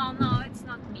 oh no, it's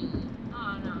not me.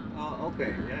 Oh no. Oh,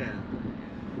 okay, yeah.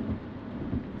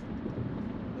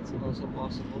 That's also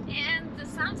possible. And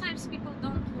sometimes people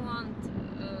don't want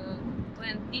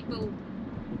when people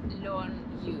learn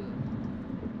you.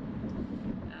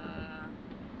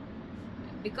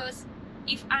 Because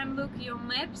if I look your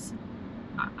maps,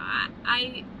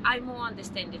 I more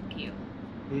understand it you.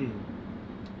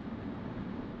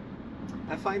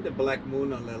 I find the black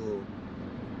moon a little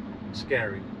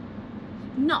scary.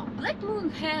 No, black moon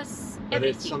has But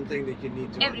everything. it's something that you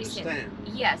need to Everything. understand.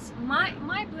 Yes, my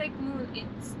black moon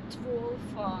it's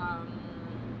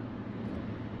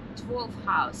 12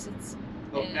 house. It's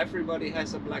everybody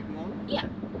has a black moon? Yeah.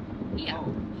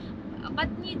 Oh. But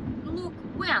need look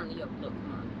when your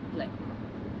black moon.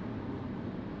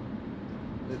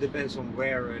 It depends on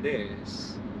where it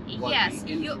is. What Yes,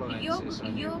 the influence is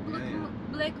on your you.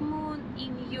 black moon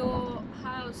in your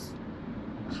house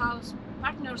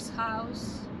partner's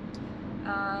house.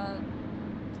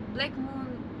 Black moon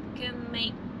can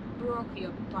make broke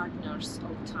your partners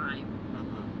all time.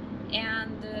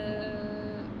 And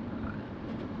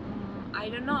I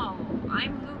don't know.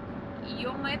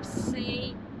 Your maps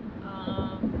say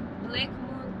black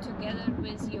moon together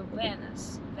with your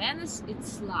Venus. Venus,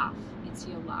 it's love. It's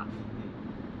your love.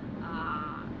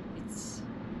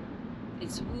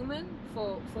 It's woman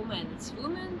for men. It's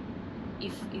woman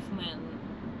if men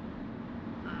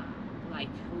like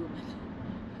women.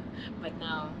 But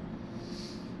now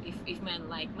if men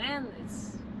like men,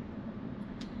 it's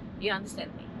you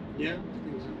understand me. Yeah, I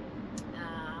think so.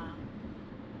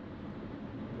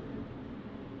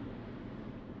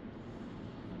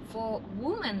 For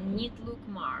women need look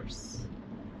Mars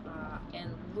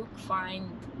and look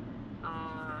find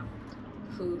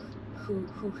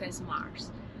who has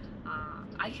Mars.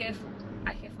 I have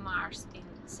Mars in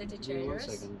Sagittarius.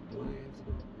 1 second. Do I have to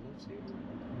go left here?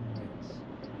 Yes.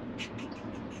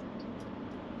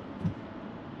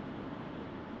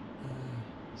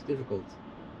 It's difficult.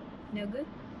 No good.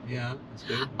 Yeah, it's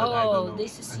good. But I don't know.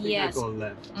 This is I think yes. I go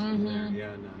left. There.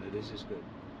 Yeah, no, this is good.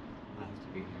 I have to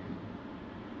be here.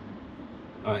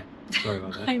 Alright, sorry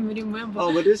about that. I remember.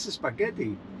 Oh, but this is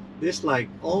spaghetti. This like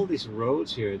all these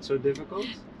roads here. It's so difficult.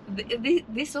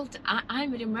 this old I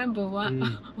remember one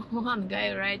one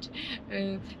guy, right,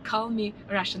 call me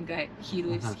Russian guy, he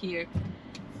lives here,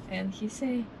 and he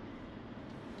say,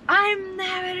 I'm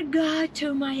never go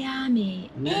to Miami.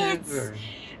 Never.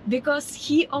 Because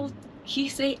he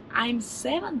say I'm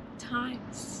 7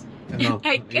 times. No.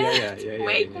 I can't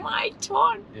make yeah. my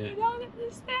turn. Yeah. You don't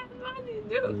understand what you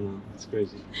do. No, it's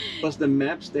crazy. Plus the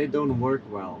maps, they don't work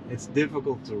well. It's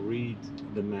difficult to read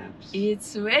the maps.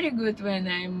 It's very good when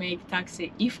I make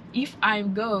taxi. If I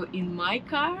go in my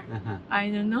car, I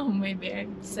don't know, maybe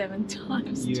I'm 7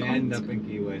 times. You turn end to- up in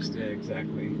Key West, yeah,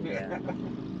 exactly. Yeah.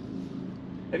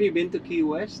 Have you been to Key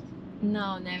West?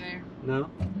 No, never. No?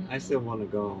 I still want to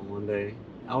go one day.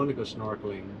 I want to go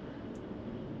snorkeling.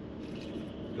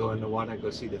 Go in the water, go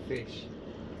see the fish.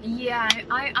 Yeah,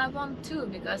 I want to,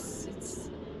 because it's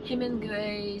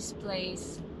Hemingway's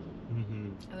place.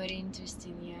 Mm-hmm. Very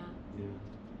interesting, yeah. Yeah.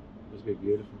 It must be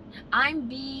beautiful. I'm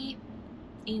be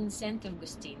in Saint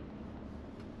Augustine.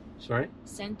 Sorry?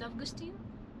 Saint Augustine?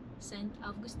 Saint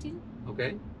Augustine?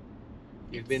 Okay.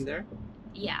 You've been there?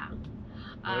 Yeah.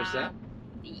 Where is that?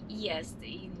 Yes,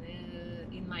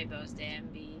 in my birthday, I'm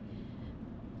be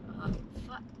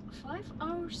 5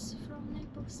 hours from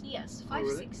Naples. Yes, 5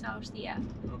 really? 6 hours. Yeah,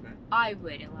 Okay. I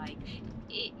very like.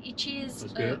 It is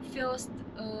That's good.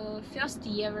 first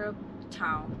Europe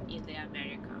town in the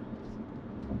America.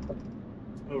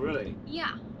 Oh, really?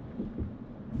 Yeah.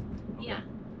 Okay. Yeah.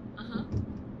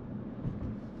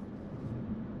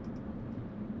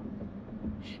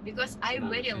 Because I It's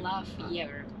very amazing. love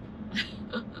Europe.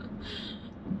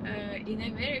 In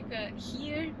America,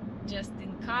 here, just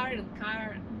in car,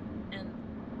 and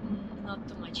not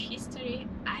too much history.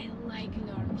 I like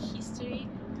learn history,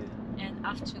 and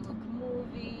after look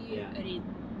movie, Yeah.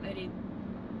 read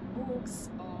books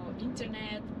or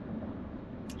internet,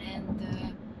 and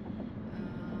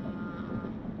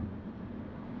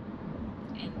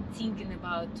thinking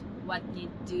about what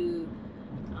need do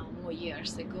more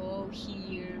years ago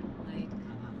here, like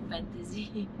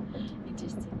fantasy.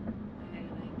 Interesting. I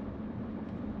like.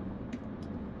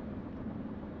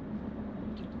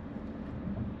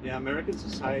 Yeah, American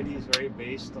society is very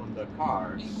based on the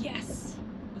car. Yes.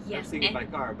 Yes. Everything by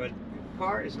car, but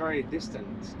car is very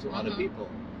distant to other people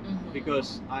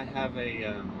because I have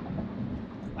a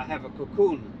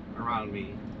cocoon around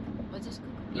me. What is cocoon?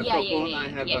 A cocoon, I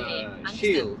have a Understand.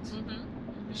 shield.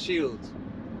 The shield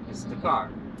is the car,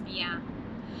 Yeah.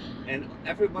 and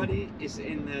everybody is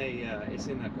in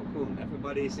a cocoon.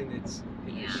 Everybody is in a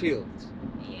Yeah. shield,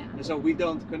 Yeah. and so we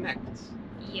don't connect.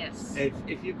 Yes.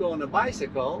 If you go on a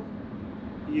bicycle,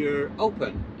 you're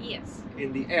open Yes.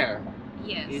 in the air.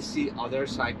 Yes. You see other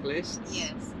cyclists.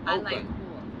 Yes. I like open.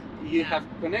 walk. You Yeah. have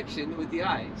connection with the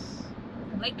eyes.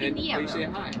 Like And in you say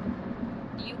Europe. hi.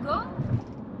 You go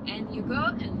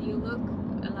and you look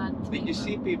a lot. But you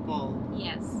see people,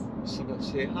 Yes.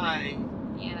 sometimes say hi,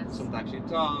 Yes. sometimes you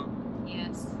talk.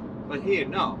 Yes. But here,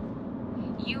 no.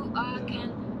 You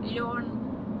can learn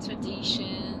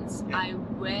traditions. Yeah. I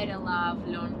very love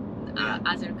learn Yeah.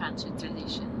 other country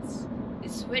traditions.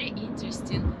 It's very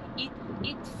interesting. Eat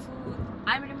food.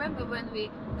 I remember when we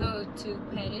go to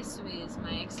Paris with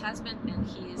my ex-husband and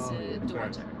his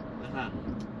daughter. Uh-huh.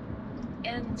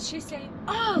 And she said,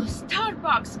 "Oh,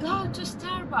 Starbucks! Go to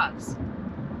Starbucks."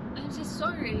 I said,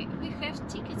 "Sorry, we have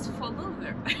tickets for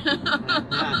Louvre."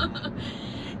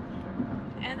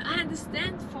 And I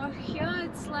understand for her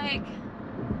it's like,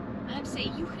 I'm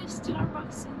saying, you have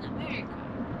Starbucks in America.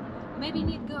 Maybe you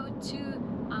need to go to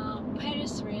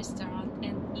Paris restaurant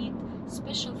and eat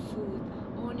special food,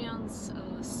 onions,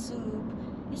 soup.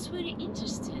 It's very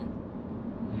interesting.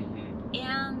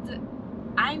 And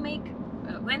I make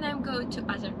when I go to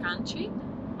other country,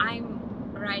 I'm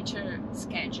write a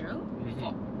schedule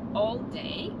for all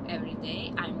day, every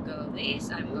day. I'm go this,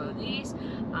 I'm go this.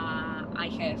 I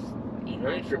have in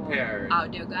Very my prepared. phone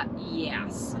audio guide.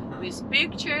 Yes, with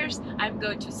pictures. I'm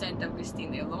go to Saint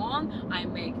Augustine alone. I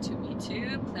make to me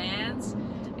too plans.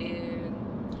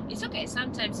 It's okay.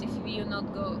 Sometimes if you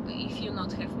not go, if you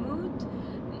not have mood,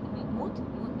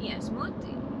 yes, mood,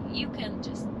 you can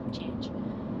just change.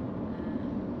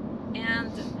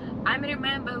 And I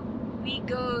remember we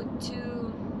go to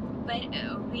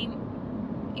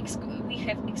we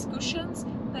have excursions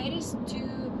Paris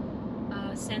to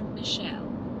Saint Michel.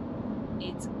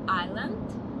 It's island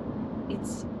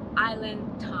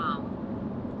town.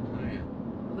 Oh, yeah.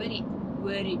 Very,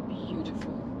 very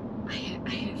beautiful. I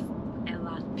have a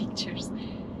lot of pictures.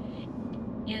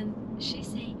 And she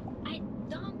say, I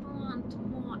don't want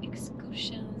more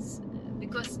excursions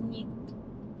because need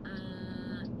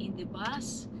in the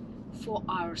bus 4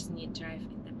 hours need drive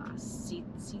in the sit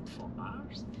for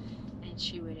hours, and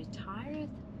she was tired,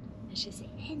 and she said,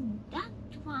 and that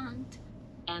one.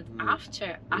 And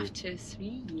after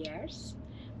 3 years,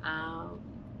 I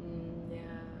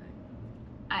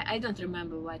don't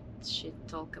remember what she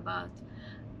talked about,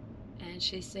 and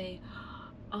she say,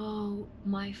 oh,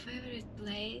 my favorite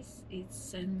place is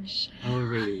Saint Michel. Oh,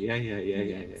 really? Yeah.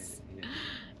 Yes.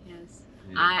 Yes.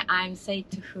 I'm say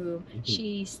to her,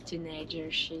 she's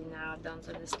teenager, she now don't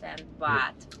understand,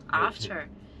 but after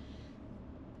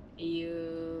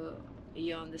you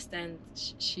understand,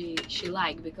 she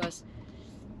like, because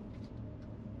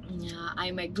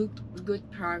I make good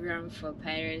program for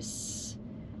Paris,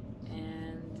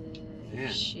 and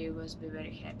she was be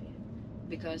very happy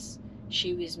because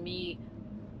she with me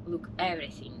look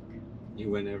everything.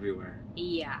 You went everywhere.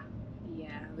 Yeah,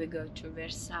 we go to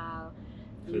Versailles,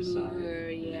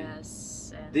 Louvre,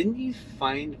 yes. And didn't you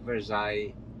find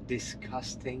Versailles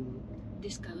disgusting?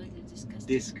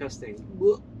 Disgusting.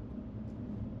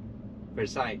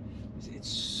 Versailles, it's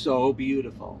so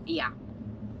beautiful. Yeah.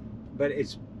 But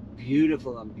it's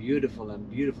beautiful and beautiful and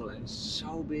beautiful, and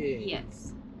so big.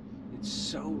 Yes. It's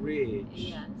so rich.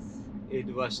 Yes. It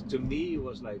was, to me, it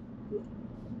was like,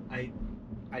 I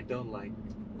don't like.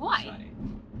 Why? Versailles.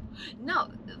 No,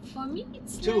 for me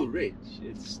it's too like, rich.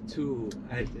 It's too.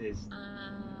 It is.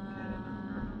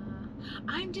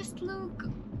 I'm just look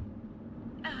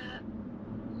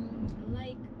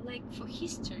like for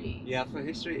history. Yeah, for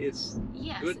history, it's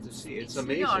good to see. It's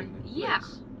amazing. Yeah.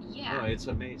 Oh, it's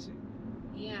amazing.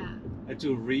 Yeah. And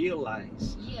to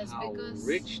realize how because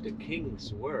rich the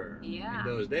kings were in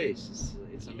those days,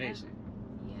 it's amazing.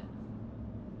 Yeah.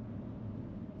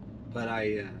 But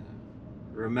I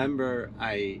remember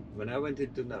when I went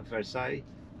into Versailles,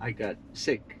 I got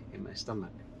sick in my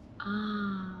stomach.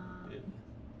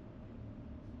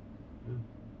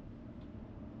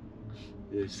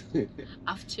 Yes.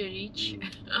 After each.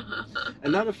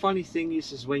 Another funny thing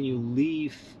is when you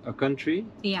leave a country,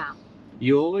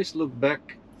 you always look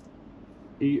back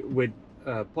with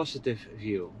a positive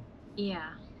view. Yeah.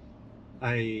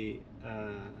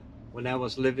 When I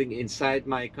was living inside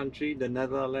my country, the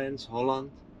Netherlands,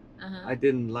 Holland, I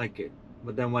didn't like it.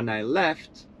 But then when I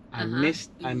left, I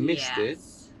missed it,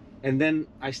 and then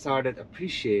I started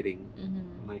appreciating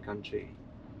my country.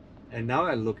 And now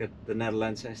I look at the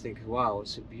Netherlands and I think, wow,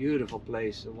 it's a beautiful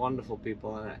place, wonderful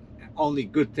people, and only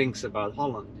good things about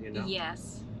Holland, you know?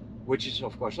 Yes. Which is,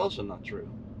 of course, also not true,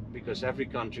 because every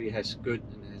country has good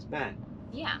and has bad.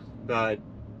 Yeah. But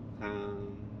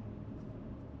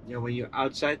when you're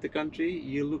outside the country,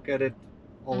 you look at it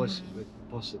always with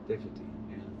positivity.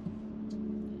 Yeah.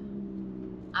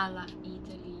 I love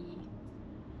Italy.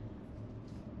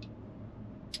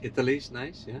 Italy's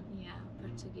nice, yeah? Yeah,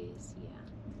 Portuguese, yeah.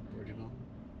 Portugal.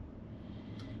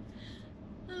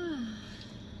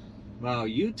 Wow,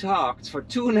 you talked for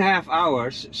 2.5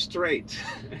 hours straight.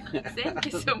 Thank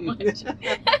you so much.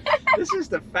 This is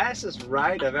the fastest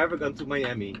ride I've ever gone to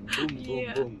Miami. Boom,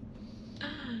 boom, boom.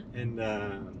 And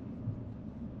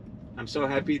I'm so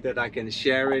happy that I can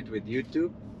share it with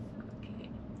YouTube. Okay.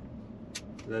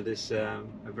 That is, I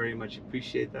very much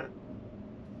appreciate that.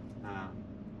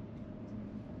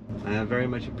 I very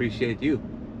much appreciate you.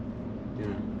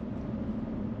 Yeah.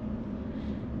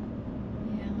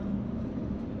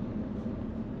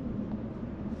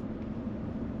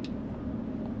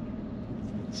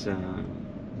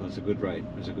 It was a good ride.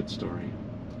 It was a good story.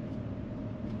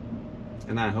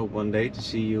 And I hope one day to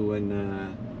see you in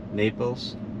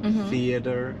Naples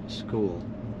Theater School.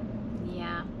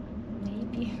 Yeah,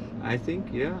 maybe. I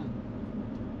think, yeah.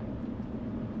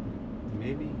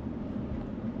 Maybe.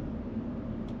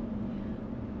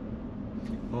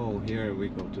 Oh, here we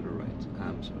go to the right.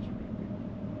 I'm so sorry.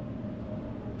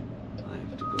 I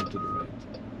have to go to the right.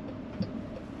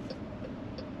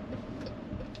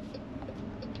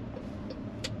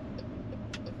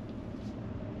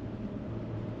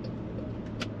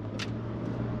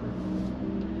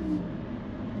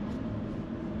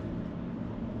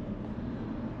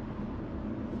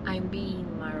 I'm being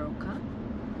in Morocco.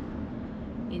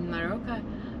 In Morocco,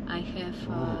 I have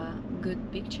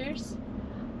good pictures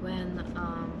when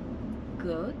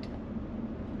goat,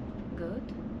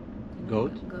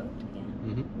 yeah,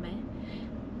 man.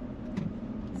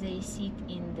 They sit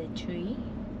in the tree.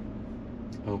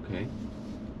 Okay.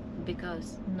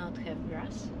 Because not have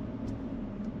grass.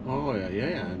 Oh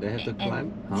yeah. They have to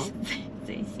climb. Huh?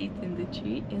 They sit in the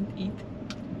tree and eat.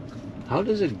 How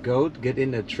does a goat get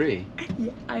in a tree?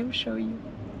 Yeah, I'll show you.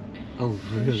 Oh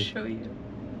really? I'll show you.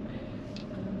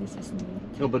 This is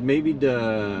neat. No, but maybe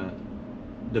the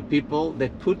people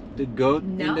that put the goat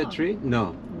in the tree?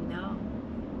 No.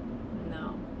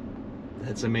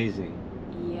 That's amazing.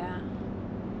 Yeah.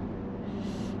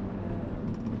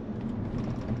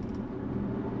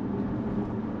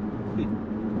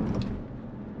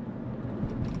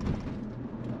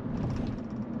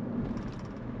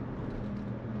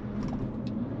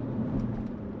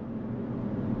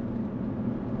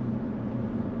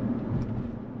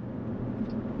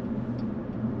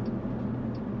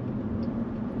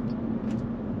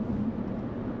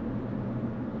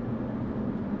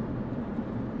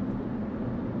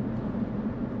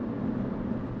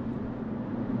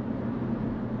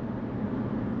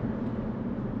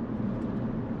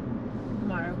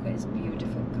 Morocco is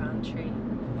beautiful country.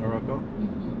 Morocco?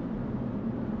 Mm-hmm.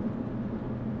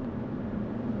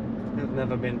 I've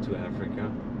never been to Africa.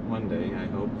 One day, I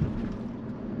hope.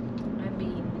 I've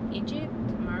been Egypt,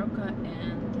 Morocco,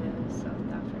 and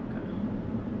South Africa.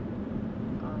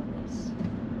 All this.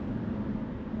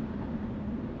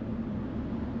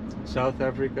 South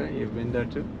Africa, you've been there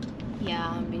too?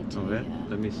 Yeah, me too. Oh, yeah?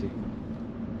 Let me see.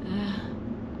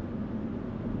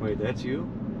 Wait, that's you?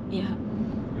 Yeah.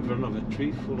 In front of a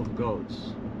tree full of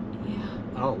goats. Yeah.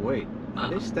 Oh, wait. Are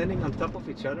they standing on top of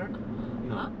each other?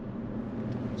 No.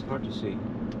 It's hard to see.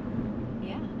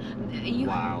 Yeah.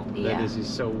 Wow, Yeah. that is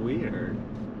so weird.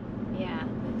 Yeah.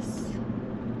 This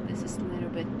is a little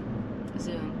bit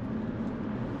zoom.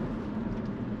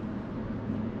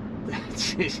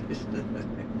 That's just,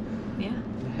 Yeah.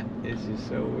 that is just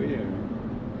so weird.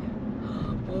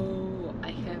 Oh,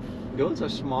 I have. Goats are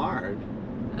smart.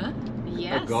 Huh?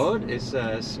 Yes. A goat is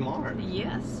smart.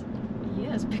 Yes.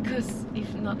 Yes, because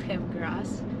if not have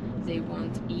grass, they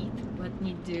won't eat. What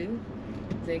need do?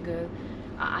 They go.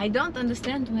 I don't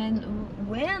understand when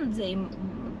they,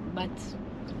 but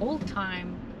all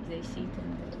time they sit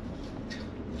and.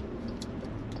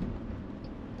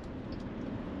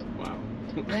 Wow.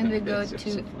 When we go That's just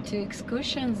so fun. to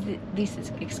excursions, this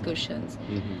is excursions.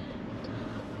 Mhm.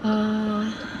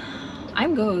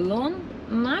 I'm go alone.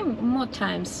 I more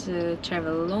times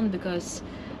travel alone because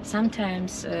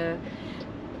sometimes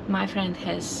my friend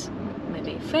has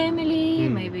maybe family,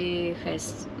 maybe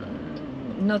has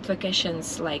not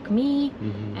vacations like me,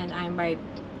 and I buy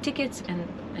tickets and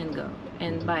go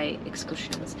and buy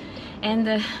excursions, and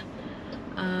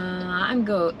I'm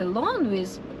go alone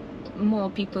with more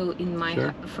people in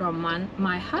my from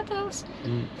my hotels,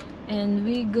 and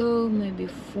we go maybe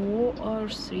 4 or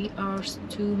 3 hours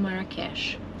to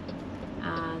Marrakesh.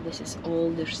 This is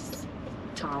oldest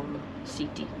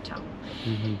city town,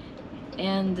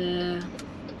 and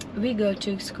we go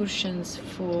to excursions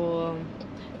for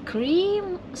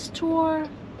cream store.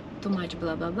 Too much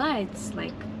blah blah blah. It's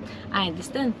like, I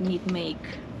understand, need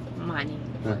make money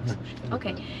for excursion.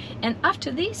 Okay, and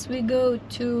after this we go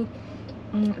to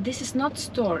this is not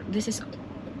store, this is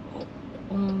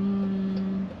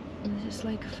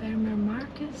like farmer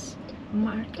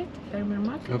farmer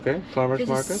market. Okay, farmers This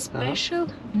market. is special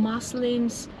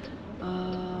Muslims,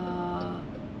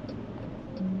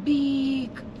 big,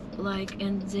 like,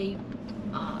 and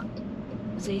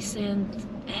they send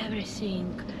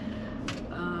everything,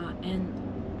 and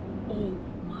all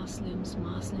Muslims,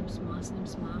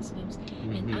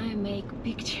 and I make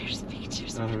pictures.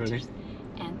 Oh, really?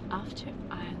 And after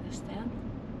I understand,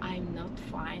 I'm not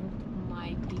find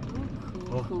my people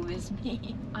who with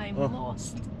me. I'm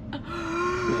lost.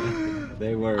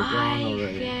 They were gone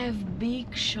already. I have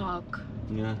big shock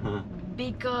Uh-huh.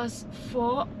 because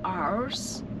 4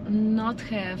 hours not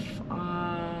have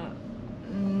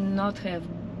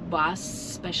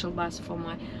special bus for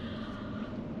my.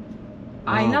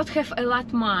 I not have a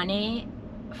lot money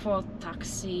for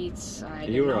taxis.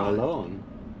 You were alone.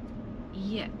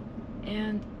 Yeah,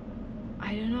 and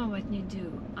I don't know what you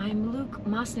do. I'm look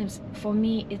Muslims. For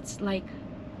me, it's like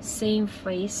same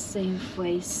face, Yeah.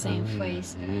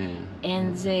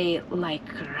 and they like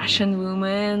Russian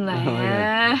woman,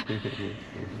 like,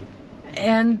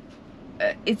 and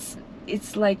it's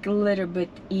like a little bit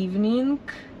evening,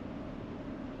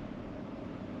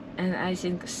 and I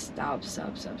think stop.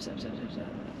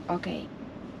 Okay,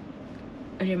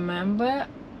 remember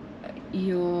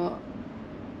your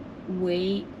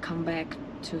way, come back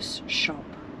to shop.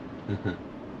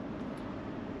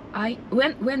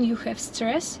 When you have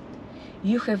stress,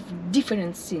 you have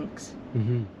different things.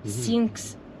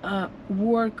 Things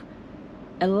work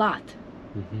a lot.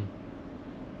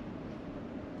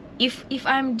 If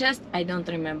I'm just, I don't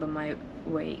remember my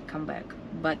way, come back.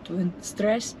 But when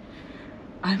stress,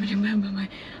 I remember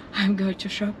I'm going to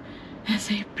shop and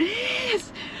say,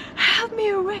 please help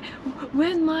me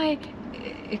when my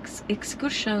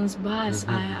excursions bus,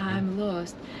 I'm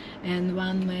lost. and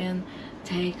one man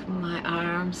take my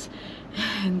arms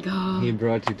and go. He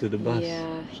brought you to the bus.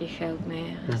 Yeah, he helped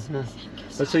me. I said, Uh-huh. thank you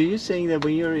But so you're saying that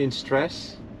when you're in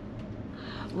stress,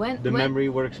 the memory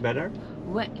works better?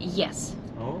 Yes,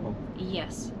 Oh.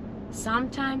 yes.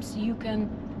 Sometimes you can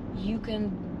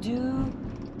do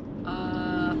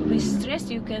with stress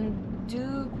you can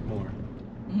do more.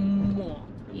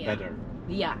 Yeah. Better.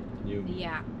 Yeah. You.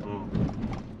 Yeah. Oh.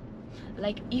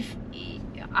 Like if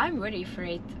I'm very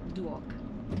afraid dog.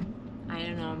 I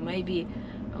don't know. Maybe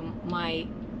my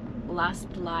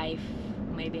last life,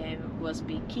 maybe I was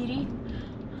big kitty,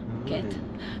 cat.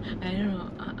 I don't know.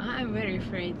 I'm very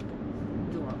afraid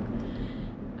dog.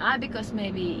 Because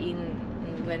maybe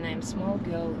when I'm small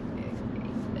girl,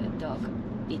 a dog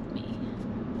bit me.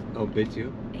 Oh, bit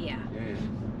you? Yeah. Yeah.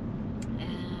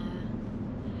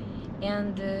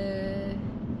 And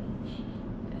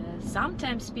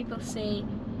sometimes people say,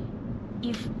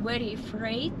 if very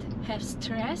afraid, have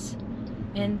stress,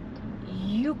 and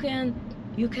you can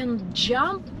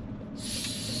jump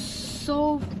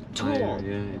so tall. Oh,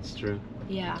 yeah, it's true.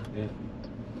 Yeah. Yeah.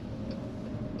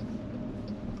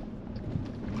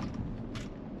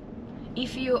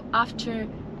 If you after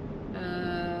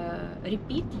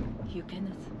repeat, you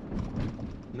cannot.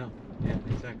 No. Yeah,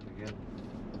 exactly. Yeah.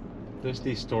 There's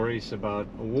these stories about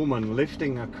a woman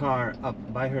lifting a car up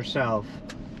by herself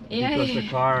because the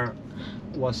car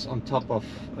was on top of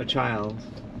a child,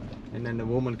 and then the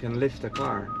woman can lift the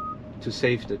car to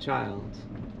save the child.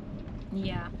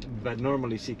 Yeah. But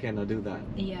normally she cannot do that.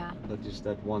 Yeah. But just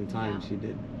that one time Yeah. she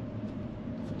did.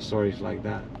 Stories like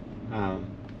that.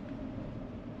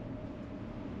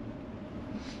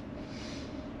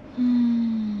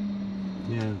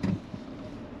 Yeah.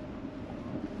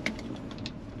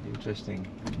 Interesting.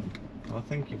 Well,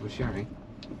 thank you for sharing.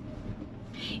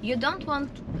 You don't want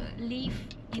to live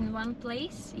in one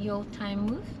place your time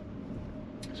move?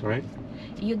 Sorry?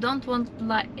 You don't want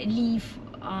live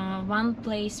one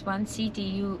place, one city,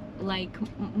 you like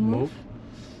move?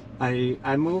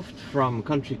 I moved from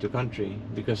country to country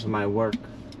because of my work,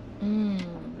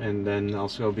 and then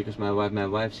also because my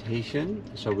wife's Haitian,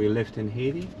 so we lived in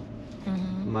Haiti.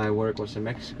 My work was in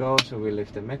Mexico, so we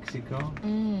lived in Mexico,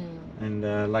 and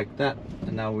like that.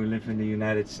 And now we live in the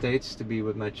United States to be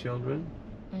with my children,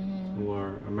 who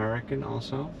are American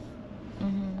also.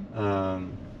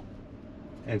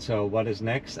 And so what is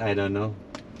next? I don't know.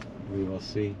 We will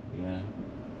see. Yeah.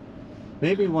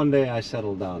 Maybe one day I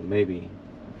settle down. Maybe.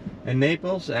 And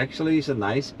Naples actually is a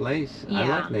nice place. Yeah. I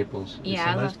like Naples. Yeah, it's a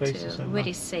I nice love place to. settle Very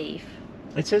down. safe.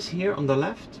 It says here on the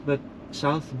left, but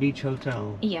South Beach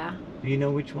Hotel. Yeah. Do you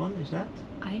know which one is that?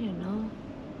 I don't know.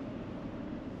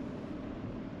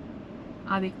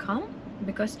 I will come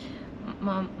because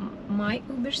my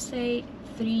Uber say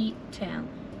 310.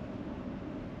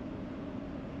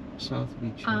 South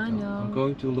Beach Hotel. I know. I'm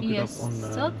going to look Yes, it up on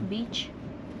South Beach.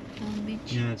 Beach.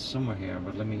 Yeah, it's somewhere here,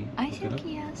 but let me I look it think up.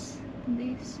 yes.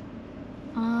 This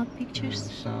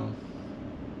pictures. South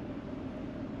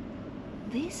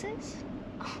This is.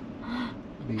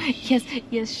 Beach.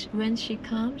 Yes. When she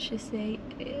comes, she say,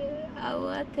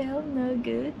 "Our hotel no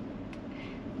good,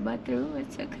 bathroom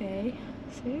it's okay."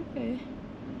 Say okay.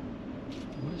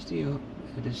 What's the?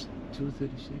 It is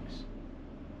 236.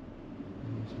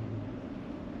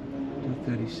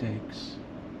 236.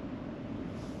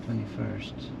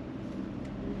 21st.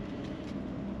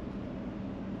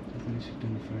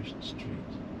 21st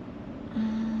Street.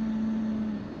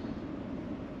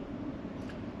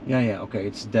 Yeah, okay,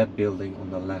 it's that building on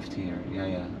the left here.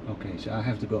 Yeah, okay, so I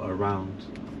have to go around.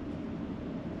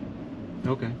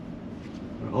 Okay,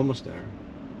 we're almost there.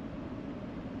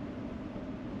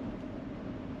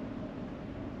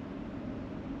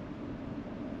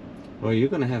 Well, you're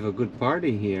gonna have a good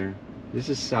party here. This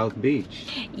is South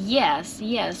Beach. Yes.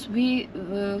 We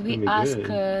ask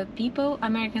people,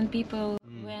 American people,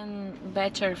 when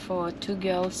better for two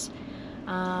girls,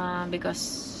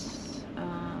 because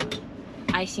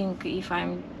I think if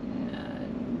I'm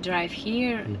drive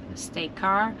here, stay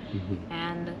car,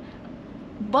 and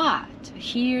but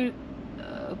here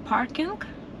parking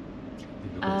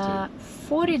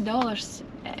 $40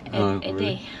 a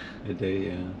day. A day,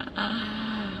 yeah.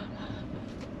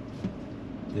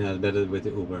 Yeah, better with the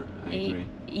Uber, I agree.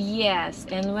 Yes,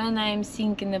 and when I'm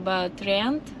thinking about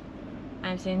rent,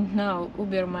 I'm saying no,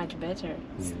 Uber much better.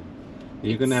 Yeah.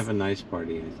 You're gonna have a nice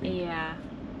party, I think. Yeah.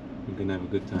 You're gonna have a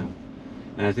good time.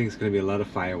 And I think it's gonna be a lot of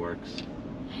fireworks.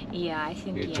 Yeah, I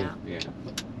think yeah. Yeah.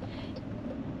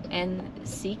 And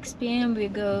 6 p.m. we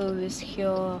go with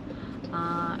her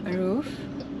roof.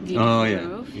 Oh yeah.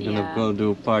 Roof. You're gonna go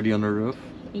do a party on the roof?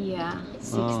 Yeah,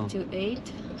 6 to 8.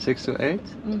 6 to 8?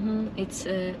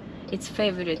 It's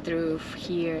favorite roof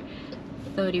here,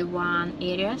 31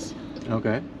 areas.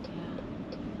 Okay.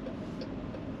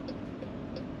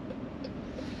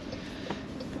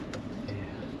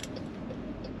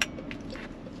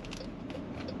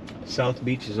 South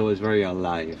Beach is always very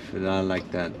alive, and I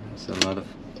like that. It's a lot of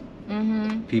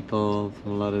people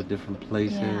from a lot of different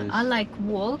places. Yeah, I like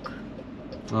walk.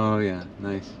 Oh yeah,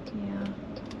 nice. Yeah.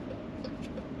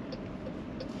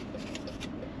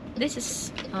 This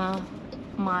is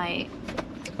my.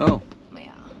 Oh,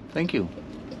 Yeah. thank you.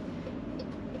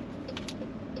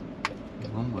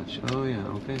 How much? Oh yeah,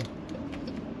 okay.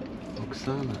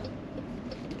 Oxana.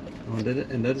 Oh,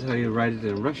 and that is how you write it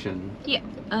in Russian. Yeah.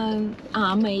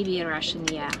 Maybe Russian.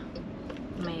 Yeah.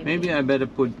 Maybe I better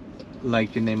put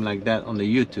like your name like that on the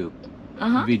YouTube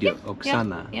video, yeah,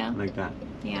 Oxana, yeah. like that.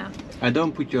 Yeah. I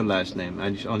don't put your last name.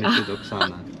 I just only put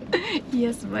Oxana.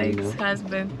 Yes, my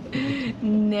ex-husband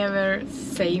never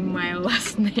say my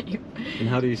last name. And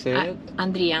how do you say it?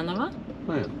 Andrianova.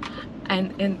 Oh, yeah.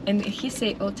 And he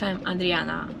say all time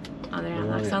Adriana,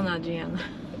 Oxana, Adriana.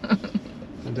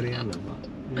 Adrianova.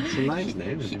 It's a nice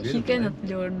name. It's a He beautiful cannot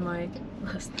name. learn my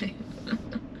last name.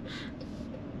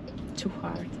 Too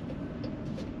hard.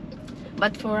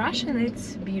 But for Russian,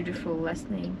 it's beautiful last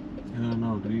name. I don't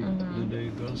know. Do the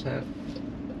girls have?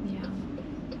 Yeah.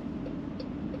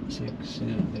 6?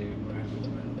 Yeah, they were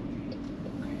having well.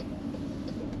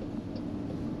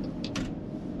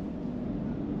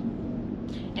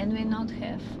 And we not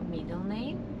have middle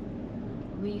name.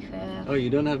 We have. Oh, you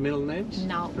don't have middle names?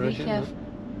 No, Russian, we have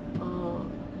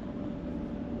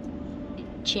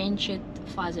changed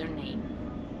father name.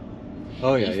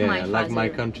 Oh yeah, If yeah, my yeah. Like my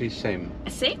father- country, same.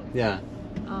 Same? Yeah,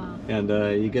 and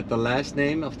you get the last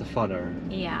name of the father.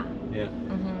 Yeah. Yeah.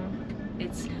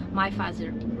 It's my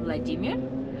father Vladimir,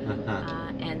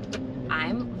 and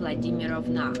I'm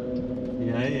Vladimirovna.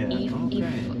 Yeah,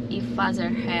 yeah. If father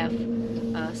have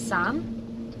a son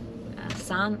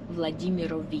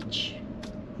Vladimirovich.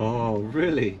 Oh,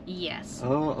 really? Yes.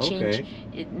 Oh, okay. Change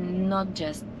it, not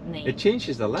just name. It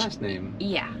changes the last name.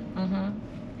 Yeah.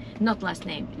 Not last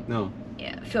name. No.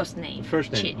 Yeah, first name.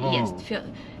 First name. Yes. Oh.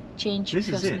 Change This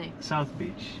first is it. name. South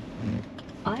Beach.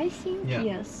 I think Yeah.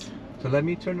 yes. So let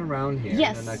me turn around here,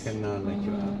 Yes. and I can let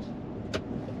you out.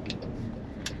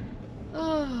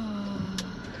 Oh,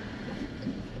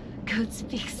 good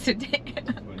speaks today.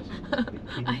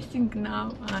 I think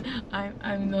now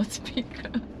I'm not speaker.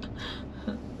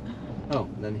 Oh,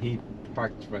 then he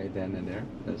parked right then and there.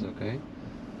 That's okay.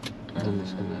 I'm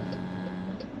just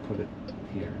gonna put it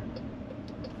here.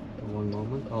 For one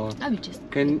moment. Or I will just.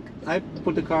 can I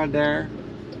put the car there?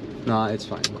 No, it's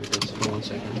fine. Wait, just for 1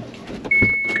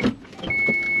 second.